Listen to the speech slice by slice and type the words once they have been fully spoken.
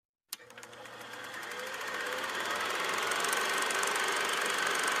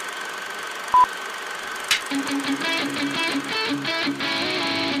You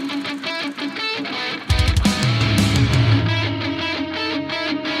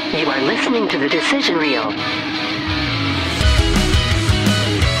are listening to The Decision Reel.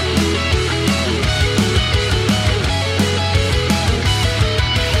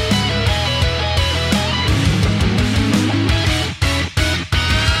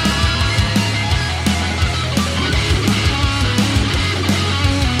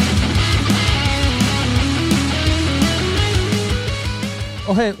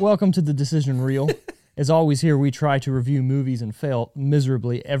 Oh, hey, welcome to The Decision Reel. As always, here we try to review movies and fail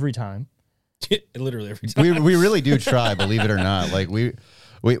miserably every time. Literally every time. We really do try, believe it or not. Like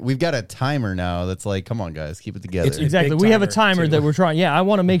we've got a timer now that's like, come on, guys, keep it together. Exactly. We have a timer that we're trying. Yeah, I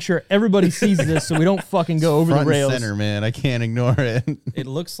want to make sure everybody sees this so we don't fucking go over Front the rails. and center, man. I can't ignore it. It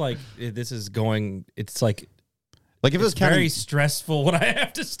looks like this is going. It's like if it was counting, very stressful when I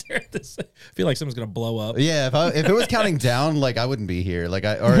have to stare at this. I feel like someone's gonna blow up. Yeah, if it was counting down, like I wouldn't be here. Like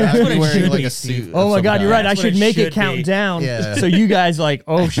I'd be wearing like a suit. Oh my God, you're right. I should make it should count be. down. Yeah. So you guys like,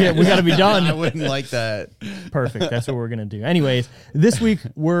 oh shit, we got to be done. I wouldn't like that. Perfect. That's what we're gonna do. Anyways, this week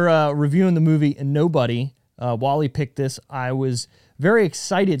we're reviewing the movie Nobody. Wally picked this. I was very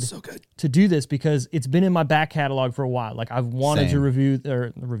excited to do this because it's been in my back catalog for a while. Like I've wanted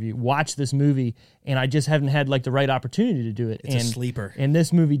to watch this movie, and I just haven't had like the right opportunity to do it. It's a sleeper. And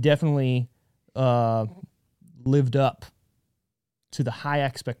this movie definitely lived up to the high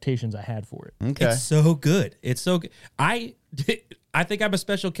expectations I had for it. Okay. It's so good. It's so good. I think I'm a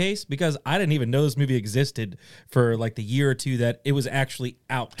special case because I didn't even know this movie existed for like the year or two that it was actually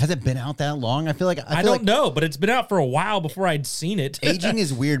out. Has it been out that long? I feel like I don't know, but it's been out for a while before I'd seen it. Aging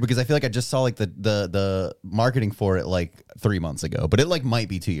is weird because I feel like I just saw like the marketing for it like 3 months ago, but it like might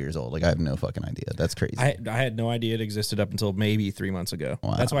be 2 years old. Like I have no fucking idea. That's crazy. I had no idea it existed up until maybe 3 months ago.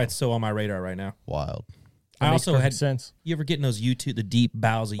 Wow. That's why it's so on my radar right now. Wild. That I makes also perfect had sense. You ever get in those YouTube, the deep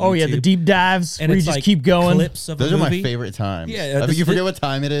bowels of YouTube? Oh yeah, the deep dives and where you it's just like keep going. Clips of Those a are my movie. favorite times. Yeah, I mean, you forget what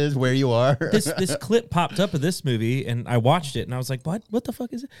time it is, where you are. This clip popped up of this movie, and I watched it, and I was like, "What? What the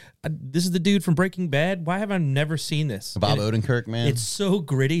fuck is it? This is the dude from Breaking Bad. Why have I never seen this?" Bob Odenkirk, man. It's so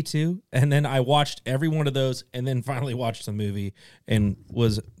gritty too. And then I watched every one of those, and then finally watched the movie, and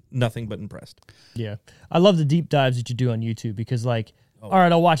was nothing but impressed. Yeah, I love the deep dives that you do on YouTube because like. All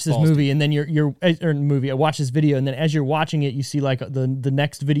right, I'll watch this movie, and then I watch this video, and then as you're watching it, you see like the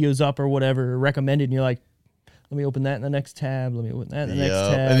next video's up or whatever recommended, and you're like, let me open that in the next tab. Let me open that in the next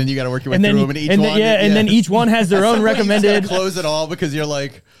tab. And then you got to work your way through them, and each one. And then each one has their own recommended. Close it all because you're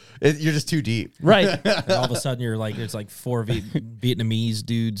like, you're just too deep. Right. And all of a sudden, you're like, there's like four Vietnamese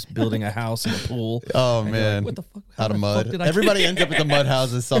dudes building a house in a pool. Oh and man, like, what the fuck? Out of mud. Everybody ends up at the mud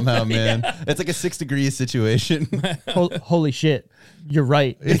houses somehow, man. It's like a 6 degrees situation. Holy shit. You're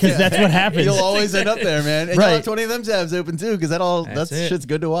right, because that's what happens. You'll always end up there, man. And right. you'll have 20 of them tabs open too, because that shit's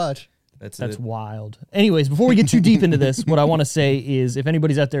good to watch. That's wild. Anyways, before we get too deep into this, what I want to say is if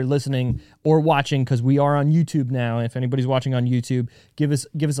anybody's out there listening or watching, because we are on YouTube now, if anybody's watching on YouTube, give us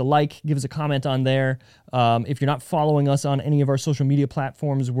a like, give us a comment on there. If you're not following us on any of our social media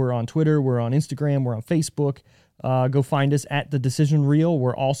platforms, we're on Twitter, we're on Instagram, we're on Facebook. Go find us at The Decision Reel.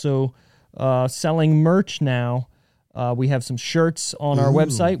 We're also selling merch now. We have some shirts on our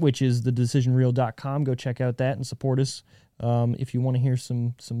website, which is thedecisionreel.com. Go check out that and support us. If you want to hear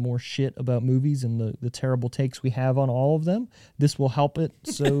some more shit about movies and the terrible takes we have on all of them, this will help it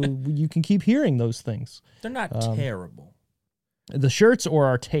so you can keep hearing those things. They're not terrible. The shirts or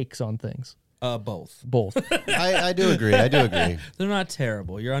our takes on things? Both. Both. I do agree. They're not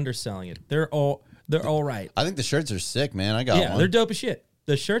terrible. You're underselling it. They're all right. I think the shirts are sick, man. I got one. Yeah, they're dope as shit.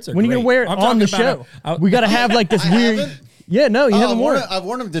 The shirts are when great. Are you going to wear it on the show? We got to have like this weird... Haven't? Yeah, no, you haven't worn it. I've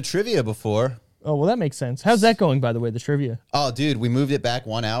worn them to trivia before. Oh, well, that makes sense. How's that going, by the way, the trivia? Oh, dude, we moved it back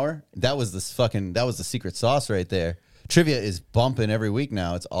 1 hour. That was the secret sauce right there. Trivia is bumping every week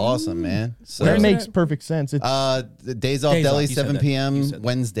now. It's awesome, man. So that makes perfect sense. It's the Days Off Deli, 7 p.m.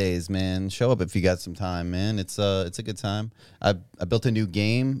 Wednesdays, man. Show up if you got some time, man. It's a good time. I built a new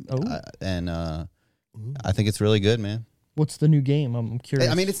game, and I think it's really good, man. What's the new game? I'm curious.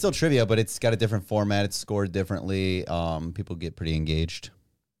 I mean, it's still trivia, but it's got a different format. It's scored differently. People get pretty engaged.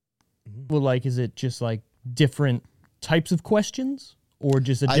 Well, like, is it just like different types of questions, or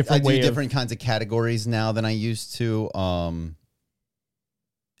just a different way? I do different kinds of categories now than I used to.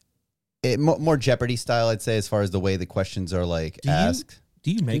 More Jeopardy style, I'd say, as far as the way the questions are like asked.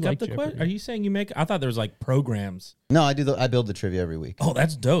 Do you make up the Jeopardy? question? Are you saying you make? I thought there was like programs. No, I do. I build the trivia every week. Oh,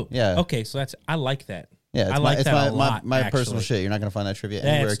 that's dope. Yeah. Okay, so I like that. Yeah, I like that a lot. My actually. personal shit. You're not gonna find that trivia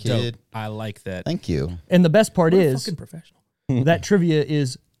anywhere, That's kid. dope. I like that. Thank you. And the best part is fucking professional. that trivia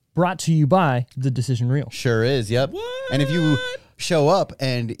is brought to you by The Decision Reel. Sure is. Yep. What? And if you show up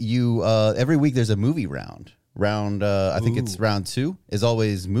and you every week there's a movie round. I think it's round 2 is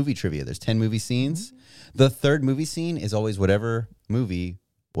always movie trivia. There's 10 movie scenes. The third movie scene is always whatever movie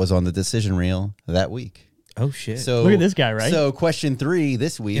was on the decision reel that week. Oh shit! So Look at this guy, right? So question 3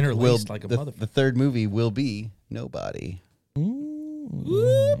 this week Interlaced like a motherfucker. The third movie will be Nobody.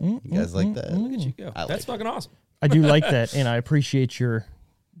 You guys like that? Look at you go. I That's like fucking awesome. I do like that, and I appreciate your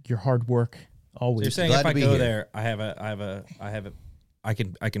hard work always. So you're saying Glad if to I be go here. there,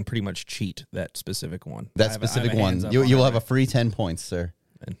 I can pretty much cheat that specific one. That specific one. You'll have a free 10 points, sir.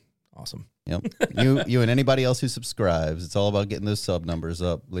 Awesome. Yep. you and anybody else who subscribes. It's all about getting those sub numbers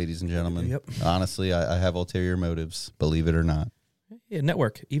up, ladies and gentlemen. Yep. Honestly, I have ulterior motives, believe it or not. Yeah,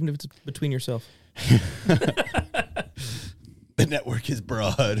 network, even if it's between yourself. The network is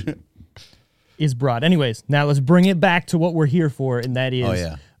broad. Is broad. Anyways, now let's bring it back to what we're here for, and that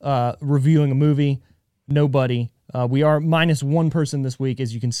is reviewing a movie, Nobody. We are minus one person this week.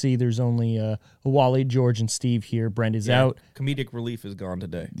 As you can see, there's only Wally, George, and Steve here. Brent is out. Comedic relief is gone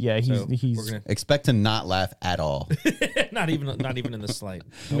today. Yeah, he's we're gonna, Expect to not laugh at all. not even in the slight.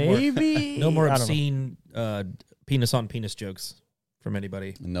 maybe No more I don't know. obscene penis on penis jokes from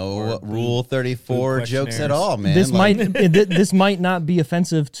anybody. No Or Rule food 34 jokes at questionnaires. all, man. This Like, this might not be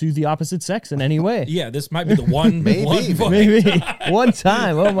offensive to the opposite sex in any way. Yeah, this might be the one. Maybe. Maybe one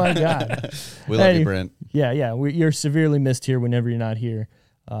time. Oh my god. we love Hey, you, Brent. Yeah. You're severely missed here whenever you're not here.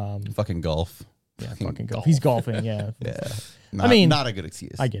 Fucking golf. Yeah, fucking golf. He's golfing. Yeah. Yeah. I mean, not a good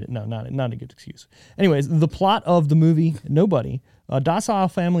excuse. I get it. No, not a good excuse. Anyways, the plot of the movie Nobody. A docile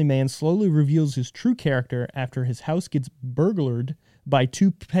family man slowly reveals his true character after his house gets burglared by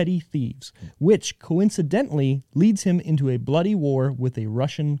 2 petty thieves, which coincidentally leads him into a bloody war with a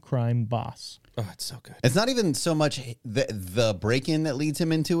Russian crime boss. Oh, it's so good. It's not even so much the break-in that leads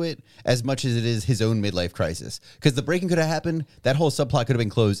him into it as much as it is his own midlife crisis. Because the break-in could have happened, that whole subplot could have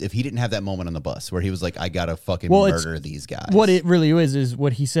been closed if he didn't have that moment on the bus where he was like, I gotta fucking murder these guys. What it really is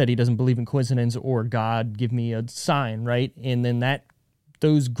what he said. He doesn't believe in coincidence or God give me a sign, right? And then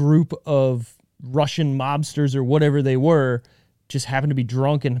those group of Russian mobsters or whatever they were just happened to be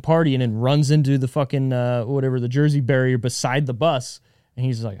drunk and partying and runs into the fucking the Jersey barrier beside the bus. And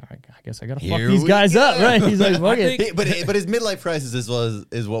he's like, I guess I gotta fuck these guys up, right? He's like, fuck it. But his midlife crisis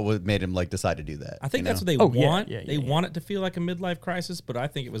is what made him like decide to do that. I think that's what they want. They want it to feel like a midlife crisis, but I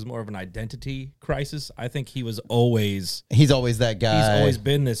think it was more of an identity crisis. I think he's always that guy. He's always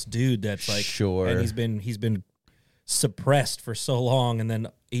been this dude that's like, sure, and he's been suppressed for so long, and then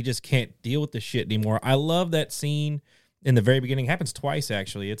he just can't deal with the shit anymore. I love that scene in the very beginning. It happens twice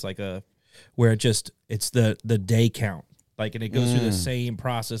actually. It's like where it's the day count. Like, and it goes through the same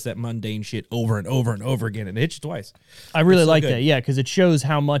process, that mundane shit over and over and over again, and it hits you twice. I really like that, yeah, because it shows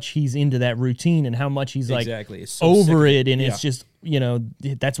how much he's into that routine and how much he's like It's so over it, and it's just,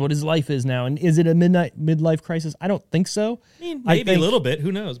 that's what his life is now. And is it a midlife crisis? I don't think so. I mean, maybe a little bit.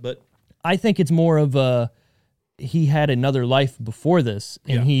 Who knows? But I think it's more of he had another life before this,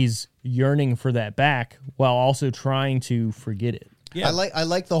 and he's yearning for that back while also trying to forget it. Yeah. I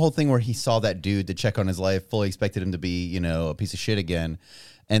like the whole thing where he saw that dude to check on his life, fully expected him to be, a piece of shit again.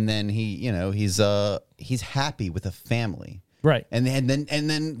 And then he's happy with a family. Right. And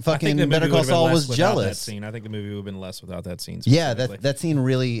then fucking Better Call Saul was jealous. That scene. I think the movie would have been less without that scene. Yeah, that scene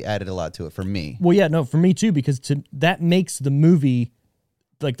really added a lot to it for me. Well, yeah, no, for me too, because that makes the movie,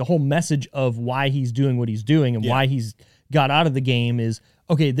 like the whole message of why he's doing what he's doing and why he's got out of the game is,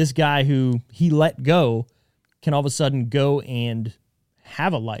 okay, this guy who he let go can all of a sudden go and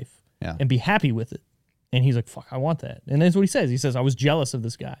have a life and be happy with it. And he's like, fuck, I want that. And that's what he says. He says, I was jealous of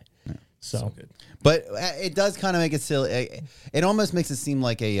this guy. Yeah. So good. But it does kind of make it silly. It almost makes it seem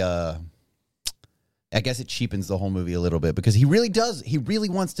like I guess it cheapens the whole movie a little bit because he really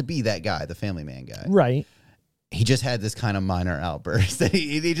wants to be that guy, the family man guy. Right. He just had this kind of minor outburst.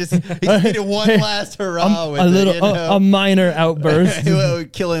 he needed one last hurrah with a minor outburst.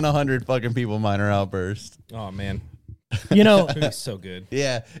 Killing 100 fucking people, minor outburst. Oh, man. It's so good.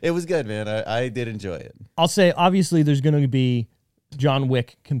 Yeah, it was good, man. I did enjoy it. I'll say, obviously, there's going to be John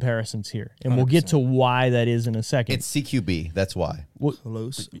Wick comparisons here, and 100%. We'll get to why that is in a second. It's CQB, that's why.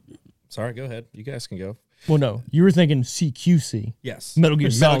 Close. Sorry, go ahead. You guys can go. Well, no, you were thinking CQC. Yes. Metal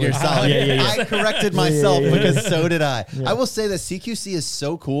Gear Solid. Yeah. I corrected myself because so did I. Yeah. I will say that CQC is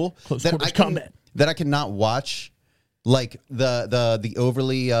so cool that I cannot watch like the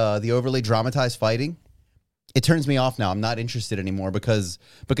overly dramatized fighting. It turns me off now. I'm not interested anymore because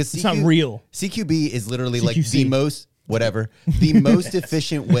it's not real. CQB is literally CQC. like the most whatever, the most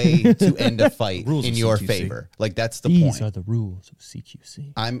efficient way to end a fight Rules in of your CQC. favor. Like, that's the These point. are the rules of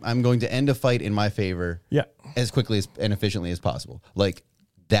CQC. I'm going to end a fight in my favor Yeah. as quickly and efficiently as possible. Like,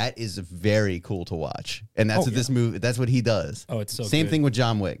 that is very cool to watch. And that's what this movie, that's what he does. Oh, it's so Same good. thing with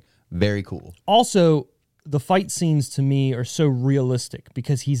John Wick. Very cool. Also, the fight scenes to me are so realistic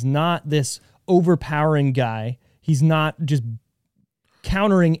because he's not this overpowering guy. He's not just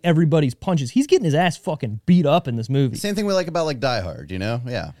countering everybody's punches. He's getting his ass fucking beat up in this movie. Same thing we like about like Die Hard, you know?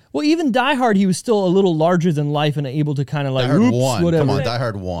 Yeah. Well, even Die Hard, he was still a little larger than life and able to kind of like, Die Hard oops, 1. whatever. Come on, Die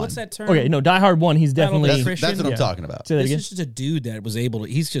Hard 1. What's that term? Okay, no, Die Hard 1, he's definitely... Battle of the That's Christian? what I'm Yeah. talking about. Say that This again? is just a dude that was able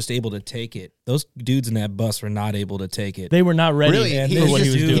to. He's just able to take it. Those dudes in that bus were not able to take it. They were not ready Really? And He, for this what he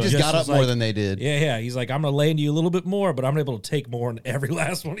was dude doing. he just got was up more like- than they did. Yeah. He's like, I'm gonna lay into you a little bit more, but I'm able to take more than every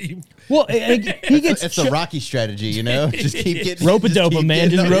last one of you. Well, he gets... It's the Rocky strategy, you know? Just keep getting... Rope-a-dope him, man.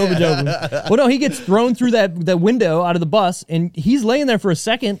 Just rope rope-a-dope him. Well, no, he gets thrown through that window out of the bus, and he's laying there for a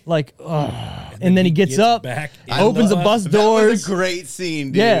second, like, ugh. And then he gets up, back in opens the bus That doors. was a great scene,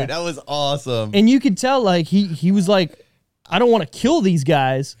 dude. Yeah. That was awesome. And you could tell, like, he was like, I don't want to kill these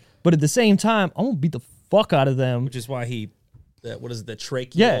guys, but at the same time, I'm going to beat the fuck out of them. Which is why he, what is it, the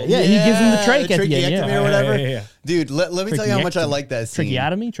trachea? Yeah, yeah, he gives him the trach at the end. tracheectomy Yeah. or whatever. Yeah. Dude, let me tell you how much I like that scene.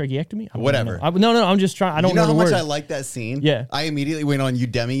 Tracheectomy? I don't Whatever. know. No, I'm just trying. I don't You know know how the much word. I like that scene? Yeah. I immediately went on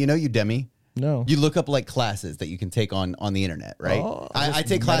Udemy. You know Udemy? No. You look up like classes that you can take on the internet, right? Oh. I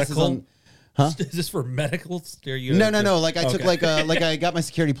take classes Medical? on... Huh? Is this for medical? No. Like I took Okay. like I got my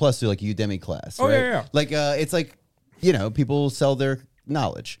Security Plus through like Udemy class. Oh, right? yeah. Like it's like, you know, people sell their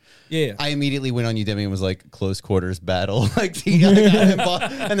knowledge. Yeah. I immediately went on Udemy and was like close quarters battle.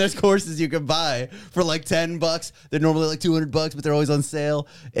 And there's courses you can buy for like $10. They're normally like $200, but they're always on sale.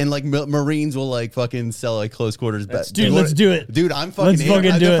 And like Marines will like fucking sell like close quarters. Dude, let's do it. Dude, I'm fucking. Let's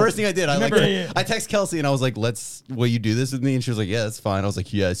fucking do the it. first thing I did, Yeah. I text Kelsey and I was like, will you do this with me? And she was like, yeah, that's fine. I was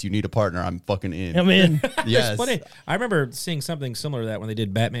like, yes, you need a partner. I'm fucking in. I'm in. Yes. It's funny. I remember seeing something similar to that when they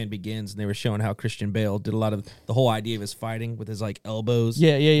did Batman Begins, and they were showing how Christian Bale did a lot of the whole idea of his fighting with his like elbows.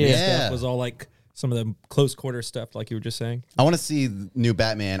 Yeah. Yeah. Stuff was all like some of the close quarter stuff, like you were just saying. I want to see the new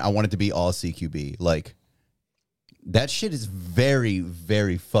Batman. I want it to be all CQB. Like, that shit is very,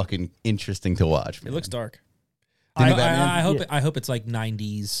 very fucking interesting to watch. It man. looks dark. The new I Batman? hope Yeah. I hope it's like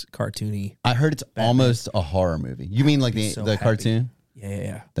 90s cartoony. I heard it's almost a horror movie. You mean like the So the happy. cartoon?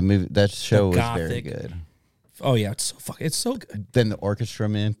 Yeah. The movie, that show was gothic. very good. Oh yeah, it's so good. Then the orchestra,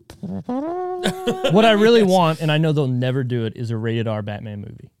 man. What I really want, and I know they'll never do it, is a rated R Batman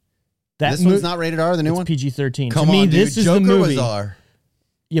movie. This one's not rated R, the new one? PG-13. Come to me, on, dude. this is Joker the movie. was R.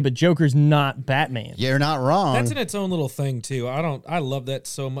 Yeah, but Joker's not Batman. You're not wrong. That's in its own little thing too. I love that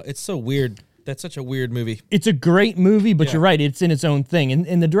so much. It's so weird. That's such a weird movie. It's a great movie, but Yeah. you're right. It's in its own thing.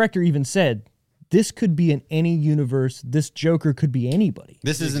 And the director even said, this could be in any universe. This Joker could be anybody.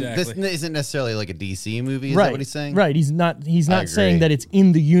 This Exactly. isn't necessarily like a DC movie. Is right. that what he's saying? Right. He's not saying agree. that it's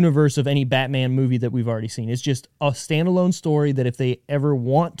in the universe of any Batman movie that we've already seen. It's just a standalone story that if they ever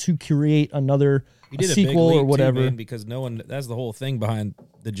want to create another He a did a big sequel leap or whatever. too, man, because no one. That's the whole thing behind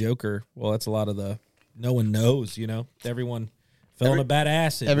the Joker. Well, that's a lot of the. No one knows. You know, everyone fell in a bad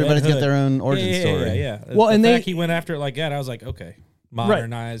acid. Everybody's Red got Hood. their own origin story. Yeah. Well, the and fact they- he went after it like that, I was like, okay,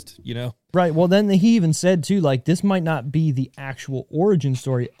 modernized. You know. Right. Well, then he even said too, like this might not be the actual origin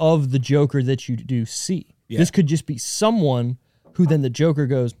story of the Joker that you do see. Yeah. This could just be someone who then the Joker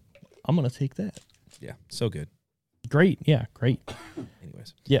goes, I'm gonna take that. Yeah. So good. Great. Yeah. Great.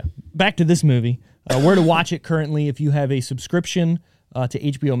 Anyways. Yeah. Back to this movie. Where to watch it currently? If you have a subscription to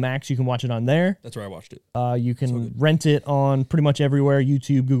HBO Max, you can watch it on there. That's where I watched it. You can rent it on pretty much everywhere: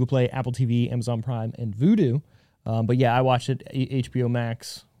 YouTube, Google Play, Apple TV, Amazon Prime, and Vudu. But yeah, I watched it HBO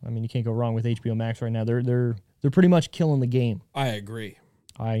Max. I mean, you can't go wrong with HBO Max right now. They're pretty much killing the game. I agree.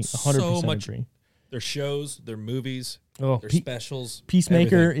 I 100% So much- agree. Their shows, their movies, Oh, their specials.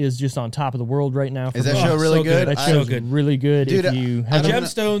 Peacemaker everything. is just on top of the world right now. For Is that me. show really so good? good. That So show's good. really good. Dude, if you I haven't, don't-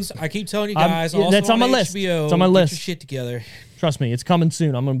 Gemstones. I keep telling you I'm- guys. yeah, also that's on my list. HBO, It's on my get list. Your shit together. trust me, it's coming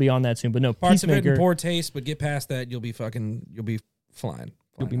soon. I'm going to be on that soon. But no, Parts of it Peacemaker, in poor taste, but get past that, you'll be flying. you'll be Flying.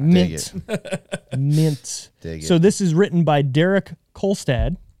 mint, mint. Dig it. So this is written by Derek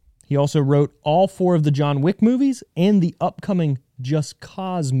Kolstad. He also wrote all 4 of the John Wick movies and the upcoming Just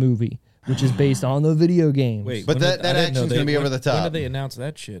Cause movie, which is based on the video games. Wait, But when that I didn't know action's gonna be over the top. When did they announce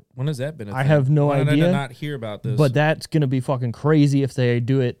that shit? When has that been? A I thing? have no Why idea. did I not hear about this? But that's going to be fucking crazy if they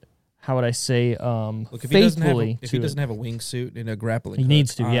do it. How would I say? Look, if he doesn't have faithfully if to he it. doesn't have a wingsuit and a grappling, He hook,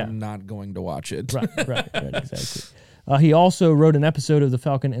 needs to, yeah. I'm not going to watch it. Right, exactly. He also wrote an episode of The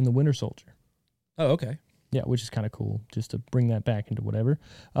Falcon and the Winter Soldier. Oh, okay. Yeah, which is kind of cool, just to bring that back into whatever.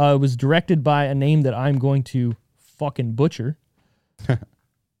 It was directed by a name that I'm going to fucking butcher.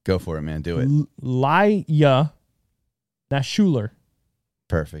 Go for it, man. Do it. Laya Nashuler.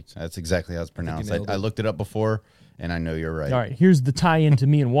 Perfect. That's exactly how it's pronounced. nailed I it. looked it up before, and I know you're right. All right, here's the tie-in to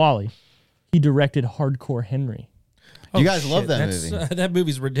me and Wally. He directed Hardcore Henry. You guys love that That's, movie. that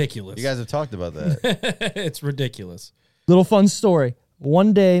movie's ridiculous. You guys have talked about that. It's ridiculous. Little fun story.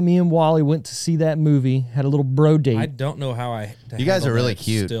 One day, me and Wally went to see that movie, had a little bro date. I don't know how You guys are really that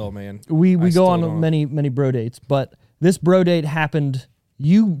cute. Still, man. we I go still on don't. many bro dates, but this bro date happened.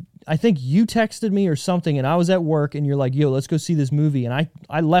 I think you texted me or something, and I was at work, and you're like, "Yo, let's go see this movie." And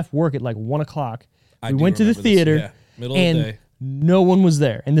I left work at like 1:00. I We do went to the remember this, theater, yeah. Middle of and the day. no one was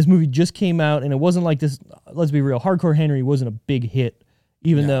there. And this movie just came out, and it wasn't like this. Let's be real, Hardcore Henry wasn't a big hit,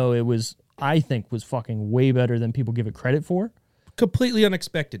 even though it was. I think was fucking way better than people give it credit for. Completely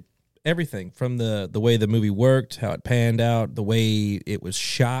unexpected. Everything from the way the movie worked, how it panned out, the way it was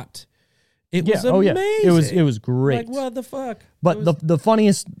shot. It was amazing. It was great. Like, what the fuck? But the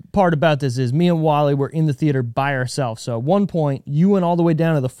funniest part about this is me and Wally were in the theater by ourselves. So at one point, you went all the way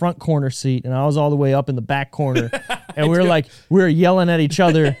down to the front corner seat, and I was all the way up in the back corner. And we were yelling at each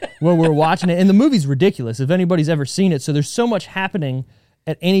other when we were watching it. And the movie's ridiculous if anybody's ever seen it. So there's so much happening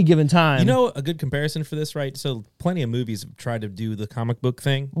at any given time. You know a good comparison for this, right? So plenty of movies have tried to do the comic book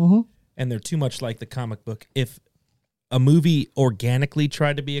thing, and they're too much like the comic book. If a movie organically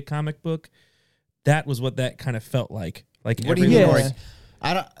tried to be a comic book, that was what that kind of felt like. Like What do you mean? Yeah.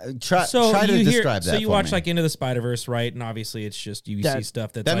 I don't try So to you describe that. So you for watch me. like Into the Spider-Verse, right? And obviously it's just you see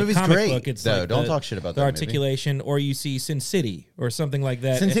stuff that's that like movie's comic great, book. It's though. like Don't the, talk shit about the that movie. articulation, or you see Sin City or something like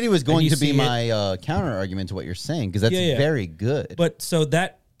that. Sin City was And going you to be see it- my counter argument to what you're saying because that's Yeah. very good. But so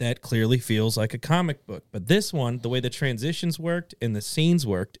that clearly feels like a comic book. But this one, the way the transitions worked and the scenes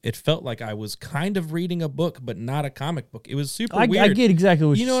worked, it felt like I was kind of reading a book, but not a comic book. It was super weird. I get exactly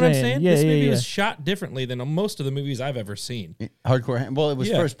what You know you're what I'm saying. saying? Yeah, This movie yeah. was shot differently than most of the movies I've ever seen. Hardcore. Well, it was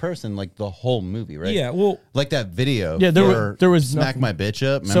Yeah. first person, like the whole movie, right? Yeah, well, like that video. Yeah, there was smack nothing. my bitch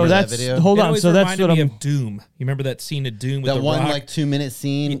up. Remember So that that's video? hold it on. always So that's reminded what me I'm. of Doom. You remember that scene of Doom with that the one rock? like 2-minute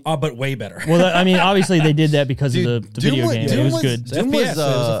scene. Oh, but way better. Well, I mean, obviously they did that because Dude, of the Doom video was- game. Doom It was was- good. It's Doom FPS. was, It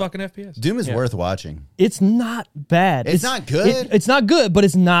was a fucking FPS. Doom is worth watching. It's not bad. It's not good? It's not good, but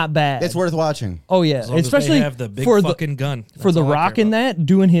it's not bad. It's worth watching. Oh yeah, As long as especially they have the big for fucking gun. for That's the all I Rock care in about. that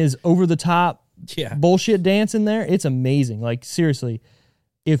doing his over the top Yeah. bullshit dance in there. It's amazing. Like seriously,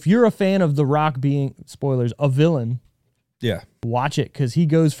 if you're a fan of the Rock being spoilers a villain, Yeah. watch it because he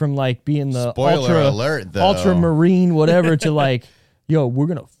goes from like being the Spoiler alert, though. ultramarine whatever to like, yo, we're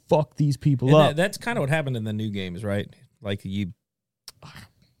gonna fuck these people And up. that's kind of what happened in the new games, right? Like you.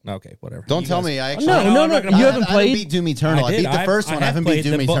 Okay, whatever. Don't You tell guys- me. I actually No, I'm no, not no. gonna- You I haven't I played. beat Doom Eternal. I I, did. beat the first I one. I have haven't beat played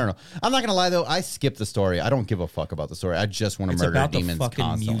Doom the bo- Eternal. I'm not gonna lie though. I skipped the story. I don't give a fuck about the story. I just want to It's murder about the demons fucking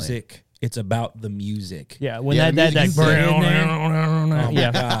constantly. music. It's about the music. Yeah, when Yeah, that the music that you get in there. burn. Oh Yeah.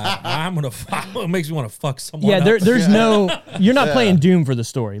 my God. I'm gonna. It makes me want to fuck someone. Yeah, up. there's no. You're not Yeah. playing Doom for the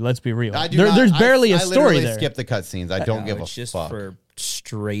story. Let's be real. I do There- not- there's barely I a story literally there. skip the cutscenes. I don't No, give a it's just fuck. for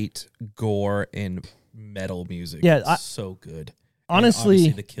straight gore and metal music. Yeah, It's so good. And honestly-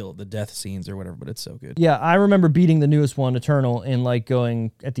 obviously the death scenes or whatever, but it's so good. Yeah, I remember beating the newest one, Eternal, and like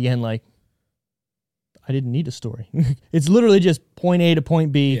going at the end, like I didn't need a story. It's literally just point A to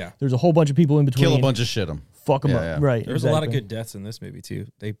point B. Yeah. There's a whole bunch of people in between. Kill a bunch of shit 'em. Fuck them Yeah, up. yeah. Right. There's a lot of exactly. good deaths in this movie too.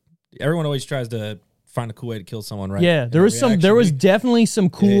 Everyone always tries to find a cool way to kill someone, right? Yeah, And there was some. There was reaction- definitely some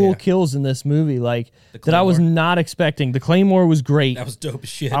cool Yeah. kills in this movie, like The that I was Claymore. not expecting. The Claymore was great. that was dope as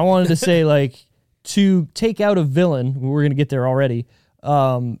shit. I wanted to say like to take out a villain. We're gonna get there already.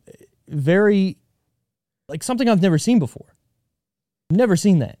 Very like something I've never seen before. Never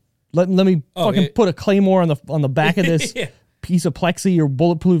seen that. Let me fucking put a Claymore on the back of this Yeah. piece of plexi or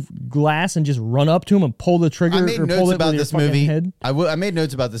bulletproof glass and just run up to him and pull the trigger I made or notes pull it about with your this fucking movie. head. I made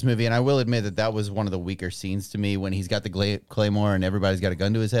notes about this movie, and I will admit that was one of the weaker scenes to me when he's got the Claymore and everybody's got a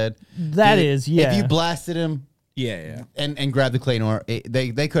gun to his head. That Dude, is, yeah. If you blasted him Yeah. and grabbed the Claymore,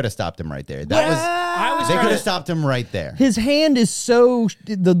 they could have stopped him right there. That was I was they trying could have to- I him right there. His hand is so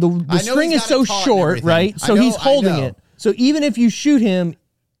the I know string he's is got so it taut and short, everything. right? I So know- he's I holding know. it. So even if you shoot him,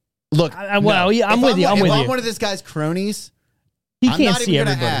 Look, well, yeah, I'm with you. I'm if with I'm you. one of this guy's cronies, he I'm can't not see even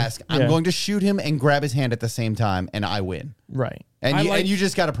going to everybody. ask. I'm Yeah. going to shoot him and grab his hand at the same time, and I win. Right. And I you, like- and you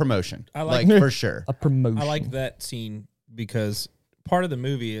just got a promotion. I like- for sure. A promotion. I like that scene because part of the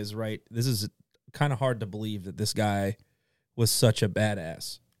movie is right. This is kind of hard to believe that this guy was such a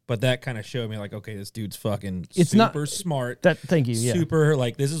badass, but that kind of showed me like, okay, this dude's fucking It's not- super smart. that. Thank you. Yeah. Super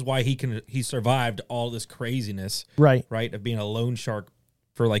like this is why he survived all this craziness, Right. right? Of being a loan shark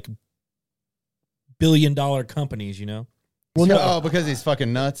for like $1 billion companies, you know. Well, no. Oh, because he's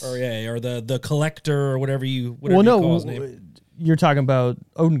fucking nuts. Or or the collector or whatever you Well, call his name. no. You're talking about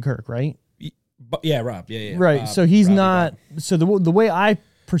Odenkirk, right? Yeah, Rob. Yeah. Right. So he's not. So the way I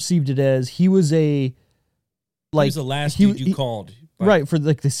perceived it as he was a like he was the last dude you called. Right, for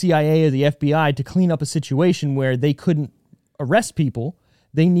like the CIA or the FBI to clean up a situation where they couldn't arrest people.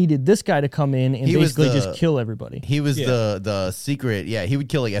 They needed this guy to come in and basically just kill everybody. He was the secret. Yeah, he would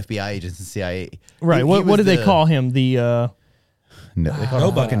kill like FBI agents and CIA. Right. What did they call him? The no, they called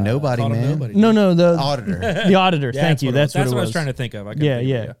him fucking nobody, man. Nobody. No, the Auditor. The auditor. Thank you. That's what I was trying to think of.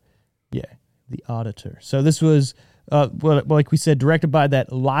 Yeah. The auditor. So this was, like we said, directed by that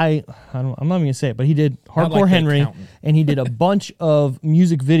I'm not even gonna say it, but he did Hardcore Henry, and he did a bunch of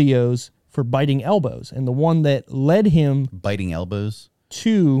music videos for Biting Elbows, and the one that led him Biting Elbows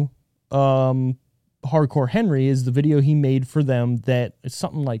to Hardcore Henry is the video he made for them. That it's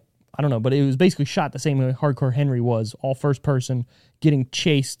something like, I don't know, but it was basically shot the same way Hardcore Henry was, all first person, getting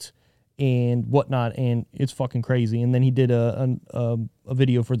chased and whatnot, and it's fucking crazy. And then he did a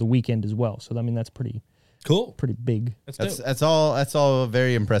video for The Weeknd as well. So I mean, that's pretty cool, pretty big. That's all a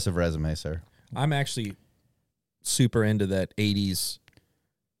very impressive resume, sir. I'm actually super into that 80s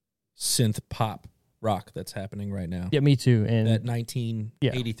synth pop rock that's happening right now. Yeah, me too. And that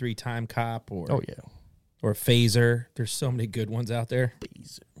 1983 Time Cop or Phaser. There's so many good ones out there.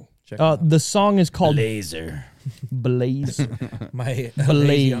 The song is called Laser. Blaze. My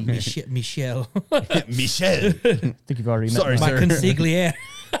Blaze. Michelle. Michelle. I think you've already met My consigliere.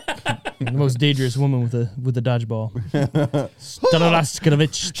 the most dangerous woman with a dodgeball.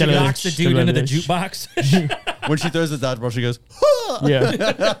 She knocks the dude into the jukebox. When she throws the dodgeball, she goes,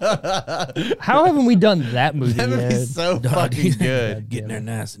 yeah. How haven't we done that movie that yet? movie's so fucking good. Getting there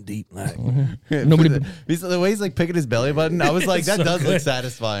nice and deep. Like. The way he's like picking his belly button, I was like, that does look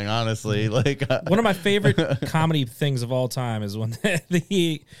satisfying, honestly. Like one of my favorite comedy things of all time is when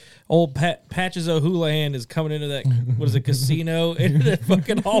the old Patches O'Houlihan is coming into that, what is it, casino, into that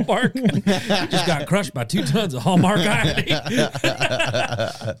fucking Hallmark. Just got crushed by 2 tons of Hallmark irony.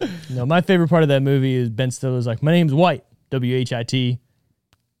 No, my favorite part of that movie is Ben Stiller's like, my name's White, WHITE.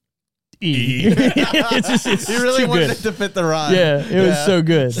 It's he really too wanted good. it to fit the rhyme. Yeah, it was so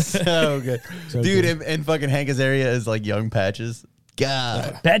good. So good. So dude, good. and fucking Hank Azaria is like young Patches.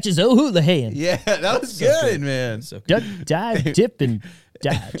 God. Patches O'Houlihan. Yeah, that was good, man. So good. Duck, dive, dip, and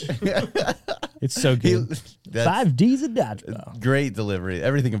dodge. It's so good. 5 Ds of dodgeball. Great delivery.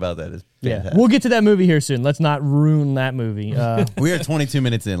 Everything about that is fantastic. We'll get to that movie here soon. Let's not ruin that movie. We are 22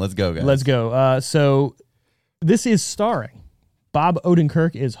 minutes in. Let's go, guys. Let's go. So this is starring Bob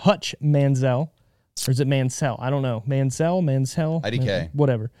Odenkirk is Hutch Mansell. Or is it Mansell? I don't know. Mansell? IDK.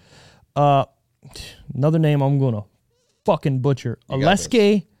 Whatever. Another name I'm going to fucking butcher.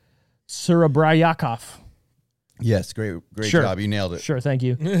 Oleksiy Surabayakov. Yes, great Sure. job. You nailed it. Sure, thank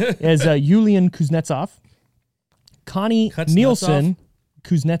you. As Yulian Kuznetsov. Connie Nielsen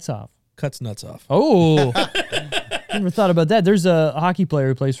Kuznetsov. Cuts nuts off. Oh. Never thought about that. There's a hockey player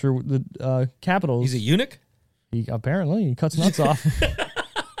who plays for the Capitals. He's a eunuch? He cuts nuts off.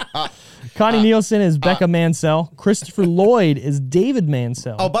 Connie Nielsen is Becca Mansell. Christopher Lloyd is David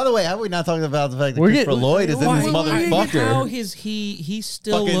Mansell. Oh, by the way, have we not talked about the fact that Christopher Lloyd is in this motherfucker? How he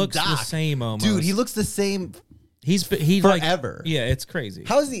still Fucking looks the Doc. same almost. Dude, he looks the same He's forever. Like, yeah, it's crazy.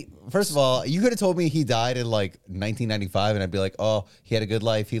 How is he? First of all, you could have told me he died in like 1995, and I'd be like, "Oh, he had a good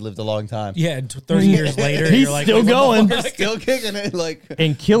life. He lived a long time." Yeah, and 30 years later, He's you're like, still going. Still kicking it, like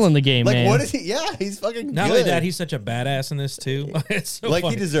and killing the game, like man. what is he? Yeah, he's fucking. Not good. only that, he's such a badass in this too. It's so like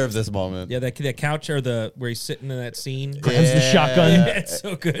funny. he deserves this moment. Yeah, that couch or where he's sitting in that scene. Grabs the shotgun. Yeah, it's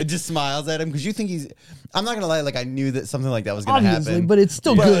so good. It just smiles at him because you think he's. I'm not gonna lie, like I knew that something like that was gonna happen, but it's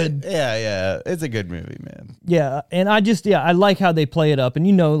still good. Yeah, it's a good movie, man. Yeah, and I like how they play it up,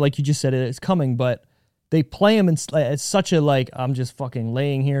 and like you just said, it's coming, but they play him it's such a like, I'm just fucking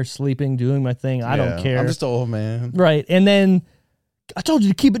laying here sleeping, doing my thing. I don't care. I'm just an old man, right? And then I told you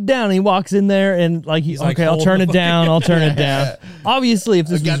to keep it down. And he walks in there and like he's like, okay. I'll turn it down. I'll turn it down. Obviously, if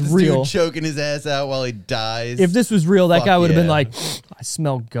this got was this real, dude choking his ass out while he dies. if this was real, that Fuck guy would have been yeah. like, I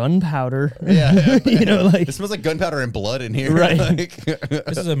smell gunpowder. Yeah. Like it smells like gunpowder and blood in here. Right. Like,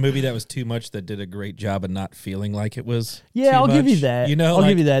 This is a movie that was too much that did a great job of not feeling like it was. yeah, too I'll give you much. that. You know, I'll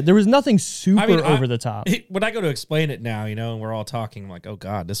give you that. There was nothing super over the top. When I go to explain it now, and we're all talking, I'm like, oh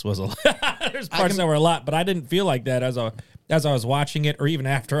God, this was a lot. There's parts that were a lot, but I didn't feel like that as I was watching it or even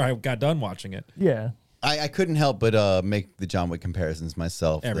after I got done watching it. Yeah. I couldn't help but make the John Wick comparisons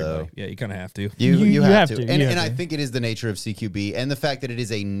myself. Everybody. Though. Yeah, you kind of have to. You have to. You And have I to. think it is the nature of CQB and the fact that it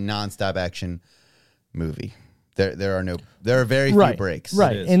is a nonstop action movie. There are very few breaks.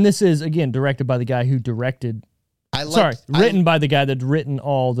 Right. It is. And this is, again, directed by the guy who directed Written by the guy that's written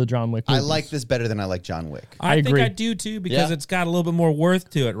all the John Wick movies. I like this better than I like John Wick. I think agree. I do too because it's got a little bit more worth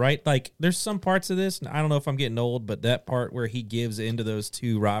to it, right? Like there's some parts of this, and I don't know if I'm getting old, but that part where he gives into those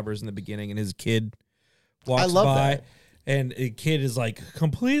two robbers in the beginning and his kid walks by that. and the kid is like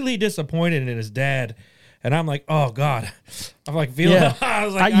completely disappointed in his dad. And I'm like, oh God, I'm like feeling. Yeah. I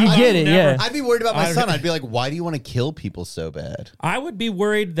was like, You get it, yeah. I'd be worried about my son. I'd be like, why do you want to kill people so bad? I would be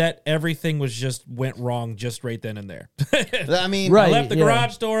worried that everything went wrong just right then and there. I mean, Right. I left the yeah.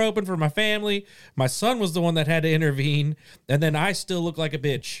 garage door open for my family. My son was the one that had to intervene, and then I still look like a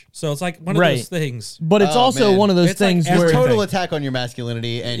bitch. So it's like one of those things. But it's Oh, also man. one of those It's like things every- where it's everything. total attack on your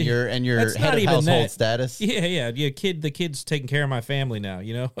masculinity and your That's head not of even household that. status. Yeah. The kid's taking care of my family now.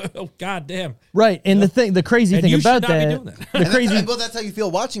 You know, oh God damn. right. And the crazy And thing you about should not be that, doing that. the And crazy that's how you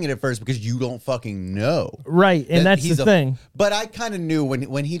feel watching it at first because you don't fucking know. right, and that's he's the thing. But I kind of knew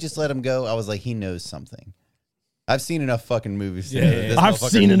when he just let him go. I was like, he knows something. I've seen enough fucking movies. To know that this I've motherfucker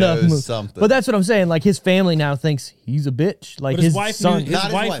seen enough knows movies. something. But that's what I'm saying. Like his family now thinks he's a bitch. Like But his his wife son. knew- Not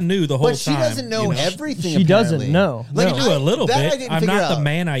his wife knew the whole but she time, doesn't know you know. everything. She doesn't apparently. know. Like, No. I knew a little that I bit. didn't I'm figure not the out.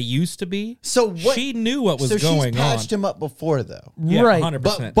 man I used to be. So what? She knew what was so going she's patched on. him up before, though. Yeah, Right.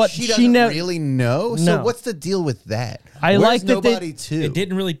 100%. But she she doesn't never- really know. No. So what's the deal with that? I Where's like that they- nobody too. It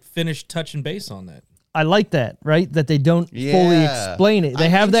didn't really finish touching base on that. I like that, right? That they don't fully Yeah. explain it. They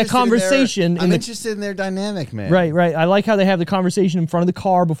I'm have that interested in their- conversation. I'm interested in their dynamic, man. Right. I like how they have the conversation in front of the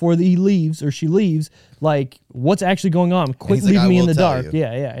car before he leaves or she leaves. Like, what's actually going on? Quit he's like, leaving "I me in will the tell dark. you."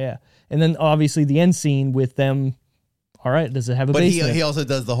 Yeah. And then obviously the end scene with them. All right, does it have a But basement? he also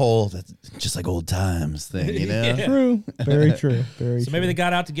does the whole "that's just like old times" thing, you know? Yeah. True. Very true. Very So true. maybe they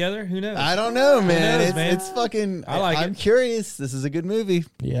got out together. Who knows? I don't know, man. knows, It's, man? it's fucking. I like I'm it. curious. This is a good movie.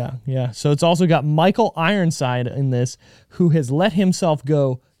 Yeah. So it's also got Michael Ironside in this, who has let himself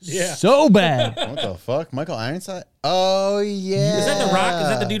go so bad. What the fuck, Michael Ironside? Oh yeah. Is that The Rock? Is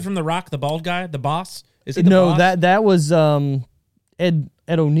that the dude from The Rock, the bald guy, the boss? Is he the No, boss? that was Ed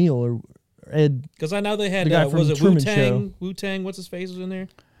O'Neill or Ed. Because I know they had The guy from was it Truman Wu Tang? Show. Wu Tang, what's his face was in there?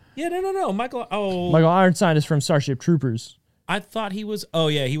 Yeah, no. Michael. Oh, Michael Ironside is from Starship Troopers. I thought he was. Oh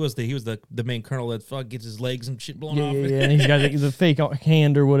yeah, he was the main colonel that gets his legs and shit blown off. Yeah. And he's got the fake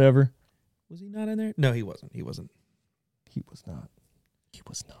hand or whatever. Was he not in there? No, he wasn't. He wasn't. He was not.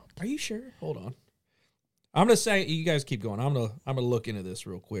 Are you sure? Hold on. I'm gonna say you guys keep going. I'm gonna look into this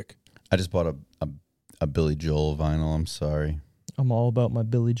real quick. I just bought a Billy Joel vinyl. I'm sorry. I'm all about my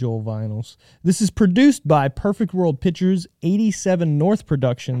Billy Joel vinyls. This is produced by Perfect World Pictures, 87 North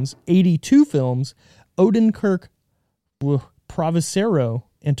Productions, 82 Films, Odenkirk Provisero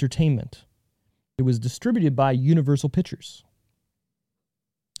Entertainment. It was distributed by Universal Pictures.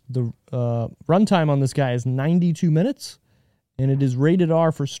 The runtime on this guy is 92 minutes, and it is rated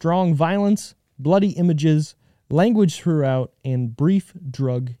R for strong violence, bloody images, language throughout, and brief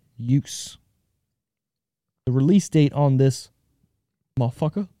drug use. The release date on this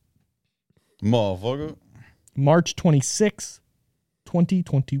motherfucker, March 26,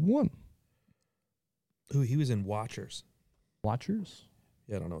 2021. Ooh, he was in Watchers. Watchers?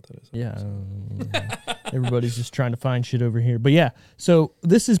 Yeah, I don't know what that is. Yeah. Everybody's just trying to find shit over here. But yeah, so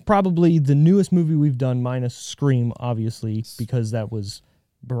this is probably the newest movie we've done, minus Scream, obviously, because that was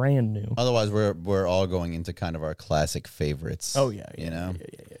brand new. Otherwise, we're all going into kind of our classic favorites. Oh, yeah. You know?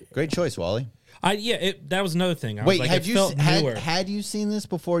 Great choice, Wally. That was another thing. I Wait, was like, had it you felt newer. had you seen this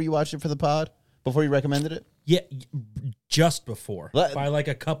before you watched it for the pod? Before you recommended it? Yeah, just before Let- by like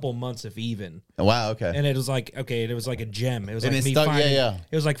a couple months, if even. Oh, wow. Okay. And it was like it was like a gem. It was And like it me stuck- yeah, finding. yeah.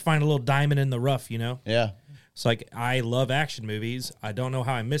 It was like finding a little diamond in the rough, you know. Yeah. It's like I love action movies. I don't know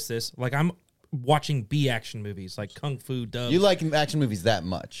how I missed this. Like I'm watching B action movies, like Kung Fu dub. You like action movies that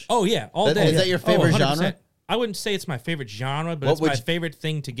much? Oh yeah, all That- day. is that your favorite 100%. genre? I wouldn't say it's my favorite genre, but What it's would my you- favorite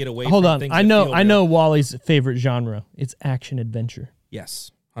thing to get away Hold from. on. Things I that know feel I real. know Wally's favorite genre. It's action adventure.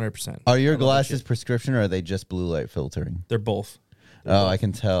 Yes, 100%. Are your glasses prescription or are they just blue light filtering? They're both. Oh, I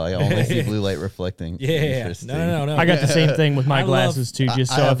can tell. I only see blue light reflecting. Yeah. Interesting. No. I got the same thing with my I love- glasses too.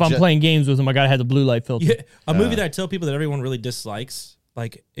 Just I so have if I'm ju- playing games with them, I gotta have the blue light filter. Yeah, a movie that I tell people that everyone really dislikes,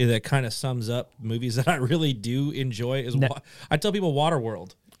 like that kind of sums up movies that I really do enjoy is I tell people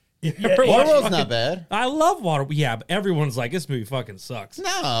Waterworld. Waterworld's not bad. I love Water. Yeah, but everyone's like, this movie fucking sucks. No,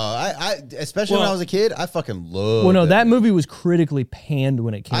 I especially when Well- I was a kid, I fucking loved Well, no, it. that movie was critically panned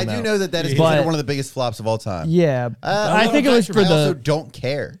when it came I out. do know that is But- considered one of the biggest flops of all time. Yeah, I think it was for I also the don't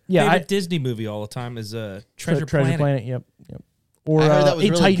care. yeah Favorite I, Disney movie all the time is Treasure Treasure Planet. Planet. Yep. Or I heard that was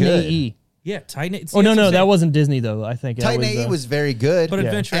really Titan good. AE. Yeah, Titan 8. Oh, no, that wasn't Disney, though, I think. Titan that AE was very good. But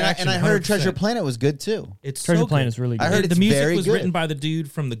Adventure Action, and I heard 100%. Treasure Planet was good too. It's Treasure so Planet good. is really good. I heard the it's music very was good. written by the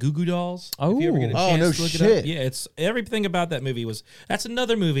dude from the Goo Goo Dolls. Oh. If you ever get a Oh, chance no to look it shit. up. Yeah, it's everything about that movie was. That's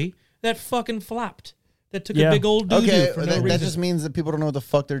another movie that fucking flopped. That took Yeah. a big old doo-doo Okay, for no that reason. just means that people don't know what the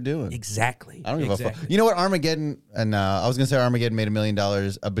fuck they're doing. Exactly. I don't give a fuck. You know what? Armageddon, and I was gonna say Armageddon made $1 million,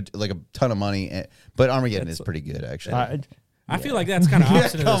 like a ton of money, but Armageddon is pretty good actually. I feel like that's kind of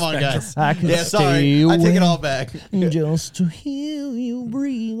opposite of the Come on, spectrum. guys. I can Yeah, stay sorry, I take away it all back. just to hear you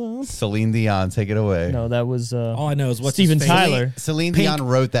breathe. Celine Dion, take it away. No, that was All I know is what's Steven his face? Tyler. Celine Pink. Dion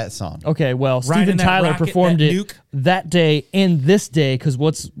wrote that song. Okay, well, Riding Steven that Tyler rocket, performed that it nuke. that day and this day because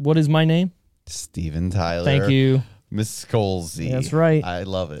what is my name? Steven Tyler. Thank you. Miss Colsey. That's right. I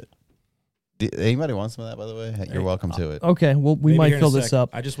love it. Anybody want some of that, by the way? You're welcome to it. Okay, well, we Maybe might here in fill a this sec. up.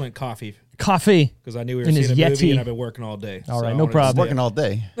 I just went coffee Coffee. because I knew we were In seeing his a movie Yeti. and I've been working all day. All So right, I no wanted to problem. stay Working up. all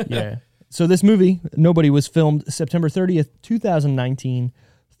day. Yeah. So this movie, Nobody, was filmed September 30th, 2019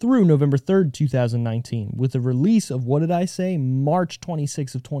 through November 3rd, 2019 with the release of, what did I say, March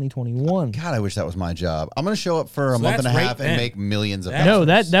 26th of 2021. God, I wish that was my job. I'm going to show up for a month and a that's right half and then. make millions of That- dollars.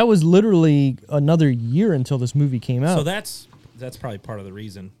 No, that was literally another year until this movie came out. So that's probably part of the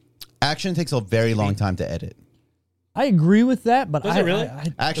reason. Action takes a very long time to edit. I agree with that, but Does it really?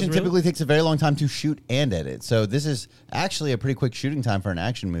 Action Does it really? typically takes a very long time to shoot and edit. So this is actually a pretty quick shooting time for an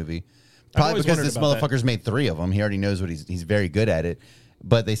action movie. Probably always because wondered this about that. motherfucker's made 3 of them. He already knows what he's very good at it.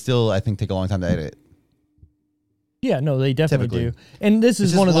 But they still, I think, take a long time to edit. yeah, no, they definitely Typically. do. And this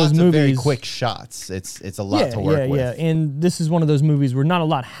It's is one of those lots movies. very quick shots. It's a lot to work with. Yeah, and this is one of those movies where not a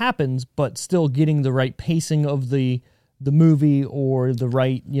lot happens, but still getting the right pacing of the movie or the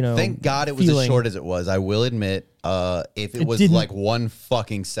right, Thank God it was feeling. as short as it was. I will admit, if it was didn't- like 1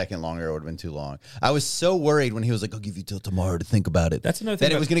 fucking second longer, it would have been too long. I was so worried when he was like, "I'll give you till tomorrow to think about it." That's another thing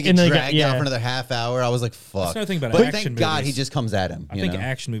That it about- was going to And get then dragged yeah. out for another half hour. I was like, "Fuck." another thing about but action thank God movies. he just comes at him. I think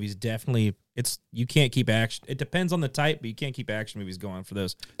action movies definitely you can't keep action. It depends on the type, but you can't keep action movies going for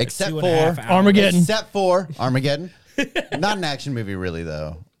those. Except 2.5 for hours. Armageddon. Except for Armageddon. Not an action movie, really,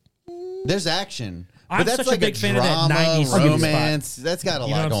 though. There's action. But I'm that's such a like big fan of that drama, 90s sweet romance. That's got a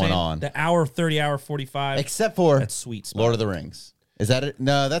You know lot what I'm going saying? on. The hour 30, hour 45. Except for That's sweet spot. Lord of the Rings. Is that it?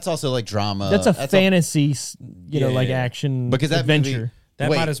 No, that's also like drama. That's a fantasy, like Yeah. action Because that adventure. movie- that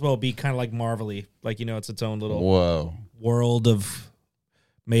Wait. might as well be kind of like Marvel-y. Like, it's its own little Whoa. world of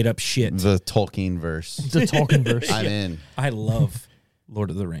made up shit. The Tolkien verse. The Tolkien verse. I'm in. I love Lord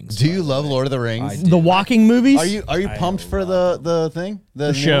of the Rings. Do you love Lord of the Rings? I The walking movies? Are you pumped for the thing?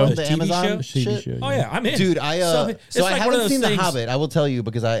 The show. new one, The the TV Amazon show? The shit? TV show, Oh, yeah, I'm in. Dude, it's I like one haven't of those seen The things- Hobbit. I will tell you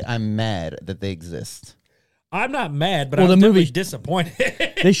because I'm mad that they exist. I'm not mad, but Well, I'm the definitely movie-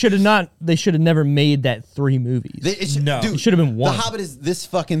 disappointed. They should have never made that 3 movies. No. Dude, It should have been 1. The Hobbit is this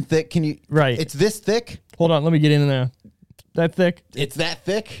fucking thick. Can you? Right. It's this thick. Hold on, let me get in there. That thick? It's that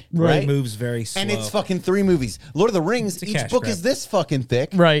thick, It right? moves very slow. And it's fucking 3 movies. Lord of the Rings. It's a Each cash book grab. is this fucking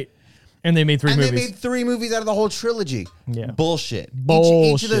thick. Right. And they made 3 And movies. they made 3 movies out of the whole trilogy. Yeah. Bullshit. Each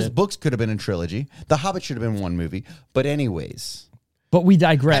of those Bullshit. books could have been a trilogy. The Hobbit should have been 1 movie. But anyways. But we And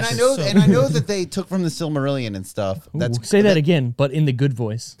digress. I know that they took from the Silmarillion and stuff. Ooh, say that again, but in the good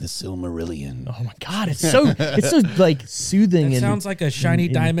voice. The Silmarillion. Oh my god, it's so like soothing It and sounds like a shiny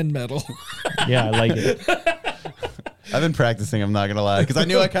diamond medal. yeah, I like it. I've been practicing, I'm not going to lie, because I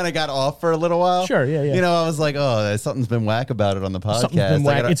knew I kind of got off for a little while. Sure, yeah. You know, I was like, oh, something's been whack about it on the podcast. Something's been I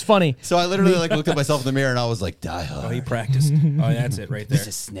whack. gotta- It's funny. So I literally looked at myself in the mirror and I was like, die hard. Oh, he practiced. Oh, that's it right there. This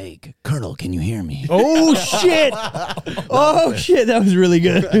is Snake. Colonel, can you hear me? Oh shit! Oh shit, that was really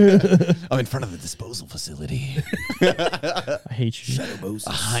good. I'm in front of the disposal facility. I hate you.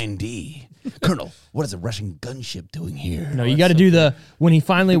 Behind D. Colonel, what is a Russian gunship doing here? No, you got to do the when he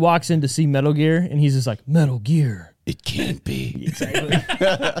finally walks in to see Metal Gear, and he's just like Metal Gear. It can't be.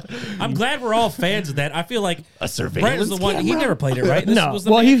 I'm glad we're all fans of that. I feel like A surveillance Brett was the one. He camera? never played it, right? This No, was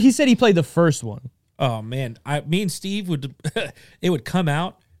the well, man? he said he played the first one. Oh man, me and Steve would. It would come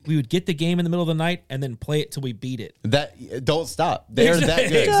out. We would get the game in the middle of the night and then play it till we beat it. That don't stop. They're that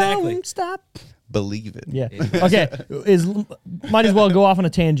good. Exactly. Don't stop. Believe it. Yeah. Okay. Might as well go off on a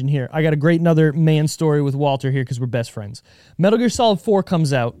tangent here. I got a great another man story with Walter here because we're best friends. Metal Gear Solid 4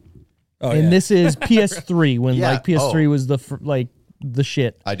 comes out, and yeah. this is PS3 when Yeah. like PS3 was the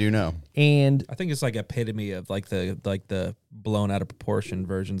shit. I do know. And I think it's like epitome of like the blown out of proportion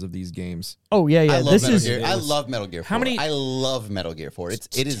versions of these games. Oh yeah. I love This Metal is Gear. I love Metal Gear 4. How many- I love Metal Gear 4. It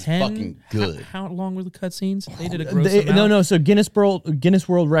is 10? fucking good. How long were the cutscenes? They did a gross amount. no. So Guinness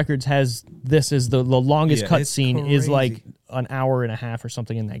World Records has this as the longest Yeah, it's cutscene is like crazy. an hour and a half or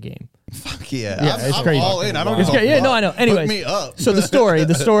something in that game. Fuck yeah. Yeah, I'm, it's I'm crazy. all in. I don't Wow. give a Yeah, no, fuck. I know. Hook Anyways, me up. so the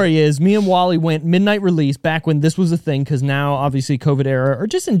story is me and Wally went midnight release back when this was a thing, because now obviously COVID era, or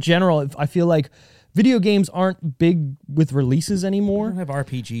just in general, I feel like video games aren't big with releases We anymore. don't have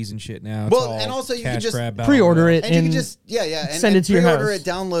RPGs and shit now. It's Well, all and also you can cash just grab battle Pre-order royale. it And you can and just and send it to your pre-order house. it,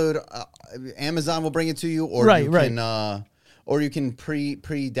 download. Amazon will bring it to you, or Right, you right. can, or you can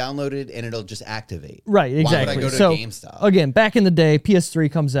pre-download it and it'll just activate. Right, exactly. Why would I go to so GameStop? again, back in the day, PS3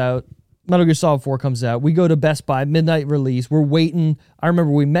 comes out, Metal Gear Solid 4 comes out. We go to Best Buy, midnight release. We're waiting. I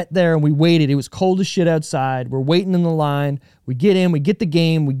remember we met there and we waited. It was cold as shit outside. We're waiting in the line. We get in, we get the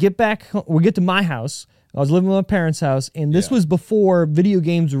game, we get back, we get to my house. I was living with my parents' house, and this was before video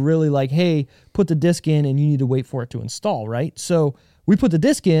games were really like, hey, put the disc in and you need to wait for it to install, right? So we put the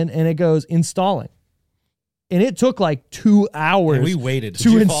disc in and it goes installing. And it took like 2 hours And we waited. to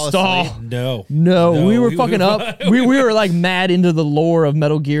Did you fall install. asleep? No, We were fucking up. We were like mad into the lore of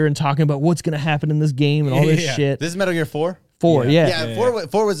Metal Gear and talking about what's going to happen in this game and all this Yeah. shit. This is Metal Gear 4? 4, yeah. Yeah,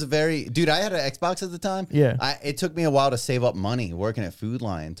 4 was a very... Dude, I had an Xbox at the time. Yeah. It took me a while to save up money working at Food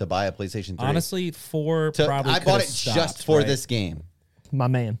Lion to buy a PlayStation 3. Honestly, 4 probably I could bought have it stopped, just for right? this game. My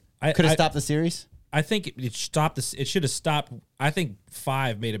man. Could have stopped the series? I think it stopped. It should have stopped. I think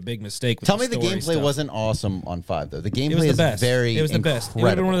 5 made a big mistake. With Tell me the story gameplay stuff. wasn't awesome on 5, though. The It gameplay was the is best. very It was the best. It would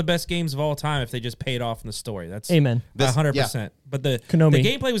have been one of incredible. the best games of all time if they just paid off in the story. That's Amen. 100%. But the Konami.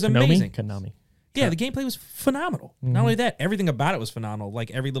 gameplay was Konami? amazing. Konami. Yeah, the gameplay was phenomenal. Mm-hmm. Not only that, everything about it was phenomenal.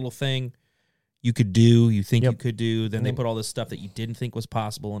 Like every little thing you could do, you think you could do, then they put all this stuff that you didn't think was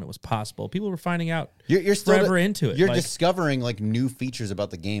possible, and it was possible. People were finding out You're still forever into it. You're Like- discovering like new features about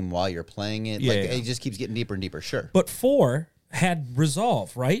the game while you're playing it. Yeah, like yeah. it just keeps getting deeper and deeper. Sure, But 4 had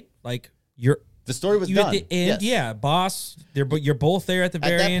resolve, right? Like the story was you done. at the end, Yes. yeah, boss. You're both there at the At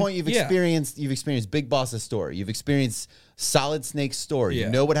very end. that point, you've Yeah. experienced Big Boss's story. You've experienced Solid Snake's story. Yeah.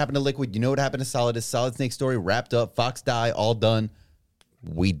 You know what happened to Liquid. You know what happened to Solid. Is Solid Snake's story wrapped up? Fox die, all done.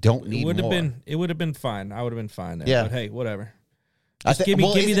 We don't need It would have more. been. It would have been fine. I would have been fine. There. Yeah. But hey, whatever. I Just thi- give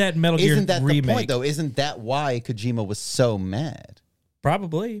me isn't- that Metal Gear Isn't that remake. the point, though? Isn't that why Kojima was so mad?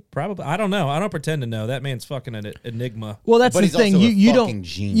 Probably. I don't know. I don't pretend to know. That man's fucking an enigma. Well, that's But the he's thing. also a You fucking don't.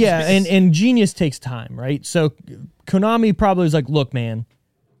 genius. Yeah, and genius takes time, right? So Konami probably was like, look, man,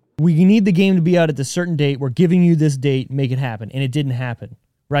 we need the game to be out at this certain date. We're giving you this date. Make it happen. And it didn't happen,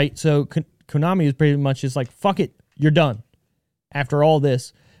 right? So Konami was pretty much just like, fuck it. You're done. After all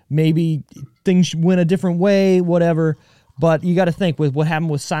this, maybe things went a different way, whatever. But you got to think with what happened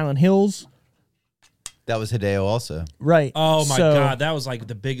with Silent Hills, That was Hideo also. right? Oh my So- god, that was like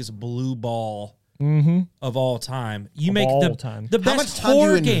the biggest blue ball of all time. You Of make all the time. the How best much time do you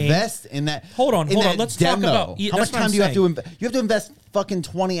horror game. invest in that? Hold on, in hold on. that Let's talk demo? about- yeah, how much that's what time I'm do you have to saying. invest? You have to invest fucking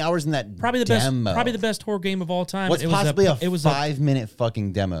 20 hours in that Probably the demo. best horror game of all time. What's It was possibly a it was 5-minute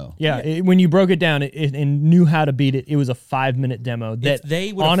fucking demo? Yeah, when you broke it down and knew how to beat it, it was a 5-minute demo. That if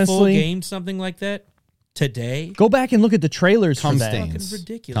they would have full honestly, gamed something like that today, go back and look at the trailers Cum for that. stains. fucking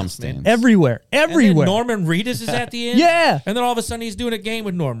ridiculous, Cum man. stains. Everywhere, And then everywhere. Norman Reedus is at the end. Yeah. And then all of a sudden he's doing a game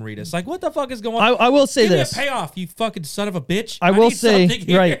with Norman Reedus. Like, what the fuck is going on? I will say Give this. me a payoff, you fucking son of a bitch. I will need say something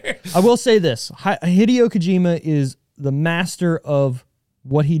here. right. I will say this: Hideo Kojima is the master of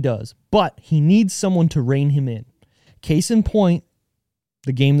what he does, but he needs someone to rein him in. Case in point,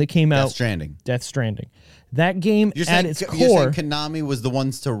 the game that came Death out, Stranding. Death Stranding. That game You're at saying, its you're core, saying Konami was the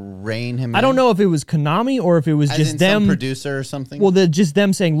ones to rein him in? I don't know if it was Konami or if it was As just in them. some producer or something? Well, just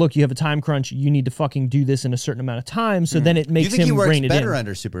them saying, "Look, you have a time crunch. You need to fucking do this in a certain amount of time." So then it you makes think he him works rein it better in.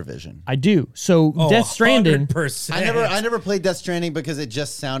 under supervision? I do. So Oh, Death Stranding. 100%. I never played Death Stranding because it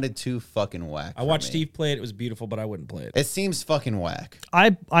just sounded too fucking whack. I for watched me. Steve play it. It was beautiful, but I wouldn't play it. It seems fucking whack.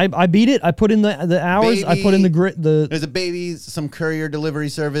 I beat it. I put in the hours. I put in the grit. There's a baby, some courier delivery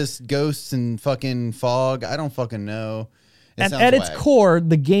service, ghosts, and fucking fog. I don't fucking know. It sounds At its whack. core,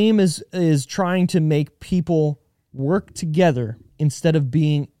 the game is trying to make people work together instead of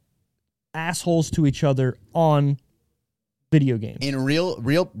being assholes to each other on video games. in real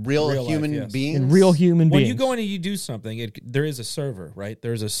life, human yes. beings. In real human When beings. you go in and you do something, there is a server, right?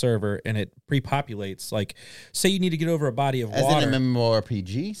 There's a server, and it pre-populates. Like, say you need to get over a body of as water. in an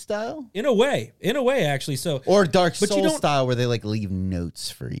MMORPG style, In a way, actually. So or Dark But you Souls don't- style, where they like leave notes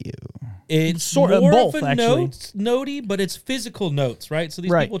for you. it's Sort of more both, of a actually. notey, but it's physical notes, right? So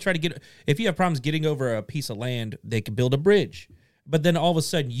these Right. people try to get. If you have problems getting over a piece of land, they can build a bridge. But then all of a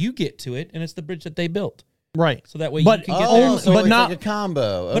sudden, you get to it, and it's the bridge that they built. Right. So that way But you can get only- there. so but it's not- like a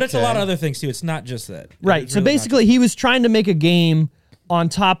combo. But it's a lot of Okay. other things too. It's not just that. Right. It's So really not basically, he was trying to make a game on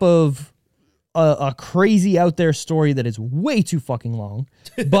top of a crazy out there story that is way too fucking long.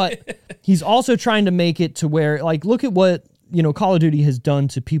 But he's also trying to make it to where, like, look at what, Call of Duty has done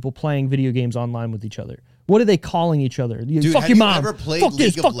to people playing video games online with each other. What are they calling each other? Dude, fuck have your you mom. ever played fuck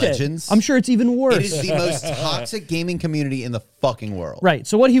this, League of fuck that. Legends? I'm sure it's even worse. It is the most toxic gaming community in the fucking world. Right.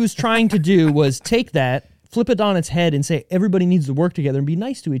 So what he was trying to do was take that, flip it on its head, and say everybody needs to work together and be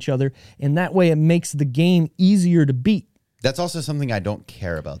nice to each other, and that way it makes the game easier to beat. That's also something I don't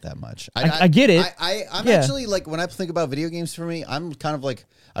care about that much. I get it. I'm Yeah. actually like, when I think about video games for me, I'm kind of like,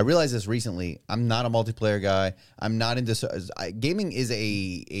 I realized this recently. I'm not a multiplayer guy. I'm not into gaming is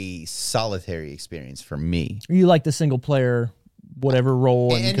a solitary experience for me. You like the single player, whatever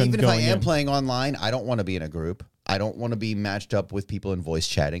role, And can even if go I in. am playing online, I don't want to be in a group. I don't want to be matched up with people in voice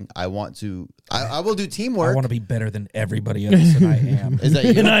chatting. I want to. I will do I teamwork. want to be better than everybody else, and I am. Is that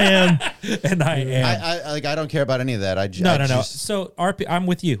you? And I am. And I am. I don't care about any of that. No. So I'm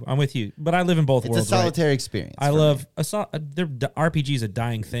with you. But I live in both It's a worlds. Right? solitary experience. I for love me. RPG is a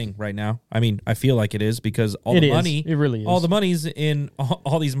dying thing right now. I mean, I feel like it is because all It the is. money, It really is. all the money's in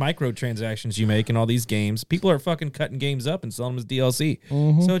all these microtransactions you make in all these games. People are fucking cutting games up and selling them as DLC.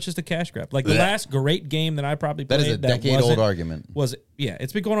 Mm-hmm. So it's just a cash grab. Like the last great game that I probably played That is a decade-old argument.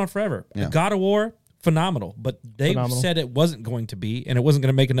 It's been going on forever. Yeah. God of War, phenomenal, but they Phenomenal. said it wasn't going to be, and it wasn't going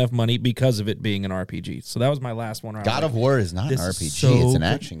to make enough money because of it being an RPG. So that was my last one. God of War is not an this is RPG. so It's an good.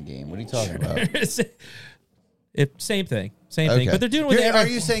 action game. What are you talking about? Same thing, but they're doing it with Are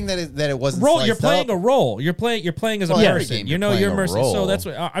you saying that it wasn't role. sliced You're playing up? a role. You're playing as a Well, every person. game You you're know, playing you're a immersed. role. So that's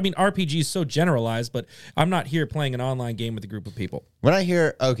what I mean. RPG is so generalized, but I'm not here playing an online game with a group of people. When I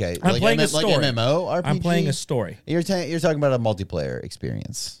hear okay, I'm playing a like story. MMO RPG. I'm playing a story. You're talking about a multiplayer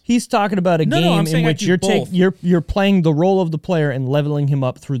experience. He's talking about a No, game I'm in saying I which do you're both. you're playing the role of the player and leveling him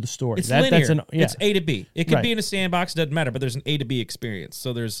up through the story. It's linear. That's It's A to B. It could Right. be in a sandbox. Doesn't matter. But there's an A to B experience.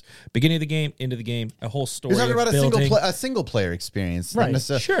 So there's beginning of the game, end of the game, a whole story. You're talking about building. a single player experience, not Right.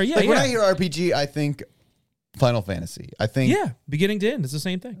 necessarily- Sure, yeah, Like when yeah. I hear RPG, I think Final Fantasy. I think Yeah, beginning to end. It's the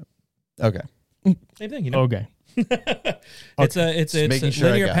same thing. Okay. Same thing. You know. Okay. It's a making sure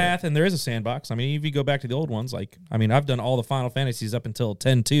I linear got path, and there is a sandbox. I mean, if you go back to the old ones, I've done all the Final Fantasies up until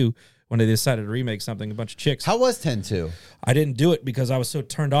 10-2 when they decided to remake something. A bunch of chicks. How was 10-2? I didn't do it because I was so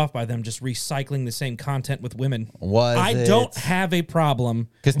turned off by them just recycling the same content with women. Was it? Don't have a problem.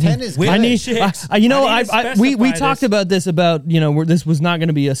 Because 10 is With good. I need, chicks. you know, I need to we specify talked this. about this about, where this was not going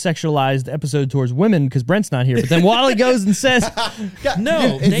to be a sexualized episode towards women because Brent's not here. But then Wally goes and says, God,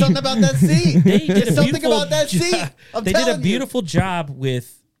 No, it's something about that scene. They did It's a something beautiful about that job. scene. I'm They did a telling you. beautiful job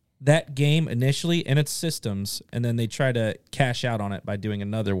with that game initially and its systems, and then they try to cash out on it by doing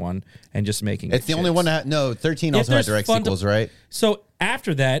another one and just making It's it the only chicks. one that no 13 If also had there's direct fun to- sequels, right? So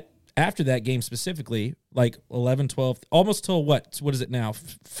after that game specifically, like 11, 12, almost till what is it now?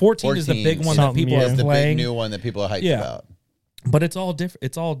 14 is the big one that something, people yeah. are It's the playing. big new one that people are hyped Yeah. about. But it's all different.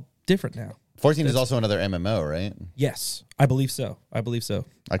 It's all different now. 14 is also another MMO, right? Yes, I believe so. I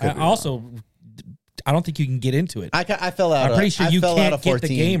could I be wrong. also, I don't think you can get into it. I fell out. I'm pretty sure you fell out can't of get 14.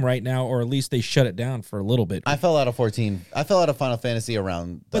 the game right now, or at least they shut it down for a little bit. I fell out of 14. I fell out of Final Fantasy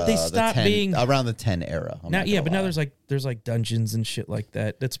around. But they the stopped 10 being- around the 10 era. I'm Now, not yeah, gonna but now lie. there's like dungeons and shit like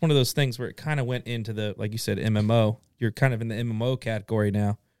that. That's one of those things where it kind of went into the, like you said, MMO. You're kind of in the MMO category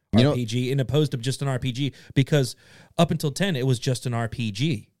now, You know- RPG, in opposed to just an RPG. Because up until 10, it was just an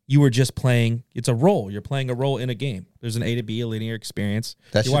RPG. You were just playing. It's a role. You're playing a role in a game. There's an A to B, a linear experience.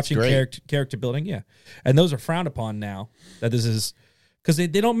 That You're shit's watching great. character building, yeah, and those are frowned upon now. That this is because they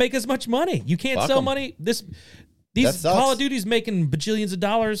don't make as much money. You can't Fuck sell 'em. money. That These sucks. Call of Duty's making bajillions of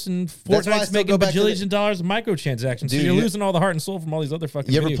dollars, and That's why I Fortnite's still go making back to bajillions the- of dollars in microtransactions. So Dude, you're you- losing all the heart and soul from all these other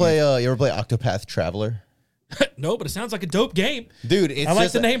fucking. You ever video play? games. You ever play Octopath Traveler? No, but it sounds like a dope game. Dude, it's I like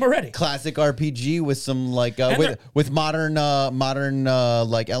just the a name already. Classic RPG with some like And they're- with modern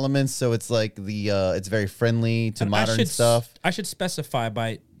like elements. So it's like it's very friendly to And modern stuff. I should specify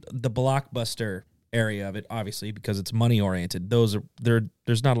by the blockbuster area of it, obviously, because it's money oriented. There's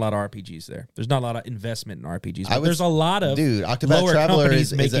not a lot of RPGs there. There's not a lot of investment in RPGs. But there's a lot of dude. Octopath lower Traveler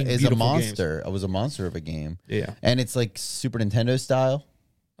companies is making a beautiful monster. games. It was a monster of a game. Yeah. And it's like Super Nintendo style.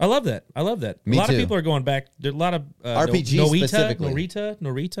 I love that. Me a lot too. of people are going back. There are a lot of RPG specifically.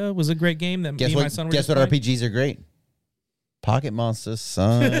 Norita was a great game that Guess me and my son were Guess just what playing. RPGs are great? Pocket Monsters,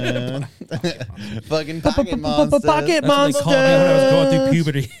 son. Fucking Pocket Monsters. Pocket That's what they called me when I was going through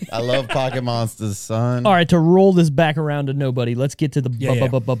puberty. I love Pocket Monsters, son. all right, to roll this back around to nobody, let's get to the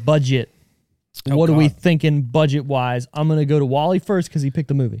budget. Oh, What are we God. thinking budget-wise? I'm going to go to Wally first because he picked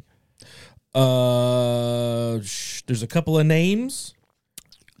the movie. There's a couple of names.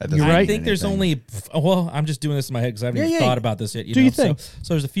 You're right. I think there's only. Well, I'm just doing this in my head because I haven't even thought about this yet. Do you think?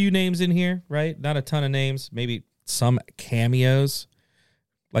 So there's a few names in here, right? Not a ton of names. Maybe some cameos,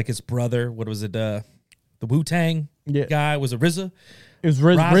 like his brother. What was it? The Wu-Tang guy was a RZA. It was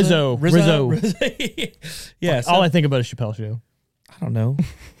Rizzo. Yeah. All I think about is Chappelle Show. I don't know.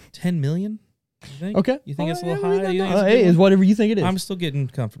 10 million? You think? Okay. You think it's a little high? Hey, it's whatever you think it is. I'm still getting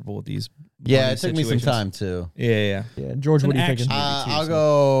comfortable with these. Yeah, money it took me some situations. time too. Yeah. George, It's what an are you thinking? action movie, I'll too,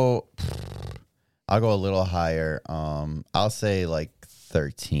 go. I'll go a little higher. I'll say like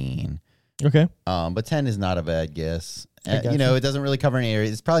 13. Okay. But 10 is not a bad guess. gotcha. You know, it doesn't really cover any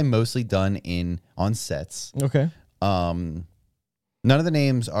areas. It's probably mostly done on sets. Okay. None of the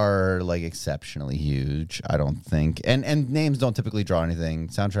names are like exceptionally huge, I don't think. And names don't typically draw anything.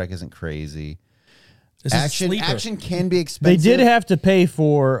 Soundtrack isn't crazy. This is a sleeper. Action can be They expensive. did have to pay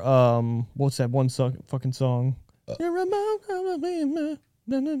for what's that one fucking song?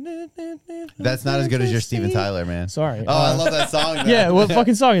 That's not as good as your Steven Tyler, man. Sorry. Oh, I love that song. Though. Yeah, what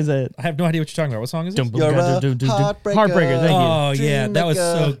fucking song is that? I have no idea what you're talking about. What song is it? You're a Heartbreaker. Thank you. Oh, yeah. That was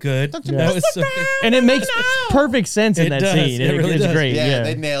so Dream good. maker. That was so good. And it makes perfect sense in It that does. scene. It really it's does. great. Yeah, Yeah.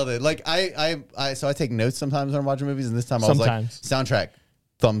 they nailed it. Like so I take notes sometimes when I'm watching movies, and this time I was Sometimes. like, soundtrack,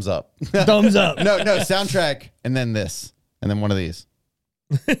 thumbs up. Thumbs up. No, soundtrack, and then this, and then one of these.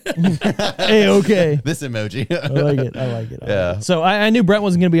 Hey, okay. This emoji. I like it. I like it. Yeah. So I knew Brent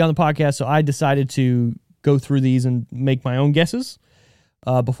wasn't going to be on the podcast, so I decided to go through these and make my own guesses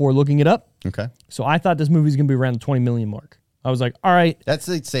before looking it up. Okay. So I thought this movie was going to be around the 20 million mark. I was like, all right. That's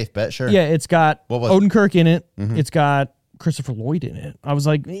a safe bet, sure. Yeah, it's got What was it? Odenkirk in it. It's got Christopher Lloyd in it. I was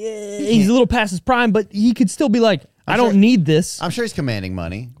like, he's a little past his prime, but he could still be like, I don't need this. I'm sure he's commanding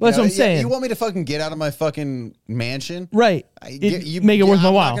money. Well, that's what I'm Yeah, saying. You want me to fucking get out of my fucking mansion? Right. Make it worth my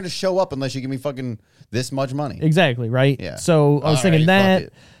I'm while. not going to show up unless you give me fucking this much money. Exactly, right? Yeah. So I was All thinking right, fuck that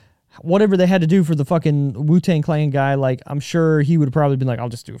it. whatever they had to do for the fucking Wu-Tang Clan guy, like, I'm sure he would have probably been like, I'll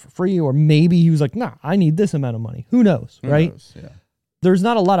just do it for free. Or maybe he was like, nah, I need this amount of money. Who knows, right? Yeah. There's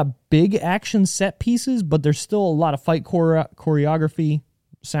not a lot of big action set pieces, but there's still a lot of fight choreography,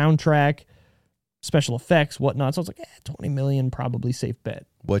 soundtrack, special effects, whatnot. So I was like, 20 million, probably safe bet.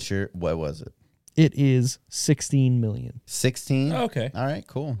 What was it? It is 16 million. 16? Okay. All right,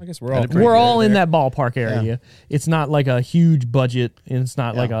 cool. I guess we're all We're all in that ballpark area. It's not like a huge budget, and it's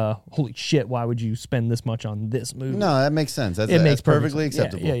not like a holy shit, why would you spend this much on this movie? No, that makes sense. That's makes perfect perfectly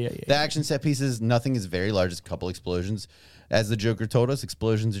sense. Yeah, acceptable. yeah. The action set pieces, nothing is very large. It's a couple explosions. As the Joker told us,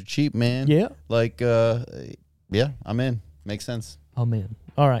 explosions are cheap, man. Yeah. Like, yeah, I'm in. Makes sense. Oh, man.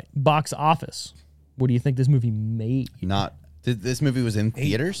 All right. Box office. What do you think this movie made? This movie was in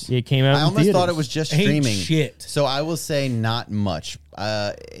theaters? It came out I in almost theaters. thought it was just Ain't streaming. shit. So I will say not much.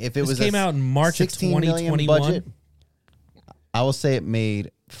 If it This was came out in March of 16 million 2021. budget, I will say it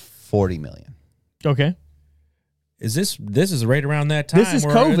made 40 million. Okay. Is this is right around that time? This is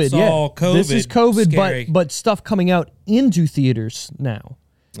where COVID, it's yeah. all COVID. This is COVID, scary. but stuff coming out into theaters now.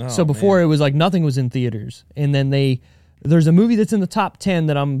 Oh, so before man. it was like nothing was in theaters, and then there's a movie that's in the top 10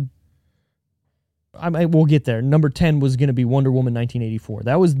 that we'll get there. Number 10 was going to be Wonder Woman 1984.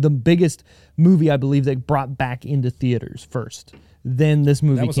 That was the biggest movie I believe that brought back into theaters first. Then this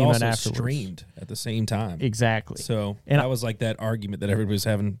movie that was came also out afterwards. streamed at the same time. Exactly. So And that was like that argument that everybody was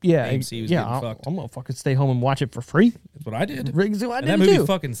having. Yeah, AMC was yeah. getting I'm fucked. gonna fucking stay home and watch it for free. That's what I did. Riggs, I And did that movie too.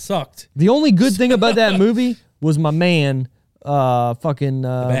 fucking sucked. The only good thing about that movie was my man, fucking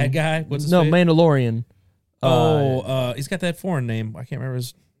Bad guy. What's his no face? Mandalorian. He's got that foreign name. I can't remember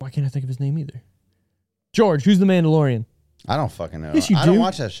his. Why can't I think of his name either? George, who's the Mandalorian? I don't fucking know. Yes, you I do. don't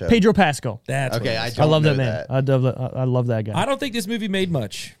watch that show. Pedro Pascal. That's Okay, what it I is. don't I love know that man. that. I love that guy. I don't think this movie made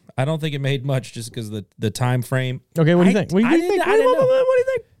much. I don't think it made much just because of the time frame. Okay, what do you think? What do you think? I didn't know. What do you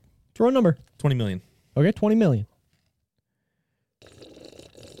think? Throw a number. 20 million. Okay, 20 million.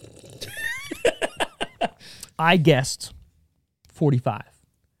 I guessed 45.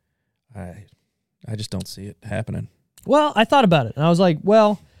 I just don't see it happening. Well, I thought about it, and I was like,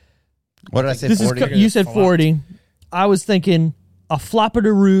 well, What did I say? this 40? is you said 40. I was thinking a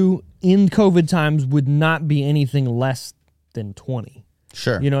flopperdaroo in COVID times would not be anything less than 20.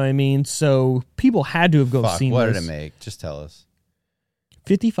 Sure. You know what I mean? So people had to have Fuck, seen what this. did it make? Just tell us.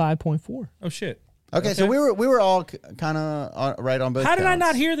 55.4. Oh shit. Okay, so we were all kind of right on both. How did I counts.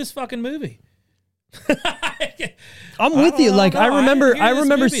 not hear this fucking movie? I'm with you. Like I remember That's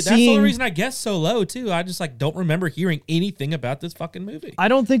the only seeing. reason I guess so low too. I just like don't remember hearing anything about this fucking movie. I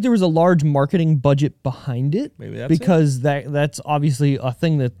don't think there was a large marketing budget behind it. Maybe that's because that's obviously a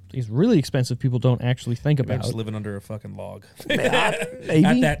thing that is really expensive. People don't actually think Maybe I'm about. just living under a fucking log Maybe.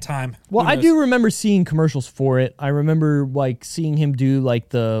 at that time. Well, Who I knows? do remember seeing commercials for it. I remember like seeing him do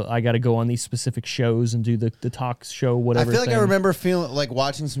like I got to go on these specific shows and do the talk show whatever. I feel like thing. I remember feeling like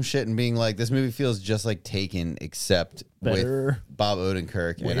watching some shit and being like, this movie feels just like Taken, except Better. with Bob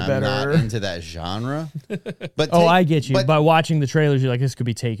Odenkirk, Way and I'm better. not into that genre. But I get you. But, By watching the trailers, you're like, this could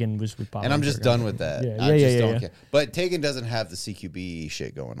be Taken with Bob. and I'm just Odenkirk. done with that. Yeah, I just don't yeah. care. But Taken doesn't have the CQB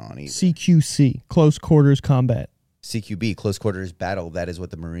shit going on either. CQC, close quarters combat. CQB, close quarters battle. That is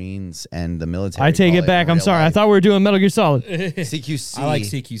what the Marines and the military. I take call it back. in I'm real sorry. I life. thought we were doing Metal Gear Solid. CQC. I like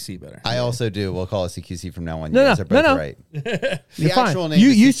CQC better. I also do. We'll call it CQC from now on. No, You guys no, are both no. right. You're The fine. actual name You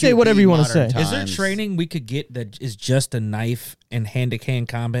is say CQB whatever you wanna Modern say. Is there Times. training we could get that is just a knife and hand-to-hand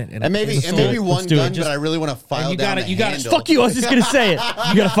combat? And maybe a sword? one do it. gun, Just- but I really want to file you down gotta- the you gotta- handle. Fuck you. I was just going to say it.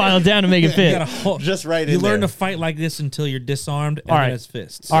 You got to file it down to make it You fit. gotta hold- Just right You in learn there. to fight like this until you're disarmed, and All then right. it's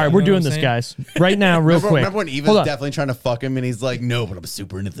fists. All right, You we're know doing what this, I'm guys. Right now, real quick. Remember when Eva's Hold on. definitely trying to fuck him, and he's like, "No, but I'm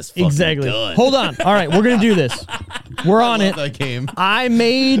super into this fucking Exactly. gun." Hold on. All right, we're going to do this. We're on it. That game. I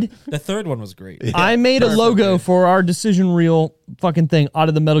made saying? The third one was great. a logo for our decision reel fucking thing out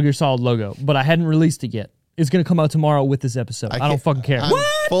of the Metal Gear Solid logo, but I hadn't released it yet. It's going to come out tomorrow with this episode. I don't can't- fucking care. I'm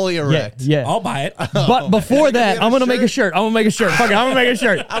fully Yeah, erect. yeah. I'll buy it. But before that, have I'm a gonna make a shirt. I'm gonna make a shirt. Fuck it, I'm gonna make a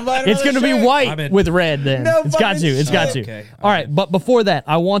shirt. buying It's another gonna be shirt. white I'm in. with red. Then No it's got to. fucking It's got to. shit. Okay, All right, but before that,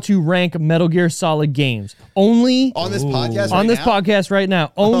 I want to rank Metal Gear Solid games only On this podcast, on right this now? podcast right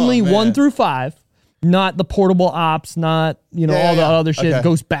now. Only man. 1 through 5, not the portable ops, not Yeah, all the yeah. other shit, Okay.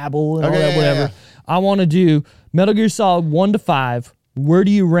 Ghost Babel and all Okay, that yeah, whatever. yeah. I want to do Metal Gear Solid 1 to 5. Where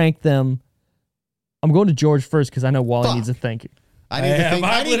do you rank them? I'm going to George first because I know Wally Fuck. needs a thank you. I need to am. think.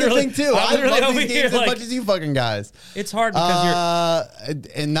 I'm I need to literally- think too. I'm I literally love over these here games as like- much as you fucking guys. It's hard because you're.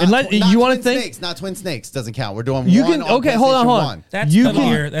 And not, Unless- not you wanna Twin think? Snakes, not Twin Snakes doesn't count. We're doing You one can on okay. Hold on, PlayStation hold on. 1. That's You Metal can-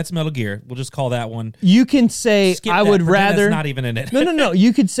 Gear. That's Metal Gear. We'll just call that one. You can say Skip I that. would Pretend rather that's not even in it. No.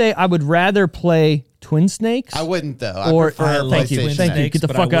 You could say I would rather play Twin Snakes. I wouldn't though. I Or- prefer I love Thank you, Twin PlayStation thank you. Snakes, Get the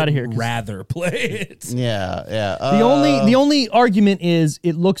but fuck I outta would here, 'cause- Rather play it. Yeah, yeah. The only argument is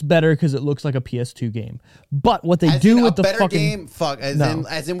it looks better because it looks like a PS2 game. But what they as do in with a the better fucking game. Fuck. As No.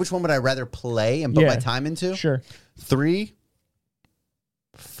 in which one would I rather play and put Yeah. my time into? Sure. 3,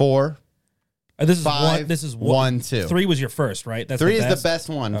 4, This is 5, one. This is 1, 2. 3 was your first, right? That's 3 the is the best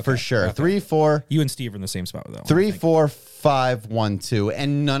one for Okay, sure. okay. 3, 4, You and Steve are in the same spot with that one. 3, I think. 4, 5, 1, 2,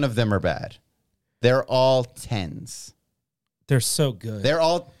 and none of them are bad. They're all 10s. They're so good. They're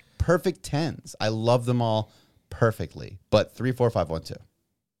all perfect 10s. I love them all perfectly. But 3, 4, 5, 1, 2.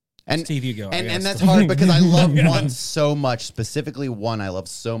 And Steve, you go. I And guess. that's hard because I love one so much. Specifically, one I love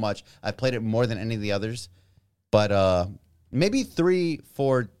so much. I played it more than any of the others. But maybe 3,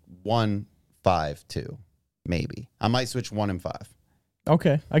 4, 1, 5, 2. Maybe I might switch 1 and 5.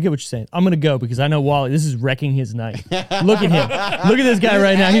 Okay, I get what you're saying. I'm gonna go because I know Wally. This is wrecking his night. Look at him. Look at this guy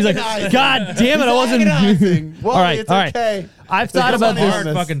right now. He's like, God damn it! I wasn't. Agonizing. Wally, all right, it's all right. okay. I've thought It's about a this. hard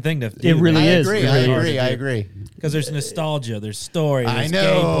fucking thing to do. It really I is. agree. It I really agree. is. I agree. Because there's nostalgia, there's story, I there's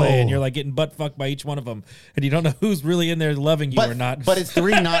know. gameplay, and you're like getting butt fucked by each one of them, and you don't know who's really in there loving you or not. But it's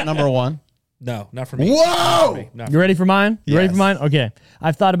 3, not number 1. no, not for me. Whoa! Not for me. Not for You ready for mine? You ready Yes. for mine? Okay.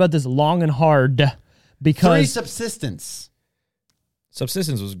 I've thought about this long and hard 3 because subsistence.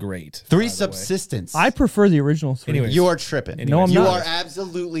 Subsistence was great. 3 by the way. subsistence. I prefer the original 3. Anyways. You are tripping. No, I'm you not. are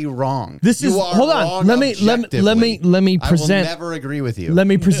absolutely wrong. This is You are hold on. wrong Let me objectively. present. I will never agree with you. Let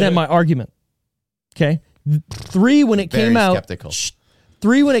me present my argument. Okay. 3 when it Very came out. skeptical.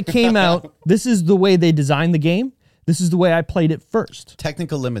 3 when it came out. This is the way they designed the game. This is the way I played it first.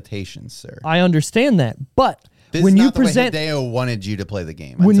 Technical limitations, sir. I understand that, but This when is you not the present way Hideo wanted you to play the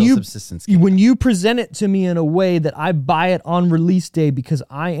game when until you subsistence came. when you present it to me in a way that I buy it on release day because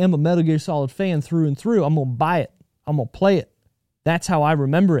I am a Metal Gear Solid fan through and through, I'm gonna buy it. I'm gonna play it. That's how I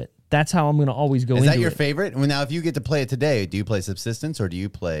remember it. That's how I'm gonna always go Is into that your it. favorite? Well, now, if you get to play it today, do you play subsistence or do you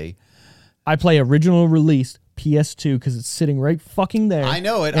play? I play original release PS2 because it's sitting right fucking there. I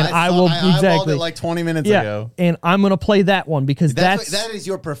know it. And I will eyeballed exactly it like 20 minutes yeah, ago. and I'm gonna play that one because That is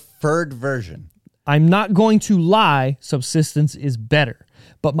your preferred version. I'm not going to lie, Subsistence is better.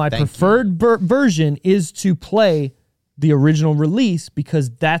 But my Thank preferred version is to play the original release because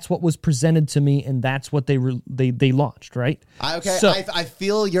that's what was presented to me and that's what they launched, right? Okay, So, I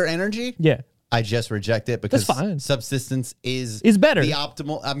feel your energy. yeah. I just reject it because That's fine. Subsistence is better. The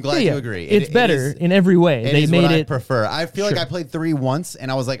optimal. I'm glad you agree. It's better in every way. It They is made what it. I prefer. I feel like I played 3 once, and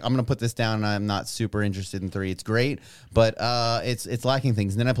I was like, I'm gonna put this down. And I'm not super interested in 3. It's great, but it's lacking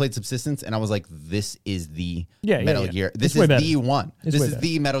things. And then I played Subsistence, and I was like, this is the Metal Gear. This is the one. This is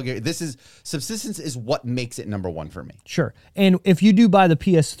the Metal Gear. This is Subsistence is what makes it number 1 for me. Sure. And if you do buy the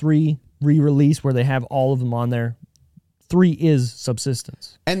PS3 re-release where they have all of them on there, 3 is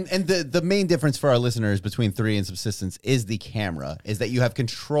Subsistence. And the main difference for our listeners between 3 and Subsistence is the camera, is that you have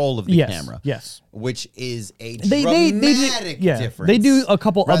control of the camera. Yes. Which is a dramatic difference. They do a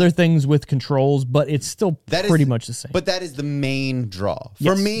couple other things with controls, but it's still pretty much the same. But that is the main draw.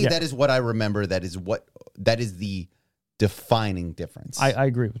 For me, that is what I remember. That is the defining difference. I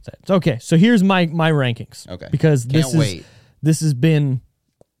agree with that. Okay, so here's my rankings. Okay. Because this has been,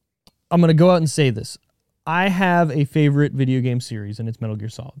 I'm going to go out and say this. I have a favorite video game series, and it's Metal Gear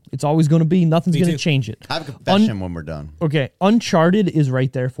Solid. It's always going to be. Nothing's going to change it. I have a confession when we're done. Okay. Uncharted is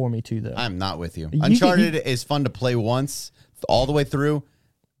right there for me, too, though. I'm not with you. Uncharted is fun to play once, all the way through,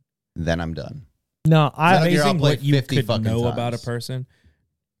 then I'm done. No, amazing what you could know about a person.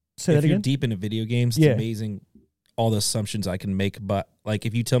 Say that again? If you're deep into video games, it's amazing all the assumptions I can make. But like,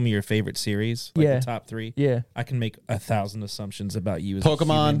 if you tell me your favorite series, like the top 3, I can make 1,000 assumptions about you as Pokemon,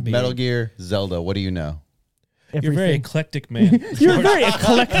 a human being. Metal Gear, Zelda. What do you know? Everything. You're very eclectic, man. You're very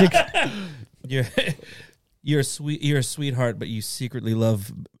eclectic. You're a sweetheart, but you secretly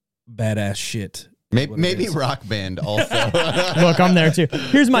love badass shit. Maybe Rock Band also. Look, I'm there too.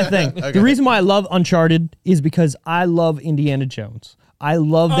 Here's my thing. Okay. The reason why I love Uncharted is because I love Indiana Jones. I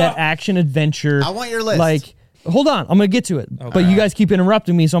love that action adventure. I want your list. Like, hold on, I'm gonna get to it. Okay. But you guys keep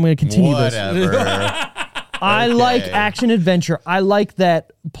interrupting me, so I'm gonna continue this. I like action adventure. I like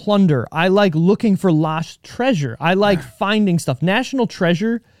that plunder. I like looking for lost treasure. I like finding stuff. National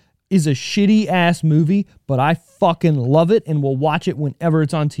Treasure is a shitty ass movie, but I fucking love it and will watch it whenever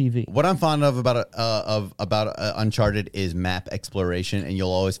it's on TV. What I'm fond of about Uncharted is map exploration, and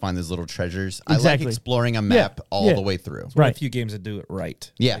you'll always find those little treasures. Exactly. I like exploring a map all the way through. It's one of the few games that do it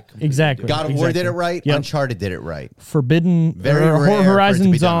right. Yeah, like exactly. God of War did it right. Yep. Uncharted did it right. Horizon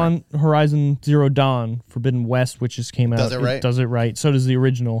Zero Dawn, Forbidden West, which just came out. Does it right? It does it right. So does the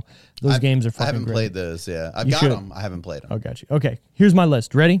original. Those games are fucking I haven't great. played those. Yeah, I've got them. I haven't played them. Oh, got you. Okay, here's my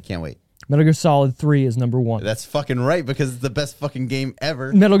list. Ready? Can't wait. Metal Gear Solid 3 is number 1. That's fucking right, because it's the best fucking game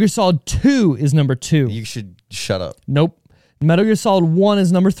ever. Metal Gear Solid 2 is number 2. You should shut up. Nope. Metal Gear Solid 1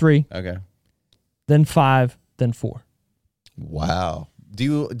 is number 3. Okay. Then 5, then 4. Wow.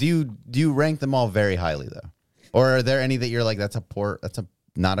 Do you rank them all very highly though? Or are there any that you're like, that's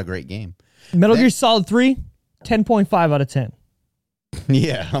not a great game? Metal Gear Solid 3, 10.5 out of 10.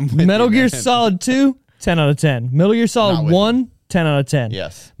 Yeah, I'm with Metal you, Gear man. Solid 2, 10 out of 10. Metal Gear Solid 1, 10 out of 10.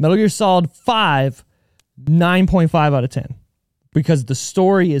 Yes. Metal Gear Solid 5, 9.5 out of 10. Because the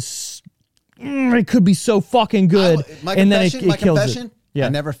story is, it could be so fucking good, and then it kills it. Yeah. I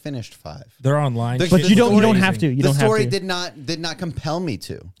never finished 5. They're online, but you don't have to. You the don't story have to. did not compel me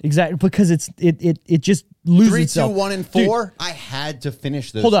to. Exactly, because it just loses 3, itself. 2, 1, and 4. I had to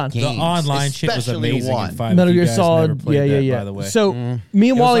finish those. Hold on. games, the online shit was amazing. 1. In 5. Metal You Gear guys Solid, never played that, by the way. So me and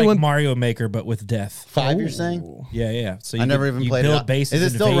It was Wally like went Mario Maker, but with death. 5, you're saying? Yeah. So I never even played it. build bases.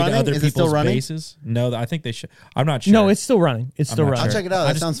 Is it still and invade running? Other Is it still people's running? bases. No, I think they should. I'm not sure. No, it's still running. It's still not running. I'll sure. check it out.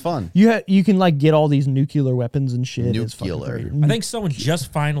 That sounds fun. You can like get all these nuclear weapons and shit. It's fucking Nuclear. great. I think someone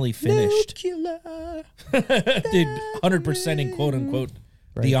just finally finished. Nuclear. Did 100% in quote unquote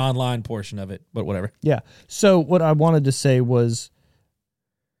the online portion of it, but whatever. Yeah. So what I wanted to say was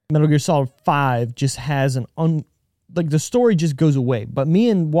Metal Gear Solid 5 just has like the story just goes away. But me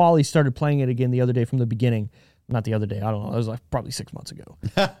and Wally started playing it again the other day from the beginning. Not the other day. I don't know. It was like probably 6 months ago.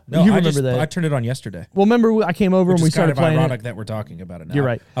 No, you I remember that? I turned it on yesterday. Well, remember I came over and we Which is kind started of playing ironic it. that we're talking about it now. You're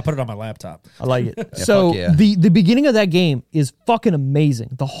right. I put it on my laptop. I like it. So fuck yeah. the beginning of that game is fucking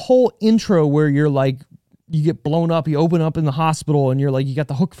amazing. The whole intro where you're like, you get blown up, you open up in the hospital, and you're like, you got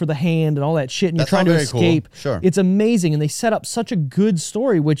the hook for the hand and all that shit, and you're That's trying all to very cool. escape. Sure. It's amazing, and they set up such a good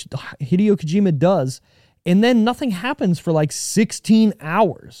story, which Hideo Kojima does, and then nothing happens for like 16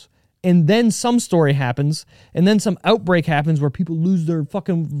 hours. And then some story happens, and then some outbreak happens where people lose their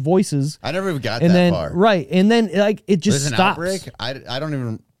fucking voices. I never even got and that then, far. Right, and then like it just There's an stops. outbreak? I don't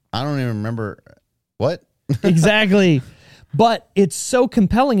even remember what? Exactly. But it's so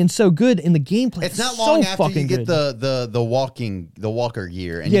compelling and so good in the gameplay. It's not long so after fucking you get good. the walker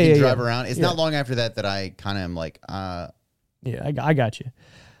gear and Yeah, you can yeah, drive yeah. around. It's Yeah. not long after that I kind of am like, Yeah, I got you.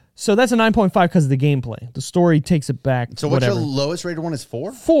 So that's a 9.5 because of the gameplay. The story takes it back. so whatever. what's your lowest rated one is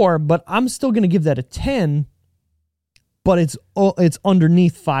 4? 4, but I'm still going to give that a 10 but it's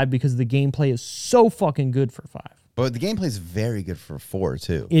underneath 5 because the gameplay is so fucking good for 5. But the gameplay is very good for 4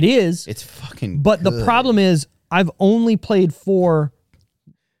 too. It is. It's fucking But good. the problem is I've only played 4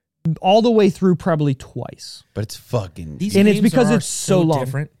 all the way through probably twice. But it's fucking... These And it's games because are it's so long.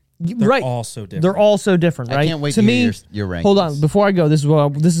 different. They're Right. all so different. They're all so different, right? I can't wait to to me, hear your rankings. Hold on, before I go, this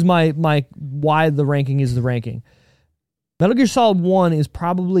is my why the ranking is the ranking. Metal Gear Solid 1 is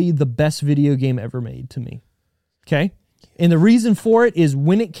probably the best video game ever made to me. Okay? And the reason for it is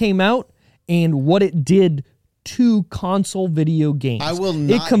when it came out and what it did to console video games. I will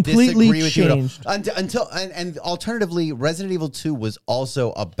not it completely disagree with changed. you until alternatively, Resident Evil 2 was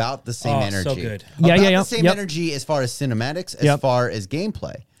also about the same energy. so good. Yeah, about yeah, the same yep. energy as far as cinematics, as Yep. far as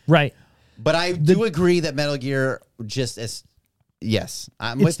gameplay. Right. But I do agree that Metal Gear just as... Yes,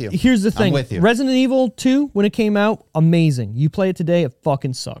 I'm with you. Here's the thing. I'm with you. Resident Evil 2, when it came out, amazing. You play it today, it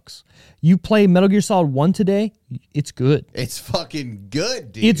fucking sucks. You play Metal Gear Solid 1 today, it's good. It's fucking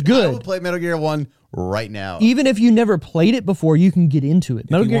good, dude. It's good. I would play Metal Gear 1 right now. Even if you never played it before, you can get into it.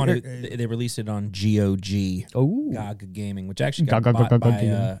 Metal If you Gear. wanted, they released it on GOG, Oh. GOG Gaming, which actually got GOG, bought GOG by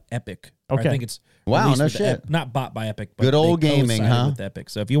Gaming. Epic. Or Okay. I think it's Wow, released no with shit. not bought by Epic, but Good old they gaming, co-sided huh? with Epic.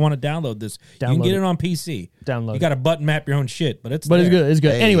 So if you want to download this, you can Download get it. it on PC. Download You it. got to button map your own shit, but it's But it's there. good. It's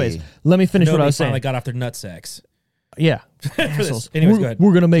good. Hey. Anyways, let me finish what I Nobody was saying. finally got off their nutsacks. Yeah. this. Assholes. Anyways, we're, go ahead.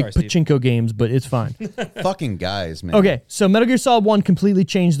 we're gonna make Sorry, Steve. pachinko games, but it's fine. Fucking guys, man. Okay, so Metal Gear Solid 1 completely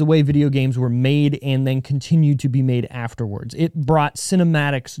changed the way video games were made and then continued to be made afterwards. It brought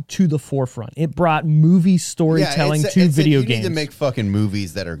cinematics to the forefront. It brought movie storytelling to video you games. need to make fucking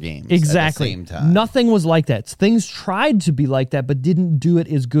movies that are games. Exactly. At the same time. Nothing was like that. Things tried to be like that, but didn't do it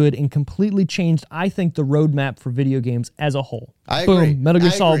as good and completely changed, I think, the roadmap for video games as a whole. I Boom. agree. Metal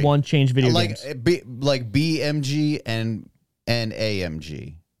Gear I Solid agree. 1 changed video games. Like BMG and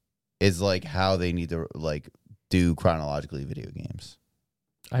AMG is like how they need to like do chronologically video games.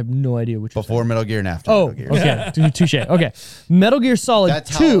 I have no idea which Before Metal Gear and after Oh, Metal Gear. okay. Touche. Okay. Metal Gear Solid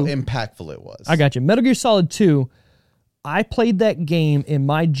That's 2. how impactful it was. I got you. Metal Gear Solid 2. I played that game and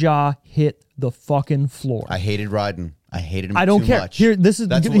my jaw hit the fucking floor. I hated Raiden. I hated him I don't too care. much. Hear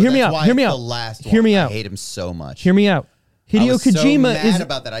me out. Why Hear me it's out. The last Hear one. me I out. hate him so much. Hear me out. I Hideo was so Kojima mad is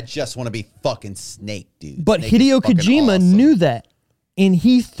about that. I just want to be fucking Snake, dude. But Snake is Hideo fucking Kojima awesome. knew that. And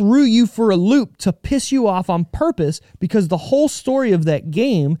he threw you for a loop to piss you off on purpose because the whole story of that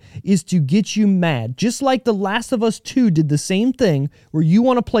game is to get you mad. Just like The Last of Us 2 did the same thing where you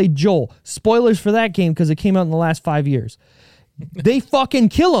want to play Joel. Spoilers for that game because it came out in the last 5 years. They fucking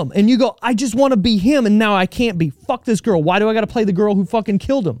kill him. And you go, I just want to be him and now I can't be. Fuck this girl. Why do I got to play the girl who fucking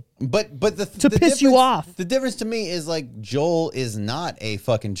killed him? But the To the piss you difference- off. The difference to me is like Joel is not a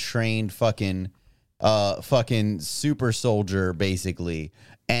fucking trained fucking super soldier basically,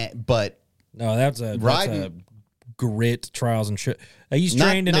 but No, that's a Raiden- grit trials and shit. He's Not-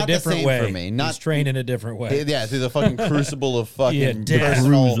 trained in not a the different same way. for me. He's trained in a different way. yeah, through the fucking crucible of fucking Yeah, death.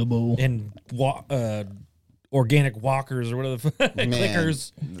 personal- And organic walkers or whatever the Man.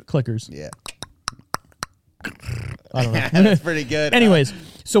 clickers. Clickers. Yeah, I don't know. that's pretty good. Anyways,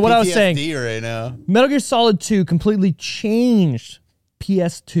 so what I was saying, PTSD right now. Metal Gear Solid 2 completely changed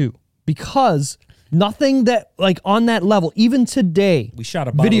PS2 because nothing that like on that level, even today, We shot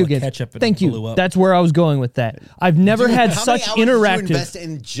a bottle video of games. ketchup and Thank it you. blew up. That's where I was going with that. I've never Dude, had how such many hours did you interactive invest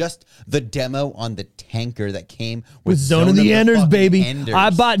in just the demo on the tanker that came with Zone of the Enders, fucking baby. Enders. I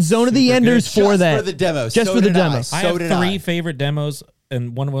bought Zone of the Super Enders good. for Just that. for the demo. Just So for the did demo. I. I So have did 3 I. favorite demos,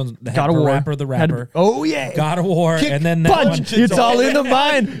 and one of them had God of War. Rapper the Had- Rapper. oh yeah. God of War, Kick, and then that Punch! one. It's all in the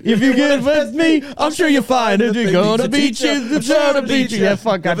mind. If you get with me, I'm sure you'll find it. You're gonna beat you. It's gonna beat you. Yeah,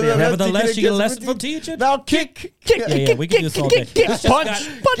 fuck, goddamn. Nevertheless, you get less will teach it. Now kick. Kick, Yeah, kick, yeah, we can do kick, this all kick, day. kick, This punch, just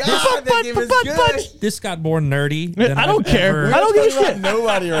punch, God, punch, that game punch, is punch, good. punch. This got more nerdy. Than I don't I've care. ever- I don't give a shit.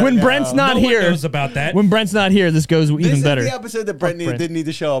 Nobody right When now. Brent's not no here, one knows about that. when Brent's not here, this goes This even is better. the episode that Brent Brent. didn't need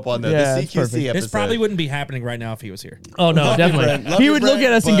to show up on, though. Yeah, The it's CQC perfect. episode. This probably wouldn't be happening right now if he was here. Oh no, Brent. definitely. Love He you, would look Brent,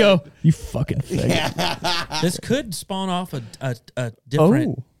 at us and but- go, "You fucking faggot." This could spawn off a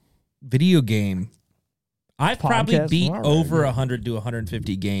different Oh, video game. I've probably Podcast. beat All right. over 100 to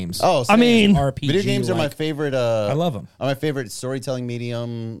 150 games. Oh, I mean, RPG. video games are my like, favorite. I love them. Are my favorite storytelling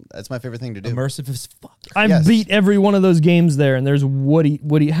medium. That's my favorite thing to do. Immersive as fuck. I've Yes. beat every one of those games there, and there's Woody.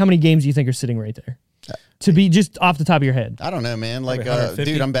 How many games do you think are sitting right there? To be just off the top of your head, I don't know, man. Like, Probably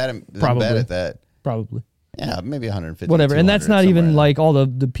 150. dude, I'm bad at Probably. that. probably. Yeah, maybe 150. Whatever, and that's 200, not even somewhere. like all the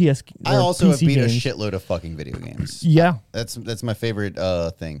PS. I or also have PC beat games. a shitload of fucking video games. Yeah, That's my favorite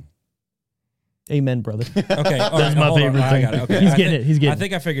thing. amen, brother. Okay, all That's right, my hold on. favorite I thing. got it. Okay. He's I getting think- it. He's getting I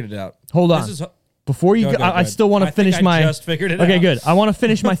think I figured it out. Hold on. This is Before you, I still want to finish my. Just figured it okay, out. good. I want to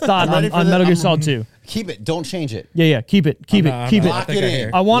finish my thought on Metal Gear Solid 2. Keep it. Don't change it. Yeah, keep it. Lock it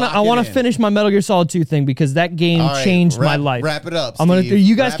in. I want to finish my Metal Gear Solid 2 thing because that game changed my life. Wrap it up. I'm gonna. Steve.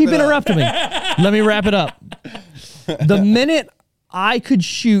 You guys Wrap keep it up. interrupting me. Let me wrap it up. The minute I could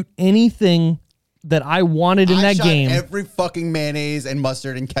shoot anything that I wanted in that shot game, every fucking mayonnaise and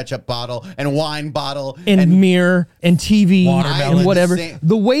mustard and ketchup bottle and wine bottle and mirror and TV Watermelon. and whatever.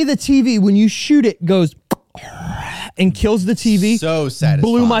 The way the TV, when you shoot it, goes and kills the TV, so satisfying.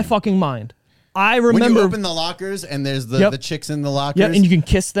 blew my fucking mind. I remember when you open the lockers and there's the chicks in the lockers. Yeah, and you can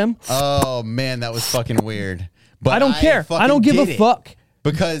kiss them. Oh man, that was fucking weird. But I don't care. I don't give a fuck.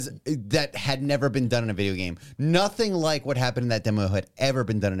 Because that had never been done in a video game. Nothing like what happened in that demo had ever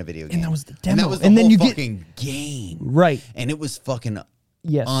been done in a video game. And that was the demo. And that was the And then whole you get- fucking game. Right. And it was fucking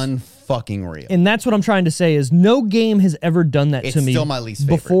Yes. unfucking real. And that's what I'm trying to say is no game has ever done that It's to me still my least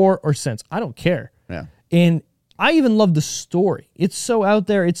favorite. before or since. I don't care. Yeah. And I even love the story. It's so out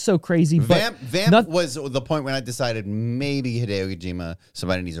there. It's so crazy. But Vamp was the point when I decided maybe Hideo Kojima,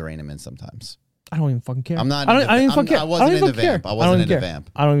 somebody needs to rein him in sometimes. I don't even fucking care. I'm not I don't into- even I'm- fucking care. I wasn't don't even into fucking Vamp. care. I wasn't don't into even care. Vamp.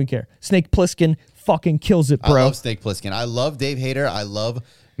 I don't even care. Snake Plissken fucking kills it, bro. I love Snake Plissken. I love Dave Hayter. I love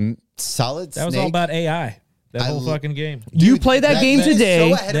Solid That was Snake. all about AI. That whole fucking game. You play that game is today.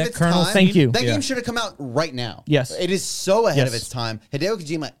 so ahead of That its Colonel time. Thank you. That Yeah. game should have come out right now. Yes. It is so ahead of Yes. its time. Hideo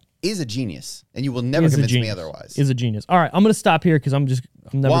Kojima is a genius, and you will never Is a convince me genius. otherwise. Is a genius. All right, I'm gonna stop here because I'm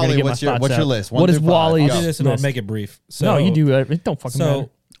never Wally, gonna get what's my your- thoughts what's your out. list? What 1 is through 5. Wally's I'll do this and I'll list? make it brief. So, No, you do. It don't fucking matter.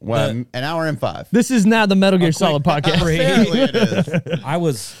 Well, an hour and 5. This is now the Metal Gear Solid podcast. Apparently it is. I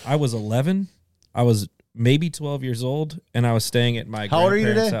was 11. I was maybe 12 years old, and I was staying at my How old are you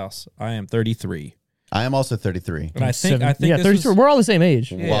grandparents' today? house. I am 33. I am also 33. And I think yeah, this 33. was- We're all the same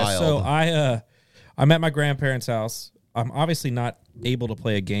age. Yeah, Wild. so I'm at my grandparents' house. I'm obviously not able to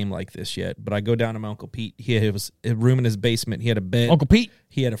play a game like this yet, but I go down to my Uncle Pete. He had a room in his basement. He had a bed. Uncle Pete.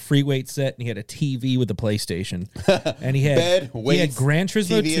 He had a free weight set, and he had a TV with a PlayStation. And he had Bed, he had weights, Gran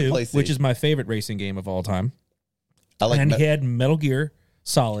Turismo TV, and 2, PlayStation. which is my favorite racing game of all time. I like And Met- he had Metal Gear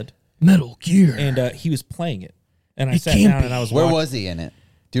Solid, Metal Gear. and he was playing it. And I It sat can't down and I be. was Where watching. was he in it?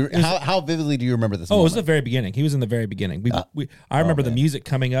 How vividly do you remember this? Oh, it moment? was the very beginning. He was in the very beginning. I remember the music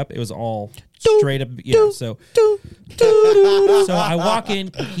coming up. It was all straight up. Yeah. So I walk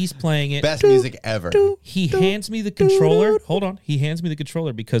in. He's playing it. best music ever. He hands me the controller. Hold on. He hands me the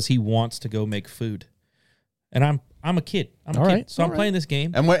controller because he wants to go make food. And I'm a kid. I'm a All kid. right, So I'm all playing this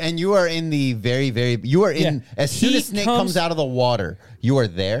game. And you are in the you are in Yeah. as soon He as Snake comes- comes out of the water, you are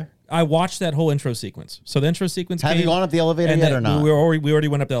there. I watched that whole intro sequence. So the intro sequence. Have you came, gone up the elevator and yet then or not? We already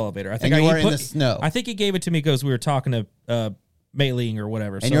went up the elevator. I think And you he were in the snow. I think he gave it to me because we were talking to Mei Ling or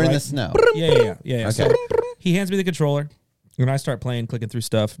whatever. And you're in the snow. Yeah. Okay. So he hands me the controller, and I start playing, clicking through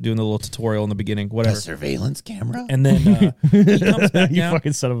stuff, doing the little tutorial in the beginning, A whatever. surveillance camera. And then he comes back You down,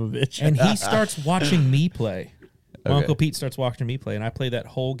 fucking son of a bitch. and he starts watching me play. My Okay. Uncle Pete starts watching me play, and I play that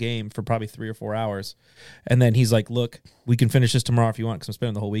whole game for probably 3 or 4 hours. And then he's like, look, we can finish this tomorrow if you want, because I'm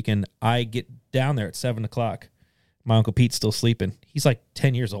spending the whole weekend. I get down there at 7 o'clock. My Uncle Pete's still sleeping. He's like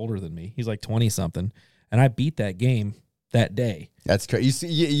 10 years older than me. He's like 20-something. And I beat that game that day. That's crazy. You see,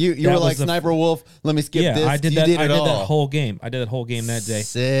 you That were was like the- Sniper Wolf. Let me skip Yeah, this. I did You that. Did I it did all. that whole game. I did that whole game that day.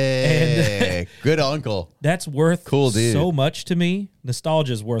 Sick. Good uncle. That's worth Cool dude. so much to me.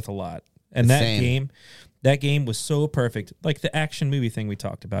 Nostalgia is worth a lot. And that Same. game was so perfect. Like the action movie thing we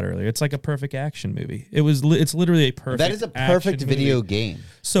talked about earlier. It's like a perfect action movie. It's literally a perfect That is a perfect action video movie. game.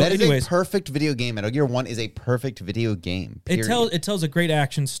 So that is anyways- a perfect video game. Metal Gear 1 is a perfect video game. It Period. tells a great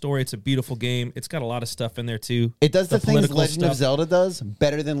action story. It's a beautiful game. It's got a lot of stuff in there too. It does the things political Legend of stuff. Zelda does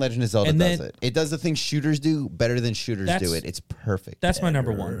better than Legend of Zelda And does then- it. It does the things shooters do better than shooters That's- do it. It's perfect. That's my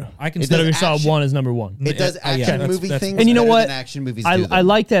number one. I can It say Metal Gear does Solid action. 1 is number 1. It does Yeah, action that's- movie that's- things And you know better what? than action movies I do them. I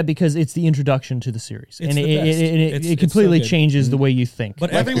like that because it's the introduction to the series. It's and the best. it It's completely so good. changes the way you think.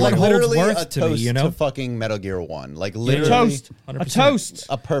 But Like everyone holds literally a worth to me, toast you know? to fucking Metal Gear 1. Like a literally toast. A 100%. toast.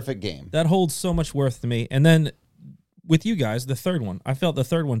 a perfect game. That holds so much worth to me. And then with you guys, the third one, I felt the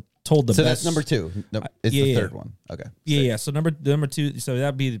third one told the So best. that's number 2. No, it's yeah, the yeah. third one. Okay. Yeah. So number 2. So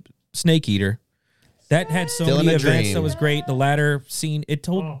that'd be Snake Eater. That had so Still in many a events. dream. That was great. The ladder scene. It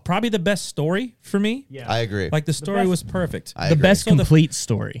told probably the best story for me. I agree. Like the story was perfect. I The agree. best So the- complete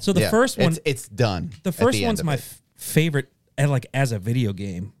story. So the Yeah, first one, it's done. the at first end one's of my it. favorite. And like as a video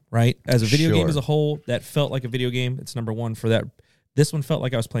game, right? As a video game Sure. as a whole, that felt like a video game. It's number one for that. This one felt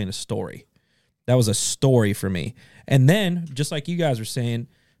like I was playing a story. That was a story for me. And then, just like you guys were saying,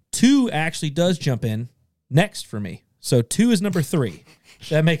 2 actually does jump in next for me. So 2 is number 3. If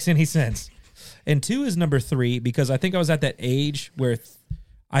that makes any sense. And 2 is number 3 because I think I was at that age where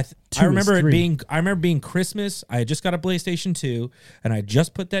I remember it being. I remember being Christmas. I had just got a PlayStation 2, and I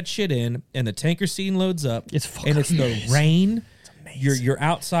just put that shit in, and the tanker scene loads up. It's fucking and it's the rain. You're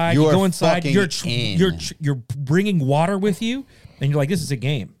outside. You go inside. You're bringing water with you, and you're like, this is a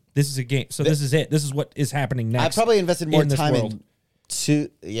game. This is a game. So this is it. This is what is happening next. I probably invested more time world. in. Okay,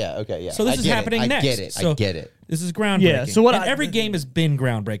 yeah. So this is happening next. I get it. This is groundbreaking. Yeah, so every game has been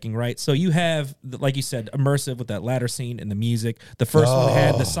groundbreaking, right? So you have, like you said, immersive with that ladder scene and the music. The first one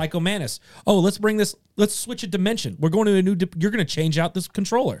had the Psycho Mantis. Oh, let's switch a dimension. We're going to a new, you're going to change out this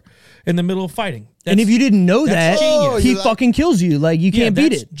controller in the middle of fighting. And if you didn't know that, genius. he fucking kills you. Like, you can't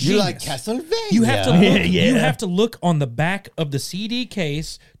beat it. You like Castlevania. You have to look, you have to look on the back of the CD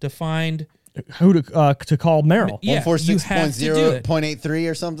case to find who to call Meryl. Yeah, 146.0.83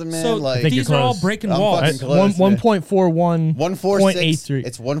 or something, man. So like these are all breaking walls. fucking close, 1.41. 146.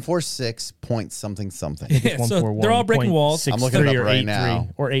 It's 146 point something. Yeah, so they're all breaking walls. I'm looking it up right now.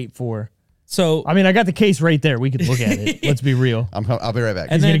 Or 84. So I mean, I got the case right there. We could look at it. Let's be real. I'll be right back.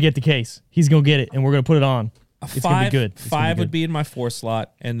 He's gonna get the case. He's gonna get it, and we're gonna put it on. It's gonna be good. Five would be in my 4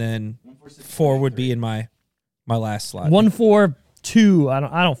 slot, and then 4 would be in my last slot. 142.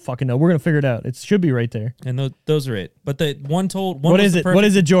 I don't fucking know. We're gonna figure it out. It should be right there. And those are it. But the one told. What is it? What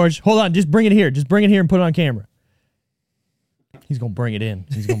is it, George? Hold on. Just bring it here. Just bring it here and put it on camera. He's gonna bring it in.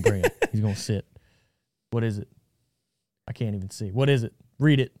 He's gonna bring it. He's gonna sit. What is it? I can't even see. What is it?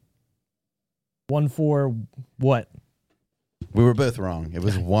 Read it. 14 what? We were both wrong. It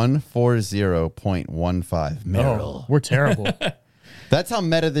was 140.15. Meryl. Oh, we're terrible. That's how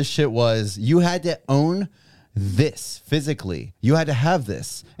meta this shit was. You had to own this physically. You had to have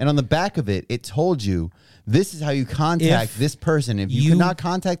this. And on the back of it, it told you this is how you contact this person. If you could not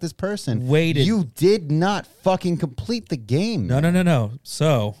contact this person, you did not fucking complete the game. No.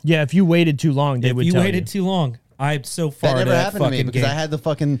 So yeah, if you waited too long, they would tell you. If you waited too long, I'm so far. That never happened to me because I had the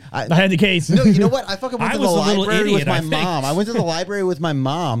fucking. I had the case. No, you know what? I fucking went to the library with my idiot, mom. I went to the library with my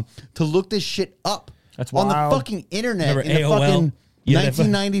mom to look this shit up. That's on wild. the fucking internet Remember in the AOL? fucking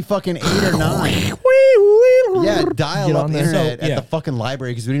 1990 fucking 8 or 9. Yeah, dial up internet at the fucking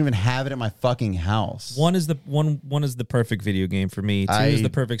library because we didn't even have it at my fucking house. One is the perfect video game for me. 2 is the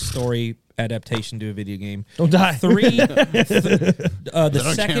perfect story adaptation to a video game. Don't die. 3, the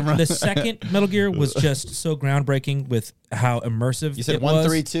second Metal Gear was just so groundbreaking with how immersive. You said it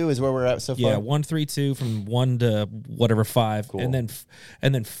 132 is where we're at so far. Yeah, 132 from 1 to whatever 5, cool. and then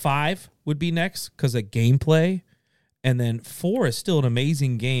 5 would be next because of gameplay. And then 4 is still an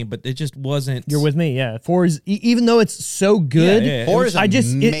amazing game, but it just wasn't. You're with me, yeah. 4 is even though it's so good. 4 is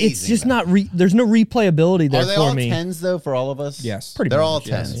amazing. It's just not. There's no replayability there for me. Are they for all me. 10s though for all of us? Yes, they're all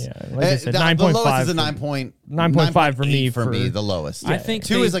 10s. Yeah, like I said, 9.5. The lowest is a 9.5 for me. For me, the lowest. I think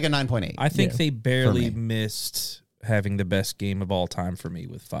 2 is like a 9.8. I think they barely missed having the best game of all time for me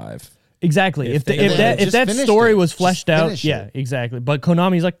with 5. Exactly. If just that finished story it. was fleshed Just out, finish yeah, it. exactly. But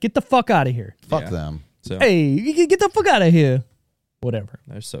Konami's like, get the fuck out of here. Fuck them. So Hey, you get the fuck out of here. Whatever.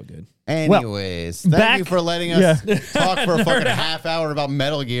 they're so good. Anyways, thank you for letting us talk for a fucking half hour about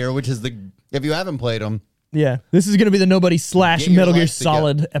Metal Gear, which is if you haven't played them. Yeah, this is going to be the Nobody / Get your Metal Gear life together.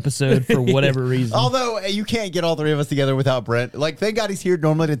 Solid episode for whatever reason. Although you can't get all 3 of us together without Brent. Like, thank God he's here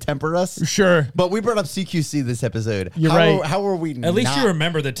normally to temper us. Sure. But we brought up CQC this episode. You're right. How are we At least you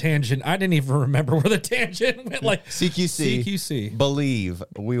remember the tangent. I didn't even remember where the tangent went. Like CQC. Believe.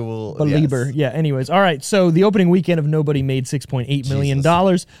 We will. Belieber. Yes. Yeah, anyways. All right, so the opening weekend of Nobody made $6.8 million.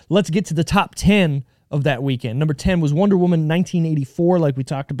 Let's get to the top 10 of that weekend. Number 10 was Wonder Woman 1984, like we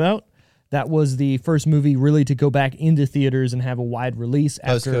talked about. That was the first movie really to go back into theaters and have a wide release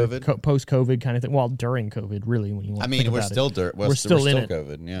after post-COVID kind of thing. Well, during COVID, really, when you want to think about it. We're still in it.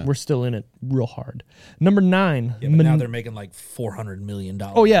 COVID, yeah. We're still in it real hard. Number 9. Yeah, but now they're making like $400 million.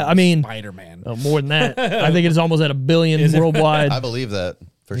 Oh, yeah, I mean... Spider-Man. More than that. I think it's almost at $1 billion worldwide. I believe that,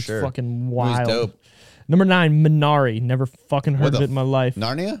 for it's sure. Fucking wild. It was dope. Number 9, Minari. Never fucking heard of it in my life.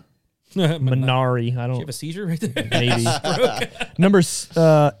 Narnia? Minari. I You don't... have a seizure right there? Maybe. Number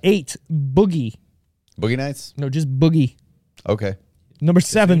 8, Boogie. Boogie Nights? No, just Boogie. Okay. Number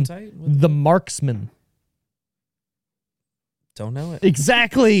 7, tight? The Marksman. Don't know it.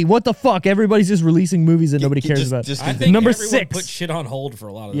 Exactly. What the fuck? Everybody's just releasing movies that nobody cares about. I think Number everyone 6. put shit on hold for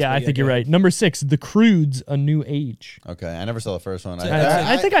a lot of this. Yeah, I think you're right. Number 6, The Croods, A New Age. Okay, I never saw the first one.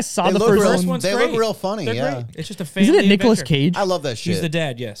 I think I saw the first one. They look real funny, yeah. It's just a family Isn't it Nicolas adventure. Cage? I love that shit. He's the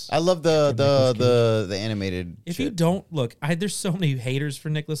dad, yes. I love the animated If shit. you don't, look, there's so many haters for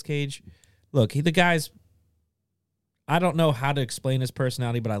Nicolas Cage. Look, the guy's, I don't know how to explain his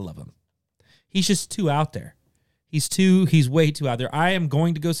personality, but I love him. He's just too out there. He's way too out there. I am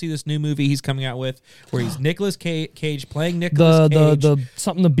going to go see this new movie he's coming out with where he's Nicolas Cage playing Nicolas Cage. The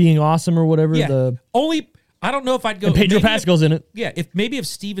something, the Being Awesome or whatever. Yeah. I don't know if I'd go. And Pedro Pascal's in it. Yeah, if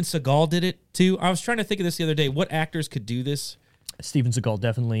Steven Seagal did it too. I was trying to think of this the other day. What actors could do this? Steven Seagal,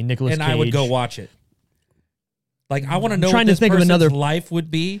 definitely. Nicolas Cage. And I would go watch it. Like, I want to know trying what to this think of person's another life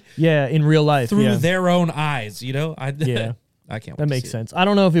would be. Yeah, in real life. Through their own eyes, you know? Yeah. I can't wait That to makes see sense. I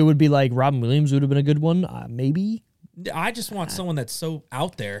don't know if it would be like Robin Williams would have been a good one. Maybe. I just want someone that's so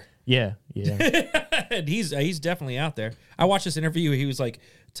out there. Yeah. And he's definitely out there. I watched this interview. He was like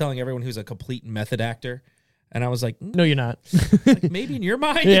telling everyone he was a complete method actor. And I was like, No, you're not. like, maybe in your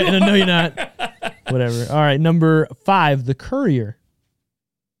mind. Yeah, you no, you're not. Whatever. All right, number 5, The Courier.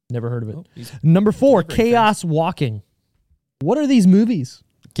 Never heard of it. Oh, he's Number 4, delivering Chaos Walking. What are these movies?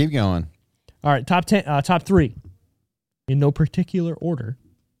 Keep going. All right, top 3. In no particular order.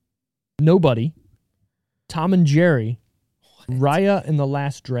 Nobody. Tom and Jerry. Raya and the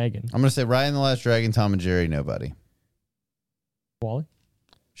Last Dragon. I'm going to say Raya and the Last Dragon, Tom and Jerry, Nobody. Wally?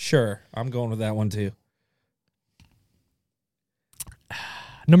 Sure. I'm going with that one too.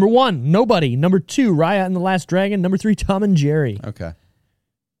 Number 1, Nobody. Number 2, Raya and the Last Dragon. Number 3, Tom and Jerry. Okay.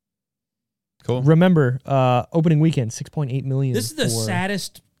 Cool. Remember, opening weekend, 6.8 million. This is the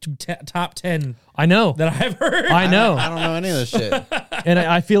saddest top 10 I know. that I've heard. I know. I don't know any of this shit. And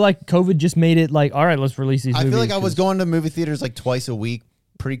I feel like COVID just made it like, all right, let's release these I movies. feel like I was going to movie theaters like twice a week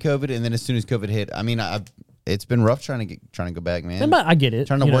pre-COVID, and then as soon as COVID hit, I mean, it's been rough trying to go back, man. I get it.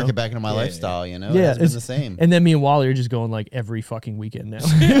 Trying to you work know. it back into my lifestyle, you know? Yeah, It's been the same. And then me and Wally are just going like every fucking weekend now.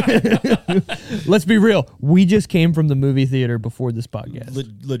 Let's be real. We just came from the movie theater before this podcast.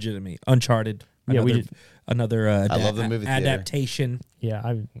 Legitimately. Uncharted. Yeah, Another I love the movie theater. adaptation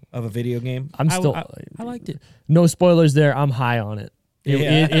Yeah, of a video game. I'm still. I liked it. No spoilers there. I'm high on it.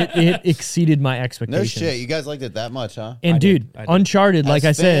 It exceeded my No expectations. shit. You guys liked it that much, huh? And I dude, did. Uncharted, like I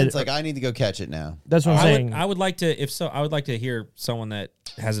As said, fans, like I need to go catch it now. that's what I'm saying. I would like to. If so, I would like to hear someone that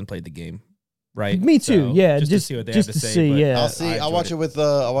hasn't played the game. Right. Me too. So, Yeah, Just to see what they have to say. see. but Yeah, I'll see. I I'll watch enjoyed it with.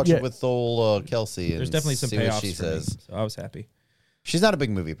 I'll watch Yeah. it with old Kelsey. And There's definitely some see what payoffs she for me, says. so I was happy. She's not a big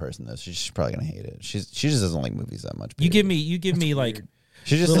movie person though. She's probably gonna hate it. She just doesn't like movies that much. You period. give me like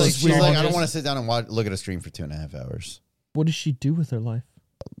She just little she's like I songs. don't want to sit down and look at a screen for 2.5 hours. what does she do with her life?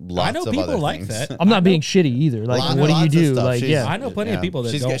 Lots I know of people other like things. that. I'm not being shitty either. Like, what do you Lots of do? stuff. Like, She's- yeah, I know plenty of people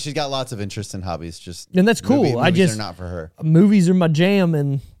that she's don't. she's got lots of interests and hobbies. Just and that's cool. movies I just are not for her. movies are my jam,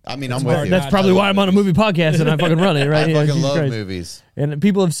 and I mean, I'm That's with hard. you. that's probably why I'm on a movie podcast and I fucking run it. Right? I Yeah, fucking Jesus love Christ. movies. And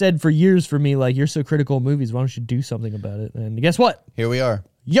people have said for years for me, like, you're so critical of movies. Why don't you do something about it? And guess what? Here we are.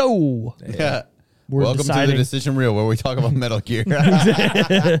 Yo, Yeah. we're Welcome to deciding. the Decision Reel, where we talk about Metal Gear.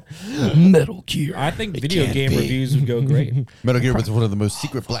 Metal Gear. I think video can't game be. reviews would go great. Metal Gear was one of the most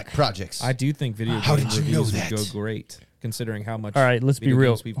secret black projects. I do think video How game did you know reviews would that? go great, considering how much. All right, let's be video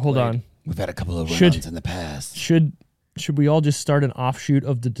real. games we've Hold played. on. We've had a couple of Should- runs in the past. Should we all just start an offshoot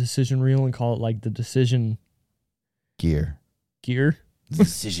of the decision reel and call it like the decision Gear. gear?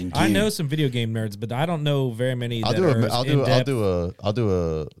 Decision Gear. I know some video game nerds, but I don't know very many. I'll that do are a. as I'll in-depth. do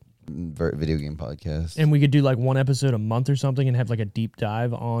a video game podcast. And we could do like one episode a month or something and have like a deep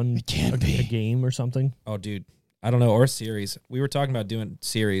dive on It can a be. game or something. Oh, dude, I don't know. Or series. We were talking about doing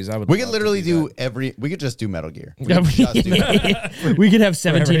series. I would. We could love to literally do that. every. We could just do Metal Gear. We Yeah, could just do that. we could have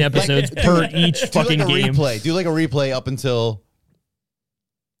 17 Forever. episodes per each Do fucking like a game. replay. Do like a replay up until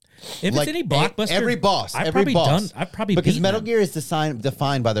If like it's any blockbuster, every boss. I've every probably boss. done. I've probably because beaten Metal them. Gear is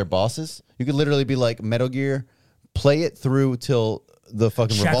defined by their bosses. You could literally be like Metal Gear, play it through till the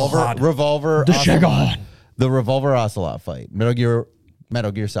fucking Shagohod. revolver The Ocelot- Shagohod. the revolver Ocelot fight. Metal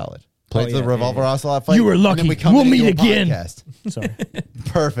Gear Solid. Play Oh, to the yeah, revolver yeah, yeah. Ocelot fight. You were and then lucky. we come We'll in and meet do a again. podcast. Sorry.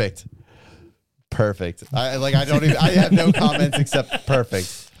 Perfect. I don't even. I have no comments except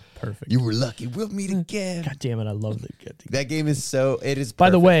perfect. Perfect. You were lucky. We'll meet again. God damn it, I love that. That game is so. It is. By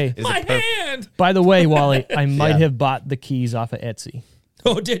the perfect. way- It is a My perfect- hand. By the way, Wally, I might Yeah. have bought the keys off of Etsy.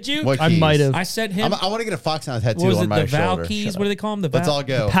 Oh, did you? What I keys? might have. I sent him. I want to get a Foxhound tattoo What was on it? my The Val shoulder. keys? What do they call them? The Let's Val? all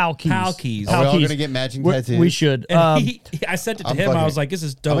go. PAL keys. PAL keys. Are we all keys. gonna get matching We're- tattoos? We should. And I sent it to I'm him. I fucking- was like, "This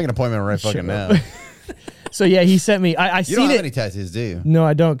is I'll dope." make an appointment right fucking Shut now. So yeah, he sent me. I You seen don't have it. any tattoos, do you? No,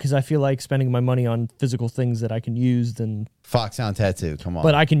 I don't, because I feel like spending my money on physical things that I can use. Then, Foxhound tattoo. Come on.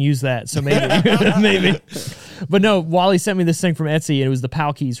 but I can use that, so maybe, maybe. But no, Wally sent me this thing from Etsy, and it was the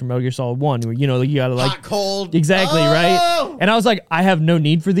PAL keys from Metal Gear Solid 1. Where, you know, you gotta like hot cold. exactly Oh! right. And I was like, I have no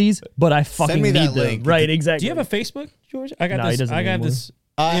need for these, but I fucking me need that them. link. Right? Exactly. Do you have a Facebook, George? I got No, he this. doesn't I got anymore. this.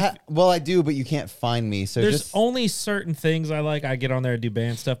 Well, I do, but you can't find me. So There's just only certain things I like. I get on there and do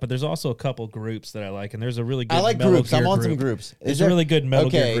band stuff, but there's also a couple groups that I like, and there's a really good. I like Metal groups. I'm Gear on group. some groups. There's a really good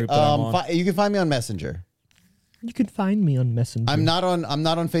Metal Gear group that I'm on. You can find me on Messenger. You can find me on Messenger. I'm not on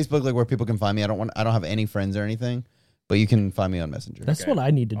Facebook like where people can find me. I don't have any friends or anything, but you can find me on Messenger. That's what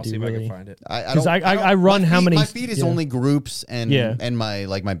I need to I'll do. see if really. I can find it. Because I run how many? My feed is only groups and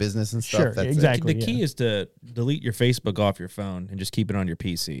my business and stuff. Sure, That's exactly. The key is to delete your Facebook off your phone and just keep it on your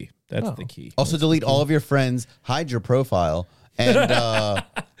PC. That's the key. Also, delete all of your friends, hide your profile, and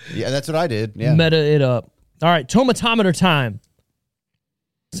yeah, that's what I did. Yeah, Meta it up. All right, tomatometer time.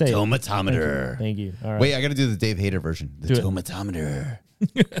 Say it. tomatometer. Thank you. All right. Wait, I got to do the Dave Hader version. The Do it. tomatometer.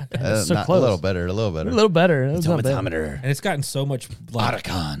 so A close. little better. A little better. A little better. That's not bad. Tomatometer. And it's gotten so much like,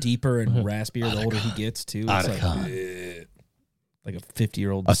 Otacon. deeper and raspier the older he gets, too. It's like a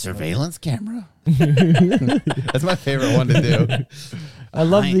 50-year-old. A surveillance camera. That's my favorite one to do. I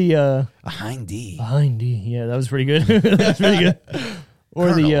love the A hind D. behind D. Yeah, that was pretty good. That's pretty good. Or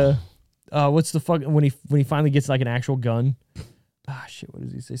Colonel. the what's the fuck when he finally gets like an actual gun. Ah shit, what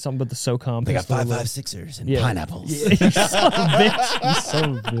does he say? Something about the SOCOM. They got pistol. 5.56ers and Yeah. pineapples. Yeah, you son of a bitch. You son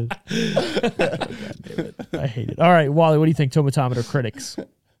of a bitch. God damn it. I hate it. All right, Wally, what do you think? Tomatometer critics.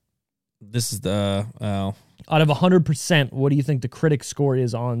 This is the Out of 100%, what do you think the critic score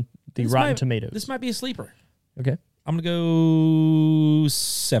is on the Rotten Tomatoes? This might be a sleeper. Okay. I'm gonna go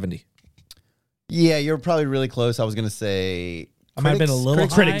 70. Yeah, you're probably really close. I was gonna say. I might have been a little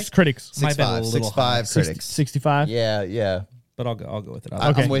high. Critics. Might have been a 6.5. little 6.5 critics. 65. Yeah. But I'll go with it.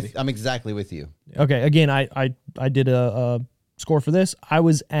 Okay. I'm exactly with you. Okay. Again, I did a score for this. I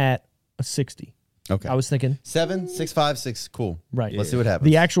was at a 60. Okay. I was thinking 7, 6.5, 6. Cool. right. Let's see what happens.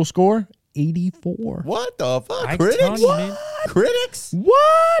 The actual score 84. What the fuck? I'm Critics? telling you, man. Critics?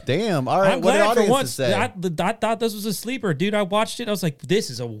 What? Damn. All right. I'm What did glad for audiences once. say? I thought this was a sleeper, dude. I watched it. I was like, this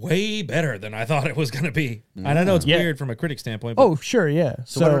is a way better than I thought it was gonna be. And I know it's Yeah. weird from a critic standpoint. But Oh, sure, yeah.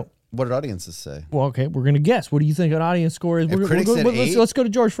 So, what did audiences say? well, okay, we're gonna guess. What do you think an audience score is? critics said Let's go to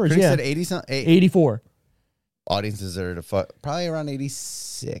George first. Critics Yeah, said 80 something. 84. Audiences are probably around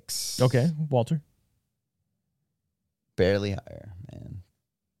 86. Okay, Walter. Barely higher, man.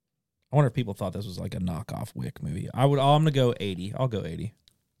 I wonder if people thought this was like a knockoff Wick movie. I'm gonna go 80. I'll go 80.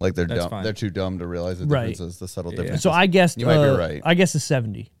 Like they're That's dumb. fine. They're too dumb to realize the Right. differences, the subtle Yeah. differences. So I guessed. You might be right. I guess a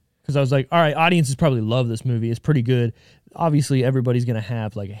 70 because I was like, all right, audiences probably love this movie. It's pretty good. Obviously, everybody's gonna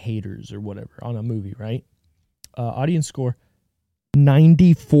have like haters or whatever on a movie, right? Audience score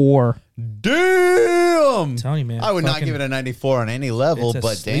 94. Damn! I'm telling you, man. I would not fucking- give it a 94 on any level, it's a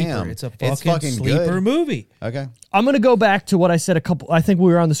but sleeper. damn. It's a fucking good. sleeper movie. Okay. I'm gonna go back to what I said a couple. I think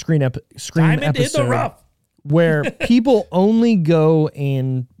we were on the screen Diamond episode in the rough. where people only go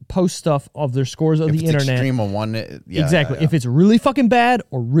and post stuff of their scores of If the it's internet. extreme on one, yeah, exactly. yeah. If it's really fucking bad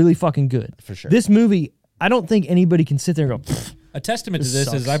or really fucking good. For sure. This movie, I don't think anybody can sit there and go, "Pfft, A testament to This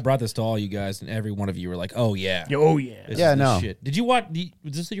this is sucks. I brought this to all you guys, and every one of you were like, "Oh yeah, oh yeah." This Yeah, is the no. shit." Did you watch?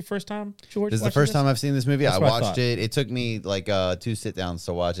 Was this your first time, George? This is the watching first time I've seen this movie. That's I what I watched thought. it. It took me like 2 sit downs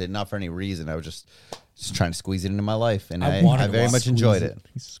to watch it, not for any reason. I was just trying to squeeze it into my life, and I I wanted to very watch much enjoyed it.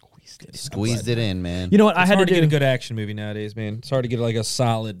 He squeezed it. Squeezed it in, man. You know what? I It's had hard to to do. get a good action movie nowadays, man. It's hard to get like a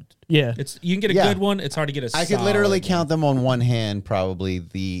solid. Yeah. It's you can get a Yeah. good one. It's hard to get a. I could literally solid count them on one hand. Probably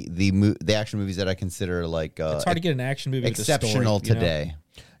the action movies that I consider like one. It's hard to get an action movie exceptional with a story, today.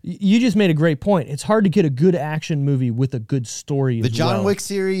 You just made a great point. It's hard to get a good action movie with a good story. The as John well. Wick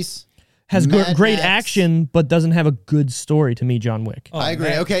series has Mad great Max. action, but doesn't have a good story. To me, John Wick. Oh, I agree.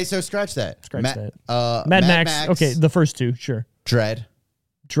 Mad- Okay, so scratch that. Scratch that. Mad Mad Max. Okay, the first two, sure. Dread,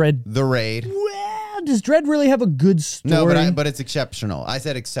 Dread. The Raid. Well, does Dread really have a good story? No, but it's exceptional. I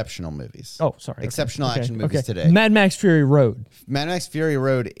said exceptional movies. Oh, sorry. Okay. Exceptional Okay, action movies okay. today. Mad Max Fury Road. Mad Max Fury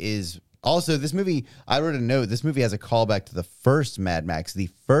Road is also this movie. I wrote a note. This movie has a callback to the first Mad Max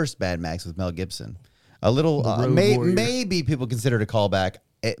with Mel Gibson. A little, Road Warrior. maybe people consider it a callback.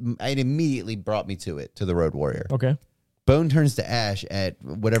 It immediately brought me to the Road Warrior. Okay. Bone turns to ash at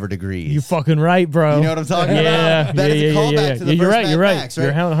whatever degrees. You fucking right, bro. You know what I'm talking Yeah, about? That is a callback to the You're first right. Mad You're right. Max,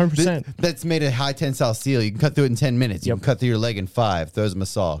 You're 100%. That's made a high tensile steel. You can cut through it in 10 minutes. You Yep. can cut through your leg in 5. Throws him a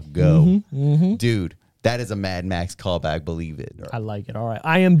saw. Go. Mm-hmm, Dude, that is a Mad Max callback. Believe it. I like it. All right.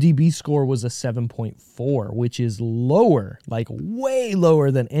 IMDb score was a 7.4, which is lower, like way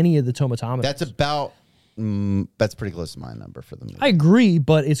lower than any of the tomatometers. That's about, that's pretty close to my number for the movie. I agree,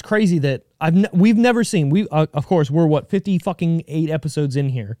 but it's crazy that we've never seen. Of course, we're 58 episodes in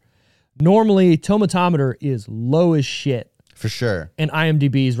here. Normally, tomatometer is low as shit, For sure. and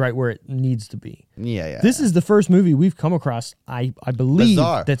IMDb is right where it needs to be. Yeah. This is the first movie we've come across, I believe,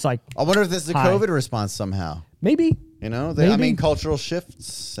 Bizarre. that's like I wonder if this is a high. COVID response somehow. maybe, You know, I Maybe. mean, cultural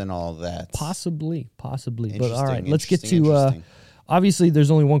shifts and all that. possibly. But all right, Interesting, let's get to. interesting. Obviously,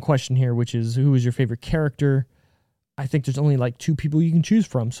 there's only one question here, which is who is your favorite character? I think there's only like 2 people you can choose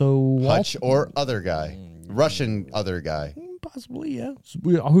from. So Hutch or other guy. Russian other guy. Possibly, yeah.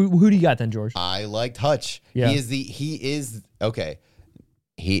 Who do you got then, George? I liked Hutch. Yeah. He is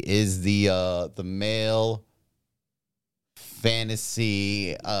the male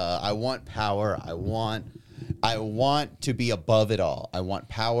fantasy. I want power. I want to be above it all. I want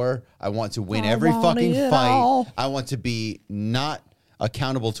power. I want to win every fucking fight. I want to be not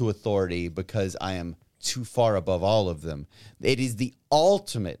accountable to authority because I am too far above all of them. It is the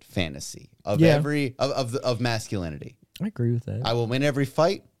ultimate fantasy of of masculinity. I agree with that. I will win every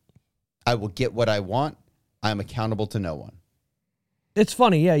fight. I will get what I want. I'm accountable to no one. It's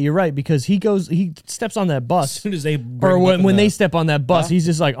funny, yeah, you're right, because he steps on that bus. As soon as they when they step on that bus, he's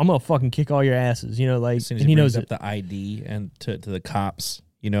just like, I'm gonna fucking kick all your asses, you know, like, as soon as and he knows up it. the ID and to the cops,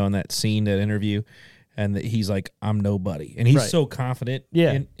 you know, in that scene, that interview, and he's like, I'm nobody, and he's so confident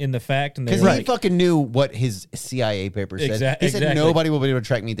in the fact, and because he fucking knew what his CIA paper said. He said nobody will be able to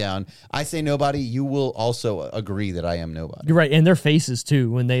track me down. I say nobody, you will also agree that I am nobody. You're right, and their faces too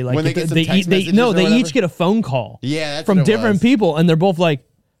when they like they each get a phone call, that's from what it different was. people, and they're both like,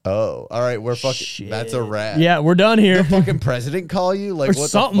 oh, all right, we're fucking. Shit. That's a wrap. Yeah, we're done here. The fucking president call you like or what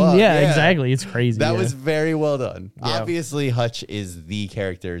something. The fuck? Yeah, exactly. It's crazy. That was very well done. Yeah. Obviously, Hutch is the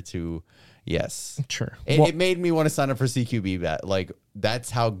character to. Yes, sure. It made me want to sign up for CQB. Like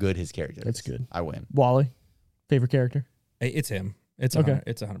that's how good his character is. That's good. I win. Wally, favorite character? It's him. It's okay.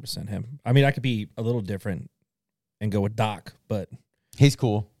 It's 100% him. I mean, I could be a little different and go with Doc, but he's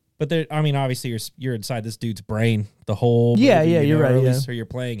cool. But there, I mean, obviously you're inside this dude's brain the whole movie, you're right. Or at Yeah. least, or you're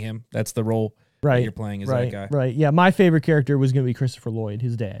playing him. That's the role. Right, that you're playing is that guy. Right, yeah. My favorite character was going to be Christopher Lloyd,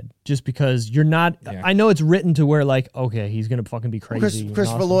 his dad, just because you're not. Yeah. I know it's written to where like, okay, he's going to fucking be crazy.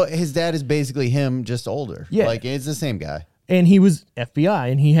 Christopher Lloyd, his dad is basically him, just older. Yeah, like it's the same guy. And he was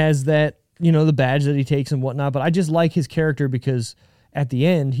FBI, and he has that, you know, the badge that he takes and whatnot. But I just like his character because at the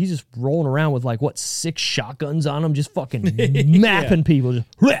end he's just rolling around with like 6 shotguns on him, just fucking mapping people. Just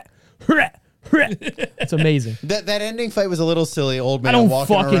it's amazing. That ending fight was a little silly. Old man I don't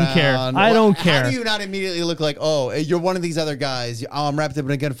walking fucking around. care. I don't care. How do you not immediately look like, oh, you're one of these other guys? Oh, I'm wrapped up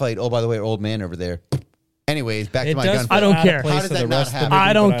in a gunfight. Oh, by the way, old man over there. Anyways, back to my gunfight. I don't care. How does that not happen?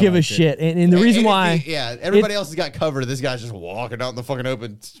 I don't give a shit. And the reason why... everybody else has got covered. This guy's just walking out in the fucking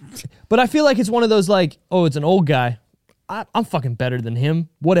open. But I feel like it's one of those like, oh, it's an old guy. I'm fucking better than him.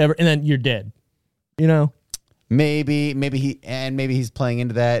 Whatever. And then you're dead. You know? Maybe he's playing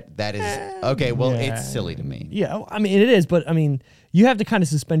into that. That is okay. Well, it's silly to me. Yeah, I mean it is, but I mean you have to kind of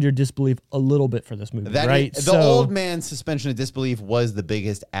suspend your disbelief a little bit for this movie, right? The old man's suspension of disbelief was the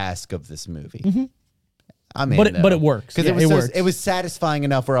biggest ask of this movie. Mm-hmm. I'm in, but it works because it was satisfying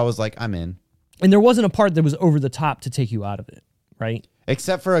enough where I was like, I'm in. And there wasn't a part that was over the top to take you out of it, right?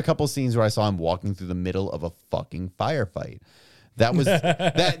 Except for a couple scenes where I saw him walking through the middle of a fucking firefight. That was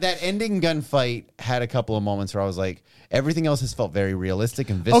that ending gunfight had a couple of moments where I was like, everything else has felt very realistic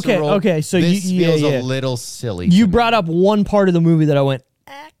and visceral. Okay. So this feels a little silly. You brought up one part of the movie that I went,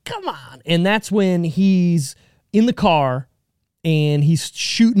 come on, and that's when he's in the car and he's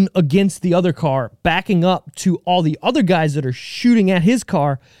shooting against the other car, backing up to all the other guys that are shooting at his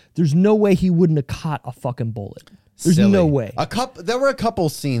car. There's no way he wouldn't have caught a fucking bullet. There's no way. There were a couple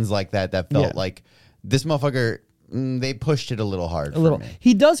scenes like that felt like this motherfucker. They pushed it a little hard. For me.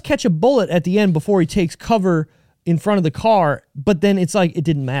 He does catch a bullet at the end before he takes cover in front of the car, but then it's like it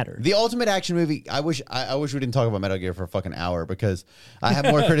didn't matter. The ultimate action movie. I wish we didn't talk about Metal Gear for a fucking hour because I have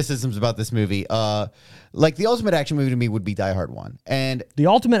more criticisms about this movie. Like the ultimate action movie to me would be Die Hard 1, and the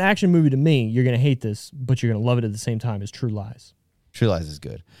ultimate action movie to me, you're gonna hate this, but you're gonna love it at the same time, is True Lies. True Lies is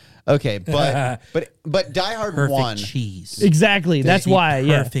good. Okay, but Die Hard perfect 1 cheese. Exactly. That's why.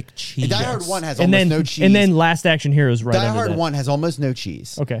 Perfect cheese. Die Hard 1 has almost no cheese. And then Last Action Hero is right Die under Hard that. 1 has almost no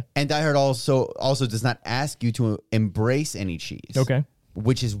cheese. Okay. And Die Hard also does not ask you to embrace any cheese. Okay.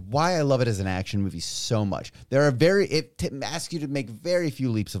 Which is why I love it as an action movie so much. It asks you to make very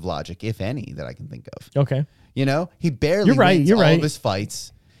few leaps of logic, if any, that I can think of. Okay. You know, he barely wins all of his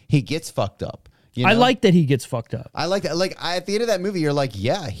fights. He gets fucked up. You know? I like that he gets fucked up. I like that. Like at the end of that movie, you're like,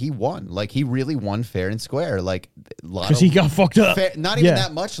 yeah, he won. Like he really won fair and square. Like because he got fucked up. Not even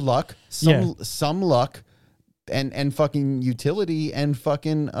that much luck. Some luck, and fucking utility, and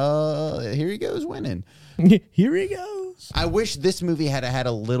fucking here he goes winning. Here he goes. I wish this movie had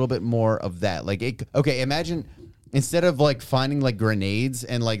a little bit more of that. Like, imagine. Instead of like finding like grenades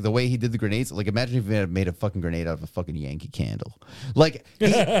and like the way he did the grenades, like imagine if he had made a fucking grenade out of a fucking Yankee Candle. Like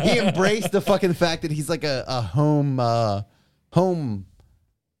he embraced the fucking fact that he's like a home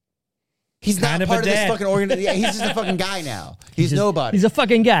He's not Kind of part a of this dad. fucking organization. Yeah, he's just a fucking guy now. He's nobody. He's a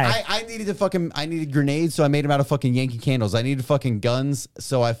fucking guy. I needed grenades, so I made him out of fucking Yankee candles. I needed fucking guns,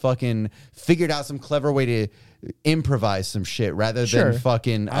 so I fucking figured out some clever way to improvise some shit rather Sure. than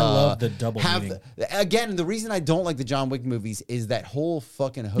fucking. I love the double meaning. Again, the reason I don't like the John Wick movies is that whole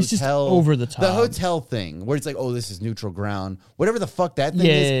fucking hotel, It's just over the top. the hotel thing where it's like, oh, this is neutral ground, whatever the fuck that thing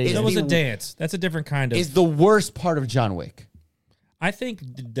Yeah, is. yeah, That was the- a dance. That's a different kind of. Is the worst part of John Wick. I think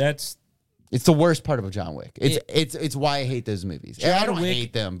that's. It's the worst part of John Wick. It's why I hate those movies. I John don't Wick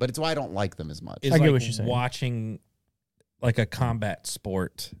hate them, but it's why I don't like them as much. Is I get like what you're saying. watching like a combat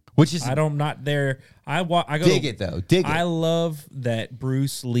sport. Which is I'm not there. I go dig it though. Dig it. I love that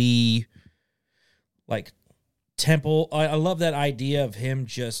Bruce Lee, like temple. I love that idea of him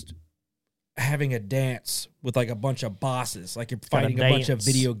just having a dance with like a bunch of bosses, like you're fighting a bunch of dance.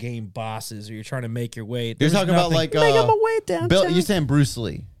 video game bosses, or you're trying to make your way. You're There's talking about nothing- like Make up a way downtown. Bill. You're saying Bruce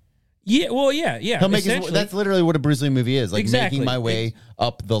Lee. yeah, well, yeah. He'll make his, essentially. that's literally what a Bruce Lee movie is. Like Exactly. making my way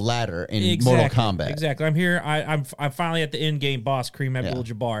up the ladder in Exactly. Mortal Kombat. Exactly. I'm here. I'm finally at the end game boss, Kareem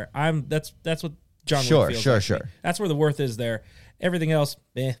Abdul-Jabbar. That's what John Sure, Wick feels sure, like to me. sure. That's where the worth is there. Everything else,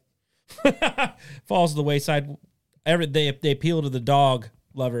 falls to the wayside. They appeal to the dog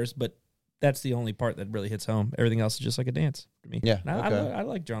lovers, but that's the only part that really hits home. Everything else is just like a dance to me. Yeah, And okay. I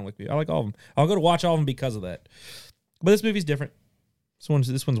like John Wick. I like all of them. I'll go to watch all of them because of that. But this movie's different.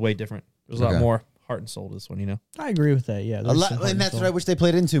 This one's way different. There's a lot Okay. more heart and soul to this one, you know? I agree with that. Yeah, A there's lot, some heart and that's soul. what I wish they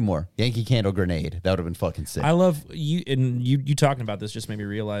played into more. Yankee Candle Grenade. That would have been fucking sick. I love you, and you talking about this just made me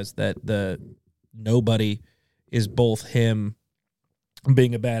realize that the Nobody is both him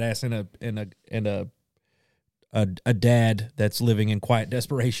being a badass and a dad that's living in quiet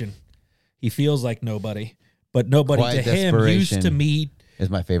desperation. He feels like nobody, but nobody Quiet to him used to desperation. me. is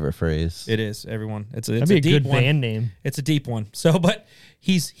my favorite phrase. It is everyone. It's That'd a be a deep good one. band name. It's a deep one. So, but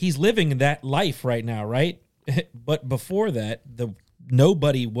he's living that life right now, right? But before that, the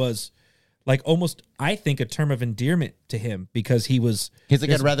Nobody was like almost, I think, a term of endearment to him because he was He's like,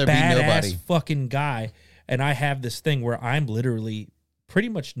 this I'd rather be badass nobody. fucking guy, and I have this thing where I'm literally pretty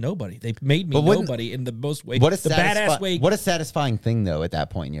much nobody. They made me But wouldn't- nobody in the most way, What a the badass way. What a satisfying thing though at that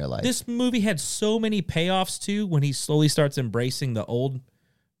point in your life. This movie had so many payoffs too when he slowly starts embracing the old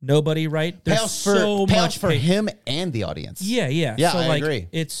nobody. Right? There's so much for him and the audience. Yeah, yeah. Yeah, so, I like, agree.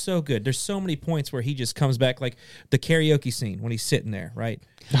 It's so good. There's so many points where he just comes back, like the karaoke scene when he's sitting there, right?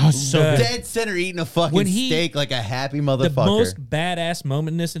 Oh, so The- good. Dead center eating a fucking When he- steak like a happy The motherfucker. most badass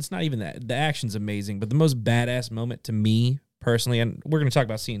moment in this, it's not even that. The action's amazing, but the most badass moment to me personally, and we're going to talk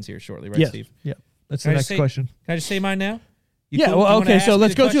about scenes here shortly, right, Yeah, Steve? yeah. That's Can the I next say- question. Can I just say mine now? You Yeah, cool? You well, wanna okay, ask so me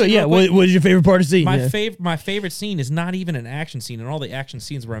let's the go to it. question Yeah, real quick? what is your favorite part of the scene? Yeah. My favorite scene is not even an action scene, and all the action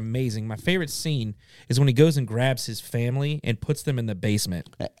scenes were amazing. My favorite scene is when he goes and grabs his family and puts them in the basement.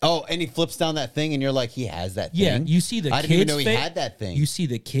 Oh, and he flips down that thing, and you're like, he has that thing. Yeah, you see the I kid's didn't even know he face. had that thing. You see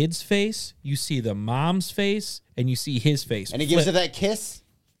the kid's face, you see the mom's face, and you see his face. and he gives her Flipped. that kiss,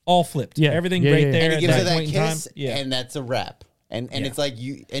 all flipped. Yeah, Everything yeah, right yeah. there. and he at gives her that point in time. kiss, Yeah. and that's a wrap. And Yeah. it's like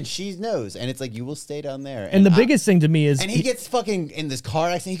and she knows, and it's like you will stay down there. And the biggest thing to me is and he gets fucking in this car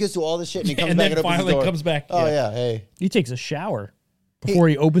accident. He goes through all this shit, and he comes And back then and opens finally the door. comes back, Oh yeah. yeah, hey. he takes a shower before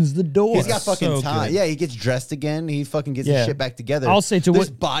he opens the door. He's got fucking so time. good. Yeah, he gets dressed again. He fucking gets Yeah. his shit back together. I'll say to There's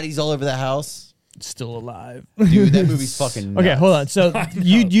what- bodies all over the house. Still alive. Dude, that movie's fucking nuts. Okay, hold on. So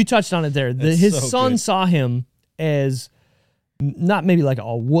you touched on it there. That's His so son good. saw him as not maybe like a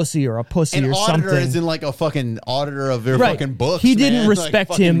wussy or a pussy An or auditor something. is in like a fucking auditor of their Right. fucking books. He didn't man. Like, respect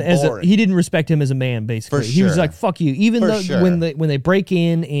fucking him as a boring. he didn't respect him as a man. Basically, For he was sure. like "fuck you." Even For though sure. when they break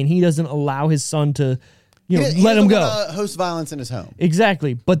in and he doesn't allow his son to, He let doesn't him go. wanna host violence in his home.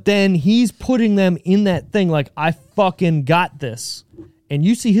 Exactly. But then he's putting them in that thing like, I fucking got this. And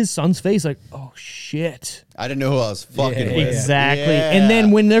you see his son's face like, oh shit. I didn't know who I was fucking Yeah. with. Exactly. Yeah. And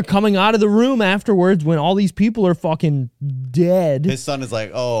then when they're coming out of the room afterwards, when all these people are fucking dead. His son is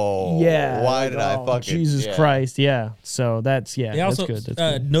like, oh, yeah. why like, did I oh, fucking Jesus yeah. Christ. Yeah. So that's They also, that's good.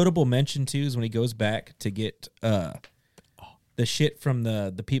 That's good. notable mention too is when he goes back to get the shit from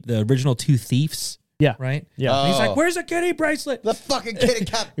the original two thieves. Yeah. Right. Yeah. And he's Oh. like, "Where's the kitty bracelet?" The fucking kitty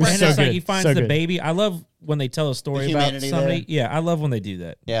cat. And so it's like good. he finds So the good. baby. I love when they tell a story The about humanity somebody. there. Yeah, I love when they do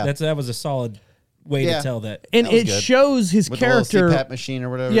that. Yeah. that was a solid way Yeah. to tell that. And that was it good. shows his With character. the little CPAP machine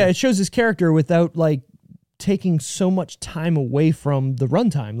or whatever. Yeah, it shows his character without like taking so much time away from the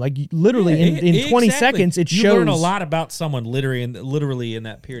runtime. Like literally Yeah, in 20 exactly. seconds, it you shows learn a lot about someone literally in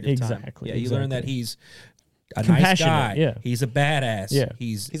that period of time. Exactly, Yeah, you learn that exactly. he's a nice Compassionate, guy. yeah. He's a badass. Yeah.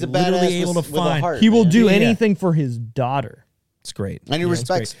 He's He's a literally badass able with, to with a find. heart. He will man. do Yeah. anything for his daughter. It's great. And he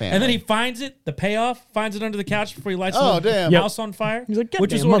respects it's great. family. And then he finds it, the payoff, finds it under the couch before he lights the damn. house on fire. He's like,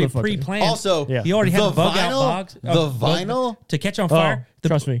 which is "Goddamn already motherfucker." pre-planned. Also, he already had the the bug out vinyl- box. the vinyl? To catch on fire.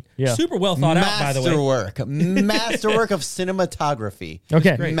 trust me. Yeah. Super well thought out, by the way. Masterwork of cinematography.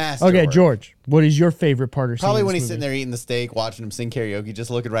 Okay. great. Masterwork. Okay, George, what is your favorite part or scene Probably in when this he's sitting movie? there eating the steak, watching him sing karaoke, just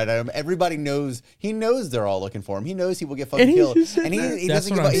looking right at him. Everybody knows. He knows they're all looking for him. He knows he will get fucking And he's killed. just sitting And there. he That's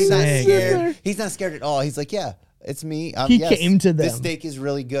doesn't what give up. I'm He's not saying. scared. He's not scared at all. He's like, yeah, it's me. He yes, came to This them. steak is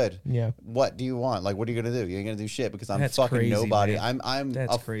really good. Yeah. What do you want? Like, what are you gonna do? You ain't gonna do shit because I'm That's fucking crazy, nobody. man. I'm.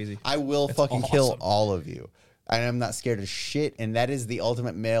 That's crazy. I will That's fucking kill awesome. all of you. And I'm not scared of shit. And that is the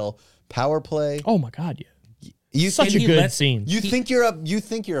ultimate male power play. Oh my god, yeah. You Such a he good lets- scene. You think you're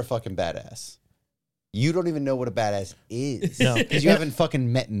a fucking badass. You don't even know what a badass is. No. Because you haven't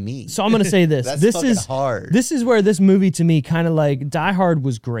fucking met me. So I'm gonna say this. That's this fucking is hard. This is where this movie to me kind of like Die Hard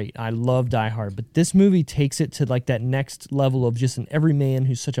was great. I love Die Hard, but this movie takes it to like that next level of just an everyman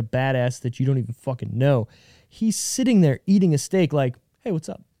who's such a badass that you don't even fucking know. He's sitting there eating a steak, like, hey, what's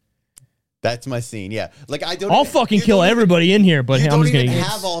up? That's my scene. Yeah. Like I don't. I'll even- fucking you kill don't even- everybody in here, but You hey, I'm don't just even gonna eat.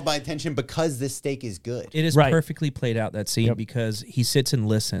 have all of my attention because this steak is good. It is Right. perfectly played out, that scene, Yep. because he sits and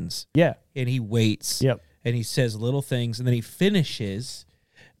listens. Yeah. And he waits. Yep. And he says little things, and then he finishes,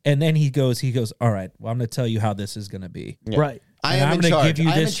 and then he goes, all right, well, I'm going to tell you how this is going to be. Yeah. Right. I And am I'm in gonna charge. give you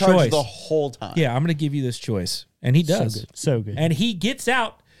I am this in charge choice. the whole time. Yeah, I'm going to give you this choice. And he does. So good. So good. And he gets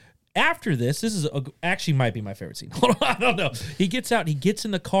out after this. This is actually might be my favorite scene. Hold on, I don't know. He gets out, he gets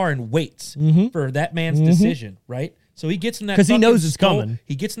in the car and waits for that man's decision, right? So he gets in that 'Cause he fucking knows it's coming.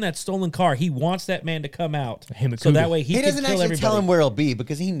 He gets in that stolen car. He wants that man to come out. Him a so that cougar. way he He can doesn't kill actually everybody. tell him where he'll be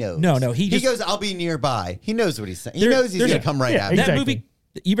because he knows. No, he just- goes, I'll be nearby. He knows what he's saying. He There- knows he's there's going a- to come right yeah, after. That Exactly. movie,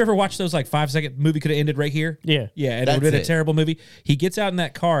 you've ever watched those like 5-second movie could have ended right here? Yeah. Yeah, and it would That's have been a it. terrible movie. He gets out in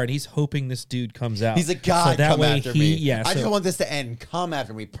that car and he's hoping this dude comes out. He's like, God, so that come way after me. Yeah, I so- just want this to end. Come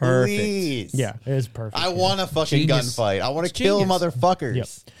after me, Perfect. please. Yeah, it is perfect. I want a fucking Genius. gunfight. I want to It's kill genius. motherfuckers. Yep.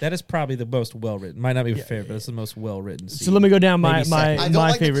 that is probably the most well written. Might not be my favorite, but it's the most well written scene. So let me go down my Maybe second. I don't my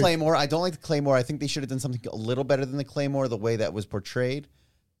like favorite. the Claymore. I don't like the Claymore. I think they should have done something a little better than the Claymore, the way that was portrayed.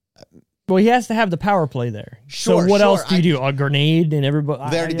 Well, he has to have the power play there. Sure, so what sure. else do you do? A grenade and everybody.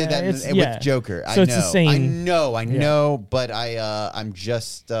 They already did that with Joker. So I it's know. the same. I know, but I'm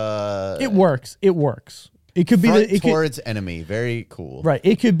just It works. It works. It could be front the it could, towards enemy. Very cool. right.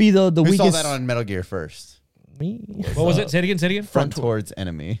 It could be the Who weakest. saw that on Metal Gear first? What was it? Say it again. Say it again. Front towards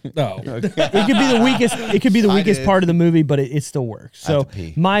enemy. No. It could be the weakest. It could be the I weakest did. part of the movie, but it still works. I have So to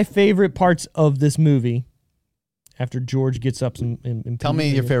pee. my favorite parts of this movie, after George gets up and Tell me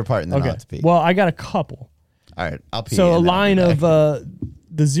your favorite part and then I'll Okay. have to pee. Well, I got a couple. All right, I'll pee. So a and then I'll line be of back.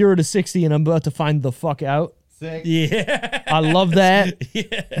 the 0 to 60, and I'm about to find the fuck out. Sick. Yeah. I love that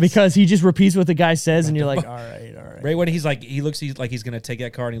because he just repeats what the guy says, and you're like, all right. Right when he's like, he's like he's gonna take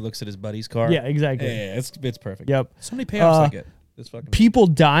that car and he looks at his buddy's car. Yeah, exactly. Yeah, it's perfect. Yep. So many payoffs I get. This fucking People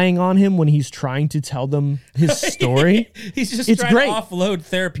dying on him when he's trying to tell them his story. he's just It's trying great. to offload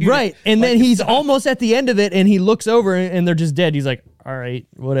therapeutic. Right. And like, then he's stuff. almost at the end of it and he looks over and they're just dead. He's like, all right,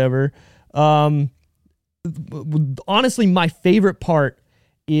 whatever. Honestly, my favorite part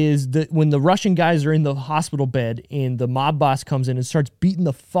is when the Russian guys are in the hospital bed and the mob boss comes in and starts beating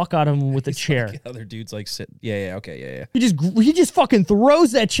the fuck out of him with a chair. The other dude's like sitting. Yeah. Okay. Yeah. He just fucking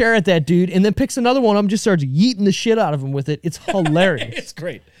throws that chair at that dude and then picks another one up and just starts yeeting the shit out of him with it. It's hilarious. It's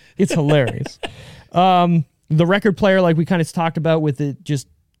great. It's hilarious. The record player, like we kind of talked about with it, just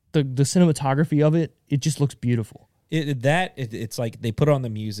the cinematography of it, it just looks beautiful. It's like they put on the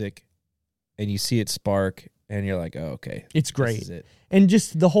music, and you see it spark, and you're like, oh, okay, It's great. This is it. And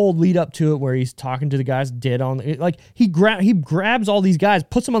just the whole lead up to it where he's talking to the guys dead on like he grabs all these guys,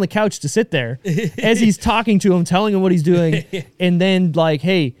 puts them on the couch to sit there as he's talking to them, telling them what he's doing, and then like,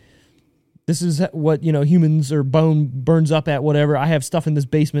 hey, this is what humans or bone burns up at, whatever. I have stuff in this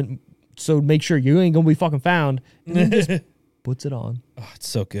basement, so make sure you ain't gonna be fucking found. And then just puts it on. Oh, it's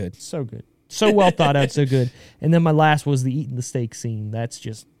so good. So good. So well thought out, so good. And then my last was the eating the steak scene. That's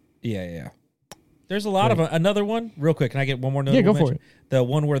just Yeah. There's a lot of another one. Real quick, can I get one more? Yeah, go for it. The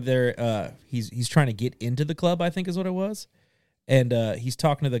one where they're he's trying to get into the club, I think is what it was, and he's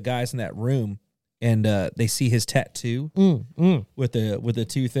talking to the guys in that room, and they see his tattoo with the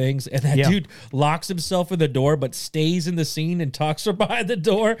two things, and that dude locks himself in the door, but stays in the scene and talks from behind the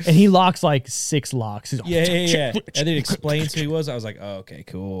door. and he locks like 6 locks. He's like, Yeah. And it explains who he was. I was like, oh, okay,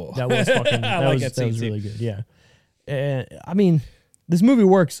 cool. That was fucking. I That like was, that that was scene, too. really good. Yeah. I mean, this movie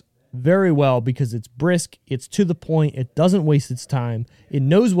works very well because it's brisk, it's to the point, it doesn't waste its time, it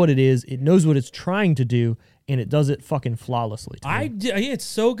knows what it is, it knows what it's trying to do, and it does it fucking flawlessly. to me. It's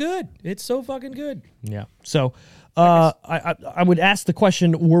so good. It's so fucking good. Yeah. So, I would ask the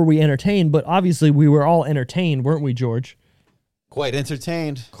question, were we entertained? But obviously we were all entertained, weren't we, George? Quite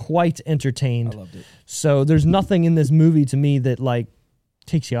entertained. Quite entertained. I loved it. So there's nothing in this movie to me that like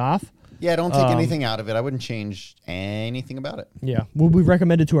takes you off. Yeah, don't take anything out of it. I wouldn't change anything about it. Yeah. Would we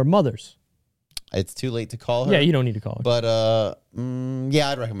recommend it to our mothers? It's too late to call her. Yeah, you don't need to call her. But yeah,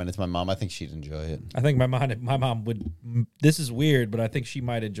 I'd recommend it to my mom. I think she'd enjoy it. I think my mom would. This is weird, but I think she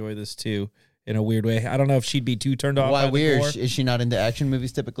might enjoy this too in a weird way. I don't know if she'd be too turned off. Why by the weird? gore. Is she not into action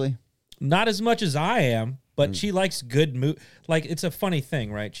movies typically? Not as much as I am, but she likes good Like, it's a funny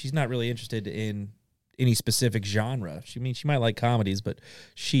thing, right? She's not really interested in any specific genre. She might like comedies, but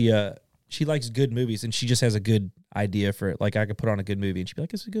she likes good movies, and she just has a good idea for it. Like, I could put on a good movie, and she'd be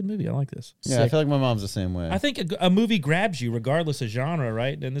like, "It's a good movie. I like this." Yeah, Sick. I feel like my mom's the same way. I think a movie grabs you regardl's of genre,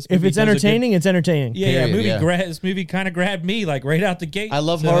 right? And this if movie it's does a good- entertaining, it's entertaining. Yeah, Period, this movie kind of grabbed me like right out the gate. I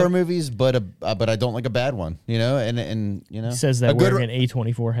love So- horror movies, but I don't like a bad one. You know, and you know, Says that a good wearing an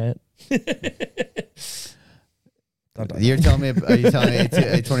A24 hat. You're telling me? Are you telling me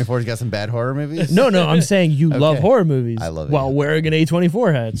A24's got some bad horror movies? No, I'm saying you love horror movies. I love it, while yeah. wearing an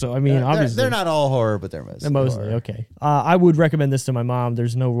A24 hat. So I mean, obviously they're not all horror, but they're mostly. mostly horror. okay. I would recommend this to my mom.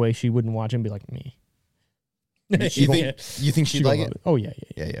 There's no way she wouldn't watch it and be like me. You think she'd like it? Oh yeah.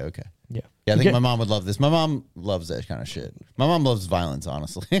 Yeah, okay. Yeah. Yeah, I think Okay. my mom would love this. My mom loves that kind of shit. My mom loves violence,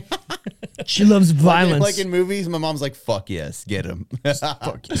 honestly. She loves violence. Like in movies, my mom's like, "Fuck yes, get him."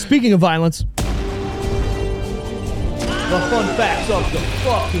 Speaking of violence, the fun facts of the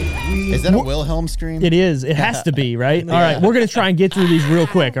fucking week. Is that a Wilhelm scream? It is. It has to be, right? All right, we're going to try and get through these real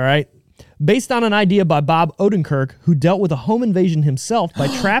quick, all right? Based on an idea by Bob Odenkirk, who dealt with a home invasion himself by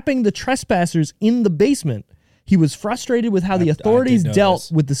trapping the trespassers in the basement, he was frustrated with how the authorities know dealt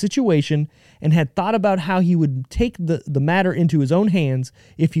this. with the situation and had thought about how he would take the matter into his own hands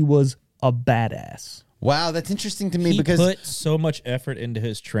if he was a badass. Wow, that's interesting to me He because put so much effort into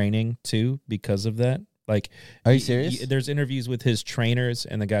his training too because of that. Like, Are you serious? There's interviews with his trainers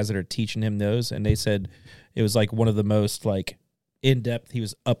and the guys that are teaching him those, and they said it was like one of the most like in depth. He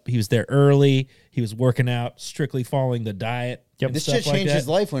was there early. He was working out, strictly following the diet. and this stuff shit like changed that. his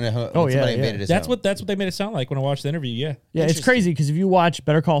life when yeah, somebody yeah. invaded his That's home. what they made it sound like when I watched the interview. Yeah, Yeah, it's crazy because if you watch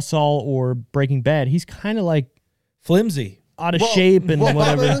Better Call Saul or Breaking Bad, he's kind of like flimsy. out of shape and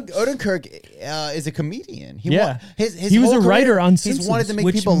whatever. Bob Odenkirk is a comedian. He He was whole a writer career, on He's Simpsons, wanted to make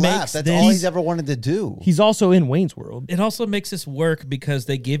which people laugh. makes That's this- all he's ever wanted to do. He's also in Wayne's World. It also makes this work because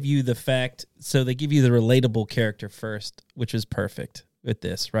they give you the fact, so they give you the relatable character first, which is perfect with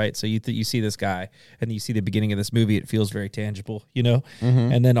this, right? So you see this guy, and you see the beginning of this movie, it feels very tangible, you know?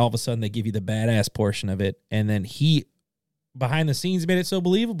 And then all of a sudden they give you the badass portion of it, and then he, behind the scenes, made it so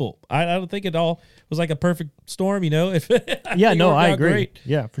believable. I don't think it all was like a perfect storm, you know? I agree. Great.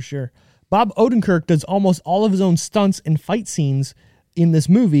 Yeah, for sure. Bob Odenkirk does almost all of his own stunts and fight scenes in this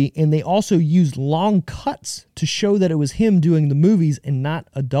movie, and they also used long cuts to show that it was him doing the movies and not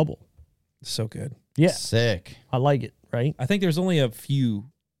a double. So good. Yeah, Sick. I like it, right? I think there's only a few,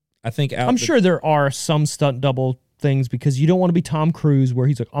 I'm sure there are some stunt double things because you don't want to be Tom Cruise where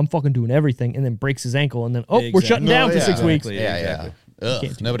he's like, I'm fucking doing everything, and then breaks his ankle, and then, we're Exactly. shutting down for 6 weeks. Exactly. Yeah. Ugh,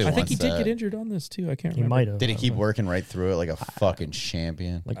 Can't do nobody I wants think he did that. get injured on this too. I can't He remember. might have. Did he keep working right through it like a fucking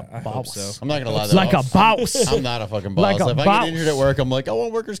champion? Like a I hope boss. so. I'm not gonna lie. Like a boss. I'm not a fucking boss. Like a If I boss. get injured at work, I'm like, I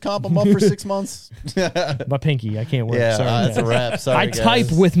want workers' comp. I'm up for 6 months. My pinky. I can't work. Yeah, Sorry, that's a guys. wrap. Sorry, I guys.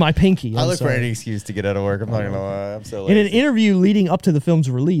 type with my pinky. I I'm look for sorry. any excuse to get out of work. I'm not gonna lie. I'm so In lazy. an interview leading up to the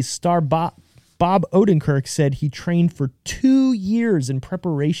film's release, star Bob Odenkirk said he trained for 2 years in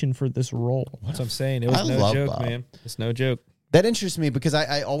preparation for this role. That's what I'm saying. It was I no love joke, Bob. man. It's no joke. That interests me because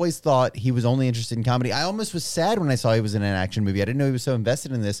I always thought he was only interested in comedy. I almost was sad when I saw he was in an action movie. I didn't know he was so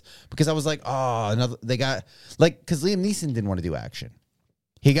invested in this because I was like, they got because Liam Neeson didn't want to do action.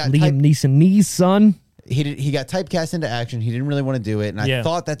 He got Liam Neeson, son. he got typecast into action. He didn't really want to do it, and I Yeah.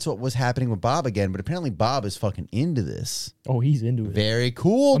 thought that's what was happening with Bob again. But apparently, Bob is fucking into this. Oh, he's into it. Very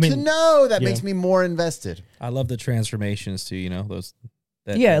cool I mean, to know. That yeah. makes me more invested. I love the transformations too. You know those.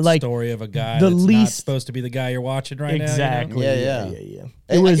 That like, story of a guy the that's not least- supposed to be the guy you're watching right Exactly. now. Yeah.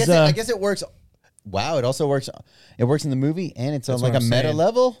 It was. I guess it works. Wow, it also works. It works in the movie, and it's on That's like what a I'm meta saying.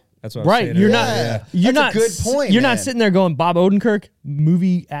 level. That's what I'm right. saying. You're earlier. not. Yeah. You're That's not. a good point, You're man. not sitting there going Bob Odenkirk,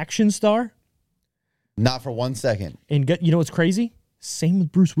 movie action star. Not for 1 second. And you know what's crazy? Same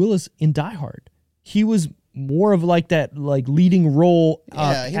with Bruce Willis in Die Hard. He was more of like that leading role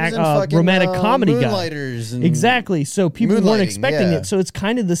Yeah, he was in fucking, romantic comedy guy. Moonlighters and Exactly. So people weren't Moonlighting, expecting yeah. it. So it's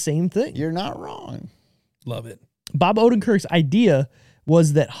kind of the same thing. You're not wrong. Love it. Bob Odenkirk's idea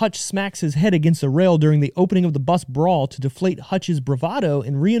was that Hutch smacks his head against a rail during the opening of the bus brawl to deflate Hutch's bravado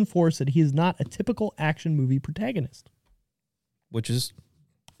and reinforce that he is not a typical action movie protagonist. Which is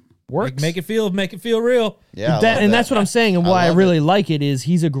Works. make it feel real. Yeah, That's what I'm saying, and why I love really like it is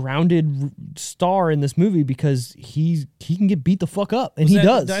he's a grounded star in this movie because he can get beat the fuck up, and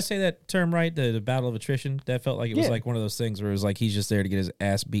does. Did I say that term right? The battle of attrition. That felt like it was like one of those things where it was like he's just there to get his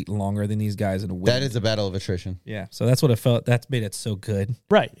ass beat longer than these guys and win. That is a battle of attrition. Yeah, so that's what it felt. That's made it so good.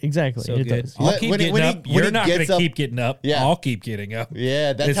 Right, exactly. So it good. does. I'll keep getting up. You're not going to keep getting up. Yeah. I'll keep getting up.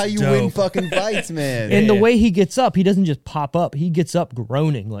 Yeah, that's It's how you dope. win fucking fights, man. And the way he gets up, he doesn't just pop up. He gets up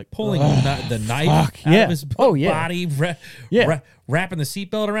groaning, like Pulling the knife out yeah. of his Oh, yeah. body, Yeah. wrapping the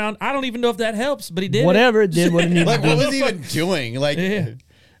seatbelt around. I don't even know if that helps, but he did. whatever it did, what it needed like, to what do. was he even doing? Like, Yeah.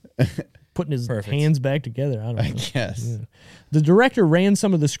 Putting his Perfect. hands back together. I don't know. I guess. The director ran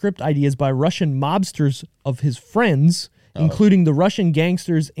some of the script ideas by Russian mobsters of his friends, including the Russian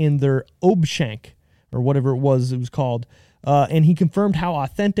gangsters and their Obshank, or whatever it was called. And he confirmed how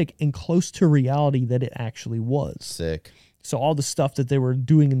authentic and close to reality that it actually was. Sick. So all the stuff that they were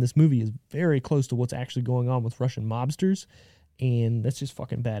doing in this movie is very close to what's actually going on with Russian mobsters, and that's just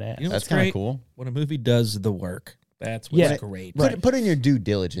fucking badass. You know That's what's kinda great? cool. When a movie does the work, that's what's great. Put in your due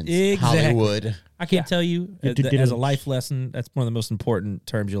diligence, Exactly. Hollywood. I can't tell you Your due as a diligence. life lesson. That's one of the most important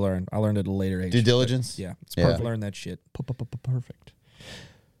terms you learn. I learned it at a later age. Due diligence? Yeah, it's Yeah. perfect. Learn that shit. Perfect.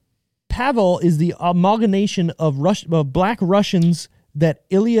 Pavel is the amalgamation of black Russians that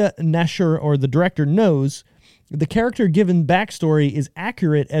Ilya Nasher, or the director, knows. The character given backstory is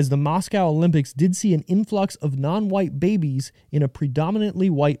accurate as the Moscow Olympics did see an influx of non-white babies in a predominantly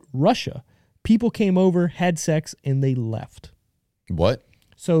white Russia. People came over, had sex, and they left. What?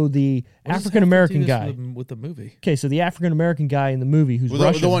 So the What does this African American have to do guy. with the movie. Okay, so the African American guy in the movie who's Well,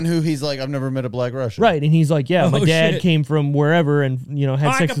 Russian. the one who he's like, I've never met a black Russian. Right, and he's like, yeah, my Oh, dad shit. came from wherever and, had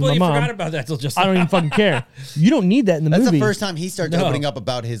I sex with my completely mom. forgot about that till just I don't even fucking care. You don't need that in the That's movie. the first time he starts No. opening up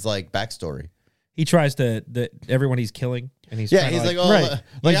about his like backstory. He tries to everyone he's killing, and he's Yeah, trying he's to like, oh, Right. like,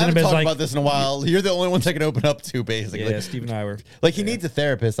 Like, I haven't Zinneman's talked like- about this in a while. You're the only ones I can open up to, basically. yeah, Steve and I were. Like he needs a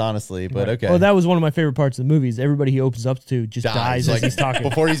therapist, honestly, but okay. Well, that was one of my favorite parts of the movies. Everybody he opens up to just dies as like he's talking.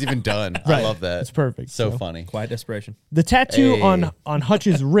 before he's even done. I Right. love that. It's perfect. So So- funny. Quiet desperation. The tattoo Hey. on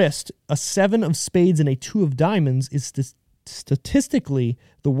Hutch's wrist, a 7 of spades and a 2 of diamonds, is statistically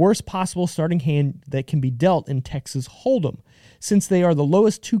the worst possible starting hand that can be dealt in Texas Hold'em. Since they are the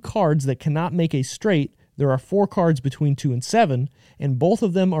lowest 2 cards that cannot make a straight, there are 4 cards between 2 and 7, and both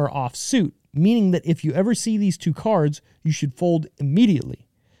of them are off suit, meaning that if you ever see these 2 cards, you should fold immediately,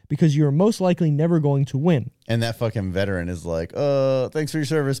 because you are most likely never going to win. And that fucking veteran is like, thanks for your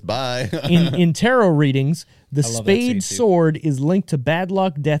service. Bye. In tarot readings, the I love that scene, spade too. sword is linked to bad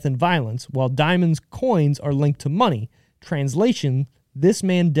luck, death, and violence, while diamonds coins are linked to money. Translation, this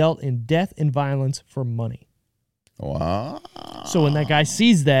man dealt in death and violence for money. Wow. So when that guy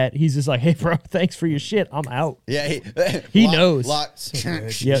sees that, he's just like, hey, bro, thanks for your shit. I'm out. Yeah, He knows.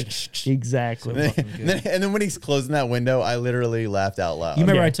 Yep, exactly. And then when he's closing that window, I literally laughed out loud. You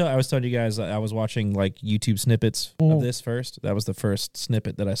remember Yeah. I was telling you guys I was watching like YouTube snippets of this first. That was the first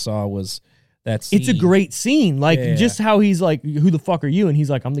snippet that I saw was that scene. It's a great scene. Like, Yeah. just how he's like, who the fuck are you? And he's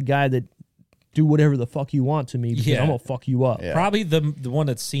like, I'm the guy that do whatever the fuck you want to me because Yeah. I'm going to fuck you up. Yeah. Probably the one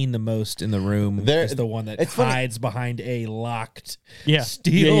that's seen the most in the room There- is the one that it's funny. hides behind a locked Yeah.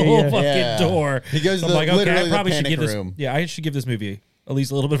 steel Yeah, yeah, yeah. fucking Yeah. door. He goes So to I'm like, okay, literally I the probably should panic give this. room. Yeah, I should give this movie at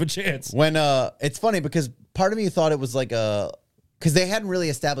least a little bit of a chance. When it's funny because part of me thought it was like because they hadn't really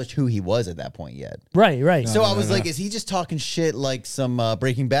established who he was at that point yet. Right. So I was like, is he just talking shit like some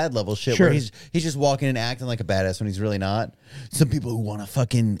Breaking Bad level shit Sure. where he's just walking and acting like a badass when he's really not? Some people who want to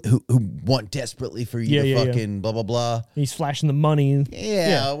fucking who want desperately for you Yeah, to yeah, yeah. fucking blah blah blah. He's flashing the money.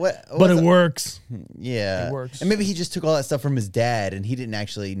 Yeah, But it works. Yeah, It works. And maybe he just took all that stuff from his dad, and he didn't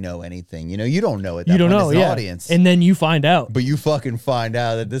actually know anything. You know, you don't know it. You don't know, as an yeah. audience. And then you find out. But you fucking find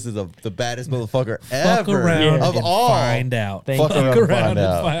out that this is the baddest motherfucker Fuck ever around of and all. find out. Thank Fuck you. around Find and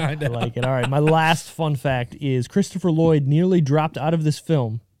out. find I out. like it. All right. My last fun fact is Christopher Lloyd nearly dropped out of this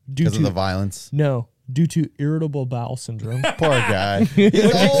film due Because of the to violence. due to irritable bowel syndrome. Poor guy. He's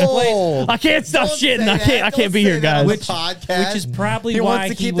old. I can't stop Don't shitting. say I that. can't Don't be say here, that on guys. the podcast. Which is probably He why wants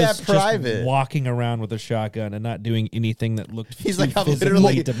to keep he was that private. just walking around with a shotgun and not doing anything that looked He's too like, I'm physically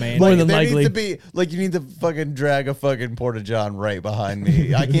literally demanding. More than there likely. needs to be like you need to fucking drag a fucking porta john right behind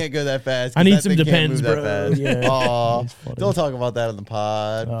me. I can't go that fast. 'cause I need that some thing can't Depends, move bro. that fast. Yeah. Aw, It's funny. don't talk about that on the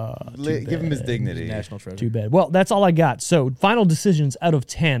pod. too Give him his bad. dignity. National treasure. Too bad. Well, that's all I got. So, final decisions out of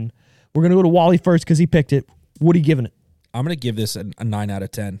 10. We're going to go to Wally first because he picked it. What are you giving it? I'm gonna give this a 9 out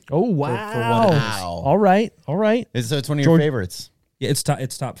of 10. Oh, wow. what it is. Wow. All right. So it's one of your George- favorites. Yeah,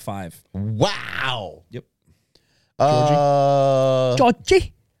 it's top 5. Wow. Yep.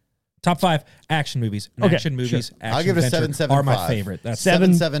 Georgie. Top 5 action movies. And Okay, action movies. sure. Action I'll give it a adventure 7.75. are my favorite. That's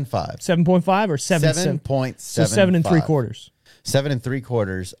 7.75. 7.5 or 7? 7.75. So 7 3/4. 7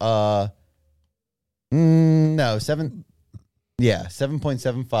 3/4. No, 7. Yeah,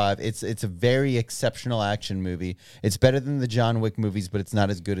 7.75. It's a very exceptional action movie. It's better than the John Wick movies, but it's not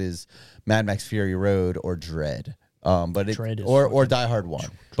as good as Mad Max Fury Road or Dread. But it, Dread is or Die Hard 1.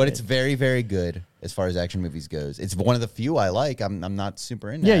 But it's very, very good as far as action movies goes. It's one of the few I like. I'm not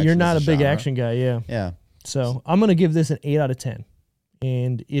super into Yeah, action you're not as a big genre. action guy, yeah. Yeah. So I'm going to give this an 8 out of 10.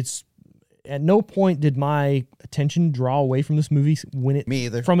 And it's at no point did my attention draw away from this movie when it Me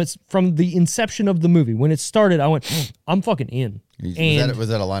either. from the inception of the movie. When it started, I went, I'm fucking in. And Was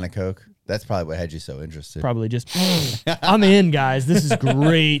that a line of coke? That's probably what had you so interested. probably just I'm in, guys. This is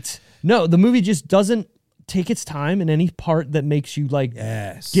great. No, the movie just doesn't take its time in any part that makes you like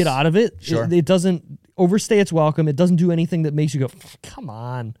get out of it. Sure. It doesn't overstay its welcome. It doesn't do anything that makes you go, come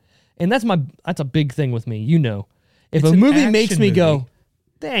on. And that's a big thing with me. You know, if It's a an movie makes action me movie. go,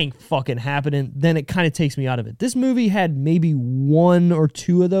 that ain't fucking happening, then it kind of takes me out of it. This movie had maybe 1 or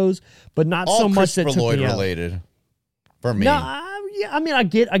 2 of those, but not All so much that Christopher took Lloyd me out. related. For me. No, yeah, I mean, I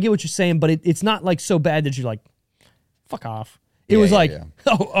get what you're saying, but it's not like so bad that you're like, fuck off. It was yeah, like, yeah.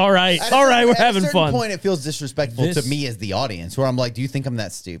 oh, all right, At we're a having certain fun, point, it feels disrespectful to This- me as the audience, where I'm like, "Do you think I'm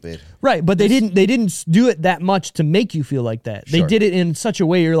that stupid?" right? But they didn't do it that much to make you feel like that. They Sure. did it in such a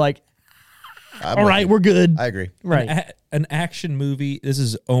way you're like, I'm all with right, you. we're good, I agree. right? An action movie. This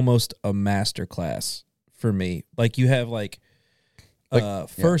is almost a masterclass for me. Like you have like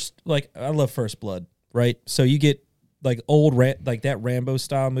first, like I love First Blood, right? So you get like like that Rambo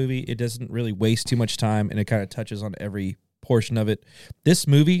style movie. It doesn't really waste too much time, and it kind of touches on every portion of it. This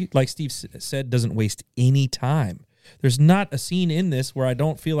movie, like Steve said, doesn't waste any time. There's not a scene in this where I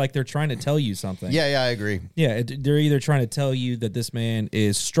don't feel like they're trying to tell you something. Yeah, I agree. Yeah, they're either trying to tell you that this man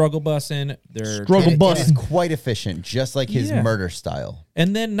is struggle bussing, they're Struggle It bus. is quite efficient, just like his Yeah. murder style.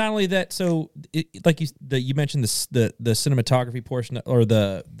 and then not only that, so like you mentioned the cinematography portion or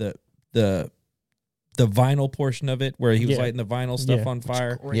the vinyl portion of it where he was Yeah. lighting the vinyl stuff Yeah. on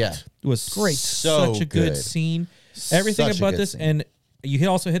fire. Yeah, It was Great. such So a good good. scene. Everything Such a about good this, scene. and you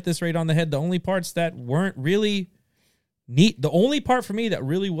also hit this right on the head. The only parts that weren't really neat, the only part for me that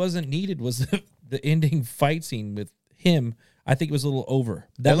really wasn't needed was the ending fight scene with him. I think it was a little over.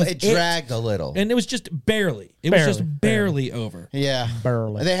 That was it dragged a little. and it was just barely. It was just barely over. Yeah,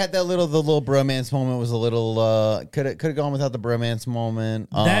 Barely. They had the little bromance moment was a little could have gone without the bromance moment.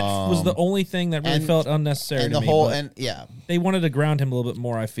 That was the only thing that really and- felt unnecessary and to the me. whole but and yeah. they wanted to ground him a little bit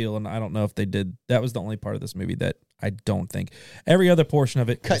more, I feel, and I don't know if they did. That was the only part of this movie that I don't think. Every other portion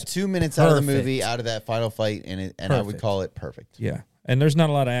of it Cut was 2 minutes out of the perfect. movie, out of that final fight, and I would Perfect. call it perfect. Yeah, and there's not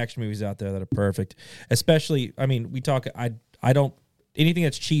a lot of action movies out there that are perfect. Especially, I mean, we talk. I don't anything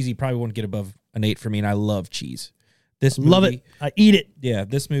that's cheesy probably won't get above an 8 for me, and I love cheese. This movie, Love it. I eat it. Yeah,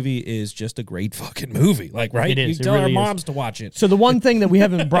 this movie is just a great fucking movie. Like, right? It is. You It can tell really our is. moms to watch it. So the one thing that we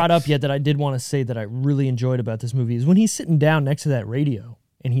haven't brought up yet that I did want to say that I really enjoyed about this movie is when he's sitting down next to that radio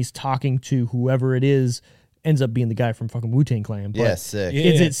and he's talking to whoever it is, ends up being the guy from fucking Wu-Tang Clan. But Yeah, sick. Yeah.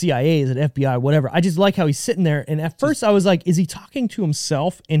 Is it CIA? Is it FBI? Whatever. I just like how he's sitting there. And at first I was like, is he talking to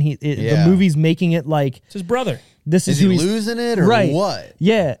himself? And the Yeah. movie's making it like It's his brother. this is Is he who he's losing it or right. what?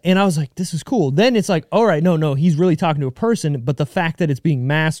 Yeah. And I was like, this is cool. Then it's like, all right, no, he's really talking to a person. But the fact that it's being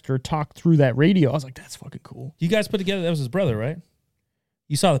masked or talked through that radio, I was like, that's fucking cool. You guys put together that was his brother, right?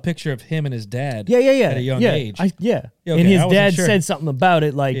 You saw the picture of him and his dad. Yeah. At a young yeah. age. Yeah. Yeah, And okay, his I wasn't dad sure. said something about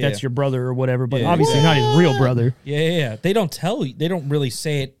it, like Yeah. that's your brother or whatever. But Yeah. obviously not his real brother. Yeah. They don't tell you. They don't really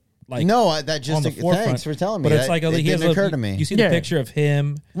say it like No, that on just the forefront. thanks for telling me. But it's That- like it he has didn't a, occur to me. You see Yeah. the picture of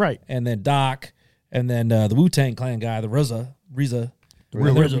him, Right. and then Doc, and then the Wu-Tang Clan guy, the Riza. RZA.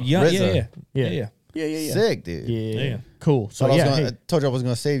 Yeah. Yeah. Yeah. Yeah. Sick, dude. Yeah. Cool. So Thought I, was yeah. gonna, hey. I told you I wasn't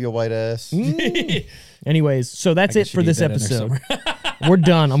going to save your white ass. Anyways, so that's I it guess for you this need that in there episode. We're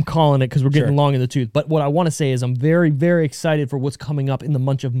done. I'm calling it because we're getting Sure. long in the tooth. But what I want to say is I'm very, very excited for what's coming up in the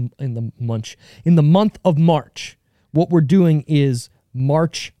month of March. What we're doing is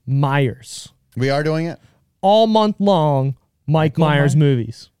March Myers. We are doing it? All month long, Mike Michael Myers Myers?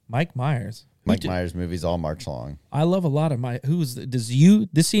 movies. Mike Myers. Mike Myers movies all March long. I love a lot of my.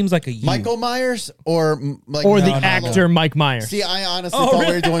 This seems like a you. Michael Myers or like Or no, the no, no. actor Mike Myers. See, I honestly Oh, thought we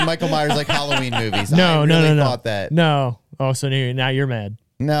really? were doing Michael Myers like Halloween movies. no, I no, really no, no. thought that. No. Oh, so now you're mad.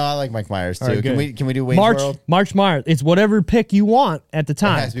 No, I like Mike Myers too. All right, can good. we do Wayne's World? March Myers. It's whatever pick you want at the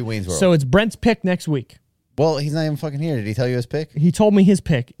time. has to be Wayne's World. So it's Brent's pick next week. Well, he's not even fucking here. Did he tell you his pick? He told me his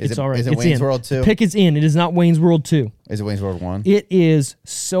pick. Is It's it- all right. is it It's Wayne's in. World 2? The pick is in. It is not Wayne's World 2. Is it Wayne's World 1? It is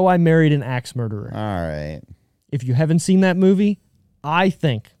So I Married an Axe Murderer. All right. If you haven't seen that movie, I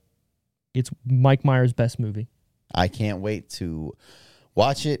think it's Mike Myers' best movie. I can't wait to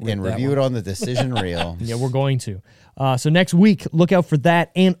watch it and that review one. it on the Decision Reel. Yeah, we're going to. So next week, look out for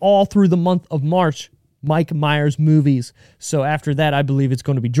that. And all through the month of March, Mike Myers movies. So after that, I believe it's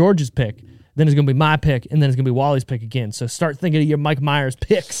going to be George's pick. Then it's going to be my pick. And then it's going to be Wally's pick again. So start thinking of your Mike Myers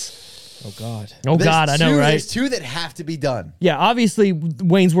picks. Oh God. Oh, There's God, I know, two- right? There's two that have to be done. Yeah, obviously,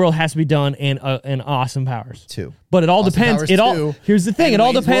 Wayne's World has to be done and Awesome Powers. 2. But it all Austin depends. Powers It all 2 here's the thing. and It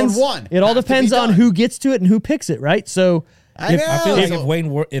all Wayne's depends. World 1 It all have to be depends on done. who gets to it and who picks it, right? So I know. I feel like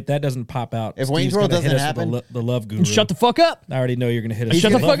So- if that doesn't pop out, If Steve's Wayne's World gonna hit doesn't us with happen- the love guru. shut the fuck up. I already know you're gonna hit us.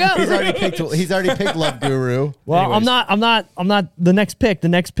 Shut with the love fuck up. He's already picked Love Guru. Well, Anyways. I'm not the next pick. The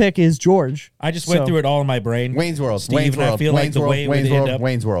next pick is George. I just went So- through it all in my brain. Wayne's World. Steve, Wayne's and I World. feel like Wayne's the World. way Wayne's we end World. up.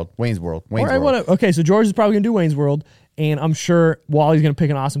 Wayne's World. Wayne's World. All Wayne's right, World. whatever. Okay, so George is probably gonna do Wayne's World, and I'm sure Wally's gonna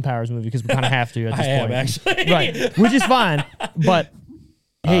pick an Austin Powers movie because we kind of have to at this I point. am actually. Right, which is fine. But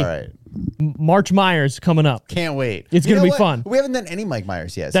hey, All right. March Myers coming up. Can't wait. It's You gonna know be what? fun. We haven't done any Mike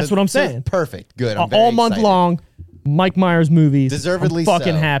Myers yet. That's what I'm saying. Perfect. Good. I'm very All month excited. long, Mike Myers movies. Deservedly I'm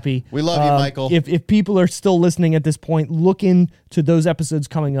fucking so. happy. We love you, Michael. If people are still listening at this point, look into those episodes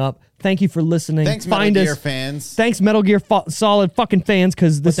coming up. Thank you for listening. Thanks, Find Metal Gear us. fans. Thanks, Metal Gear Solid fucking fans,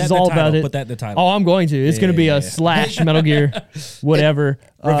 because this that is in the all title. about it. Put that in the title. Oh, I'm going to. It's going to be a slash Metal Gear, whatever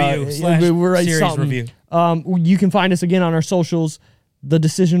Review slash we're series something. review. You can find us again on our socials, The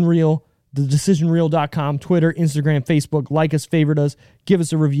Decision Reel, thedecisionreel.com, Twitter, Instagram, Facebook. Like us, favorite us, give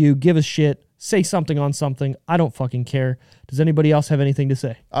us a review, give us shit, say something on something. I don't fucking care. Does anybody else have anything to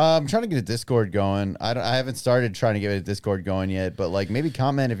say? I'm trying to get a Discord going. I haven't started trying to get a Discord going yet, but like maybe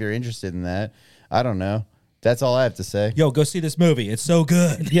comment if you're interested in that. I don't know. That's all I have to say. Yo, go see this movie. It's so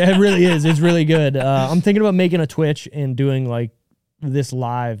good. Yeah, it really is. It's really good. I'm thinking about making a Twitch and doing like this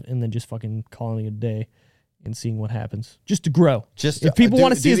live and then just fucking calling it a day and seeing what happens, just to grow. Just if people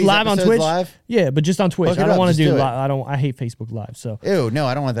want to see do us these live on episodes Twitch, live? yeah, but just on Twitch. Hook it I don't up, want to just do. do it. I hate Facebook Live. So Ew, no,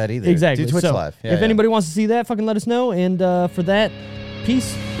 I don't want that either. exactly. Do Twitch So live. Yeah, if yeah. anybody wants to see that, fucking let us know. And for that,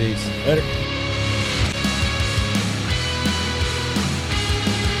 peace. Peace. Later.